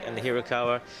now, and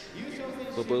Hirakawa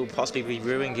will possibly be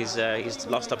ruining his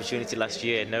lost opportunity last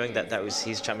year, knowing that that was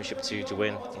his championship to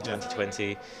win in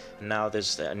 2020. And now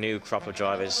there's a new crop of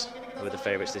drivers who are the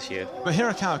favourites this year. But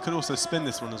Hirakawa could also spin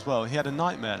this one as well. He had a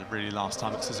nightmare really last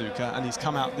time at Suzuka, and he's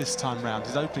come out this time round.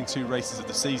 His opening 2 races of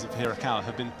the season for Hirakawa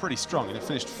have been pretty strong. He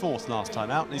finished 4th last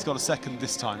time out, and he's got a 2nd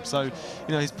this time. So,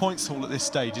 his points haul at this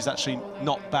stage is actually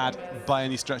not bad by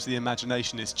any stretch of the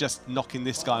imagination. It's just knocking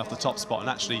this guy off the top spot and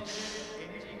actually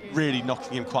really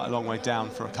knocking him quite a long way down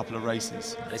for a couple of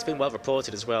races. And it's been well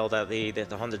reported as well that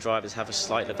the Honda drivers have a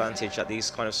slight advantage at these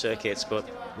kind of circuits, but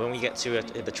when we get to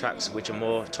the tracks which are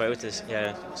more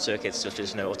Toyota circuits, such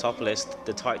as Autopolis,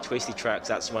 the tight twisty tracks,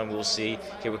 that's when we'll see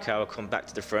Hirakawa come back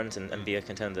to the front and be a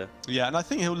contender. Yeah, and I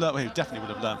think he'll learn, well, he definitely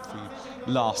would have learned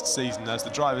from last season as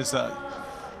the drivers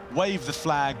wave the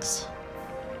flags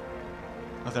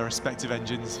of their respective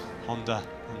engines, Honda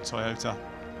and Toyota,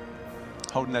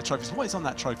 holding their trophies. What is on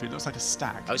that trophy? It looks like a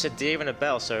stag. Oh, it's a deer and a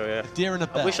bell. So a deer and a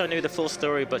bell. I wish I knew the full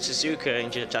story, but Suzuka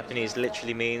in Japanese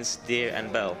literally means deer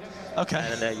and bell. Okay.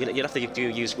 And you'll have to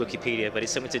use Wikipedia, but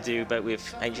it's something to do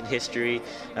with ancient history.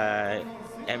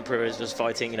 Emperors was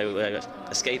fighting,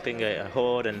 escaping a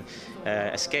horde, and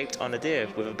escaped on a deer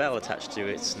with a bell attached to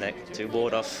its neck to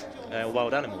ward off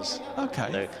wild animals. Okay.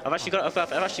 So I've actually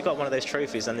got one of those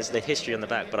trophies, and there's the history on the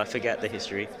back, but I forget the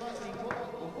history.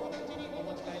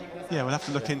 Yeah, we'll have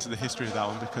to look into the history of that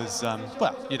one because,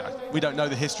 well, we don't know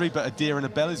the history, but a deer and a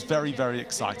bell is very, very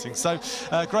exciting. So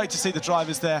great to see the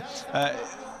drivers there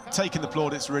taking the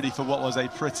plaudits really for what was a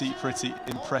pretty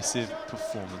impressive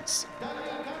performance.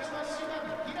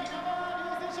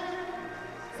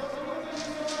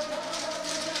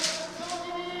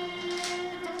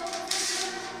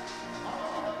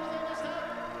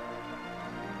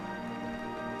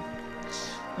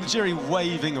 Najiri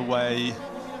waving away.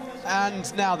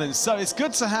 And now then, so it's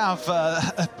good to have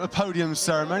a podium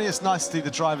ceremony. It's nice to see the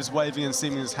drivers waving and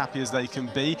seeming as happy as they can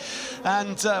be.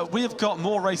 And we have got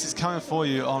more races coming for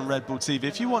you on Red Bull TV.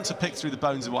 If you want to pick through the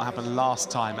bones of what happened last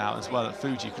time out as well at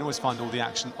Fuji, you can always find all the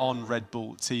action on Red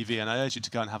Bull TV. And I urge you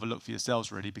to go and have a look for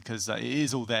yourselves, really, because it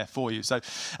is all there for you. So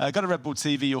go to Red Bull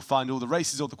TV, you'll find all the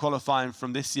races, all the qualifying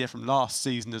from this year, from last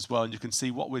season as well. And you can see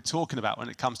what we're talking about when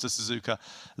it comes to Suzuka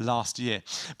last year.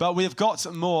 But we have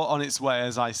got more on its way,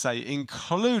 as I say. say,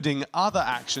 including other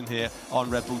action here on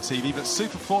Red Bull TV. But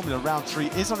Super Formula Round 3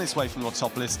 is on its way from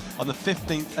Autopolis on the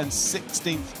 15th and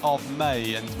 16th of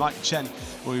May. And Mike Chen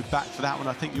will be back for that one.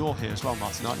 I think you're here as well,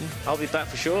 Martin, aren't you? I'll be back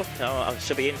for sure. I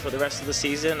should be in for the rest of the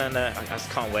season, and I just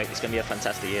can't wait. It's going to be a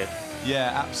fantastic year.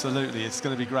 Yeah, absolutely. It's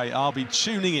going to be great. I'll be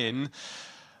tuning in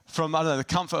from, I don't know, the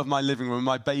comfort of my living room,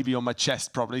 my baby on my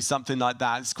chest, probably, something like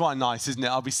that. It's quite nice, isn't it?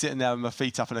 I'll be sitting there with my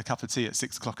feet up and a cup of tea at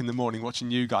 6 o'clock in the morning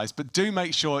watching you guys. But do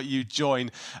make sure you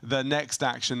join the next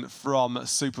action from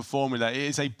Super Formula. It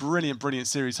is a brilliant, brilliant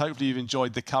series. Hopefully you've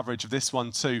enjoyed the coverage of this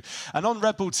one too. And on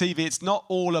Red Bull TV, it's not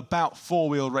all about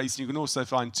four-wheel racing. You can also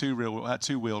find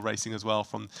two-wheel racing as well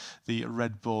from the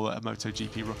Red Bull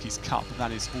MotoGP Rookies Cup.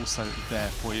 That is also there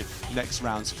for you. Next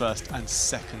rounds, 1st and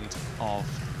 2nd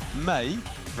of May.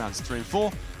 Rounds 3 and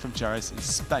 4 from Jerez in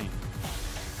Spain.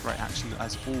 Great action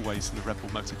as always in the Red Bull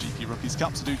MotoGP Rookies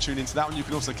Cup, so do tune into that one. You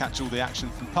can also catch all the action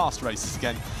from past races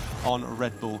again on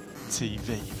Red Bull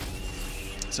TV.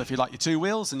 So if you like your two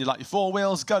wheels and you like your four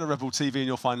wheels, go to Red Bull TV and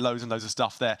you'll find loads and loads of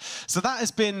stuff there. So that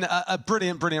has been a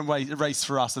brilliant, brilliant race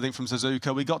for us, I think, from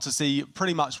Suzuka. We got to see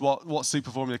pretty much what Super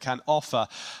Formula can offer.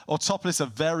 Autopolis, a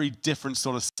very different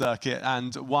sort of circuit,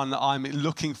 and one I'm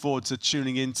looking forward to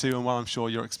tuning into, and one I'm sure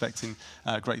you're expecting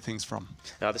great things from.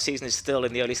 The season is still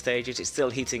in the early stages. It's still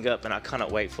heating up, and I cannot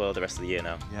wait for the rest of the year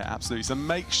now. Yeah, absolutely. So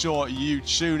make sure you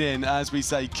tune in, as we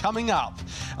say, coming up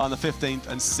on the 15th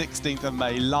and 16th of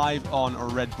May, live on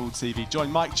Red Bull TV. Join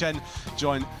Mike Chen,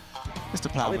 join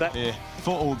Mr. Plowman here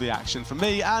for all the action. From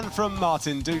me and from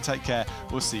Martin, do take care.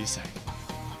 We'll see you soon.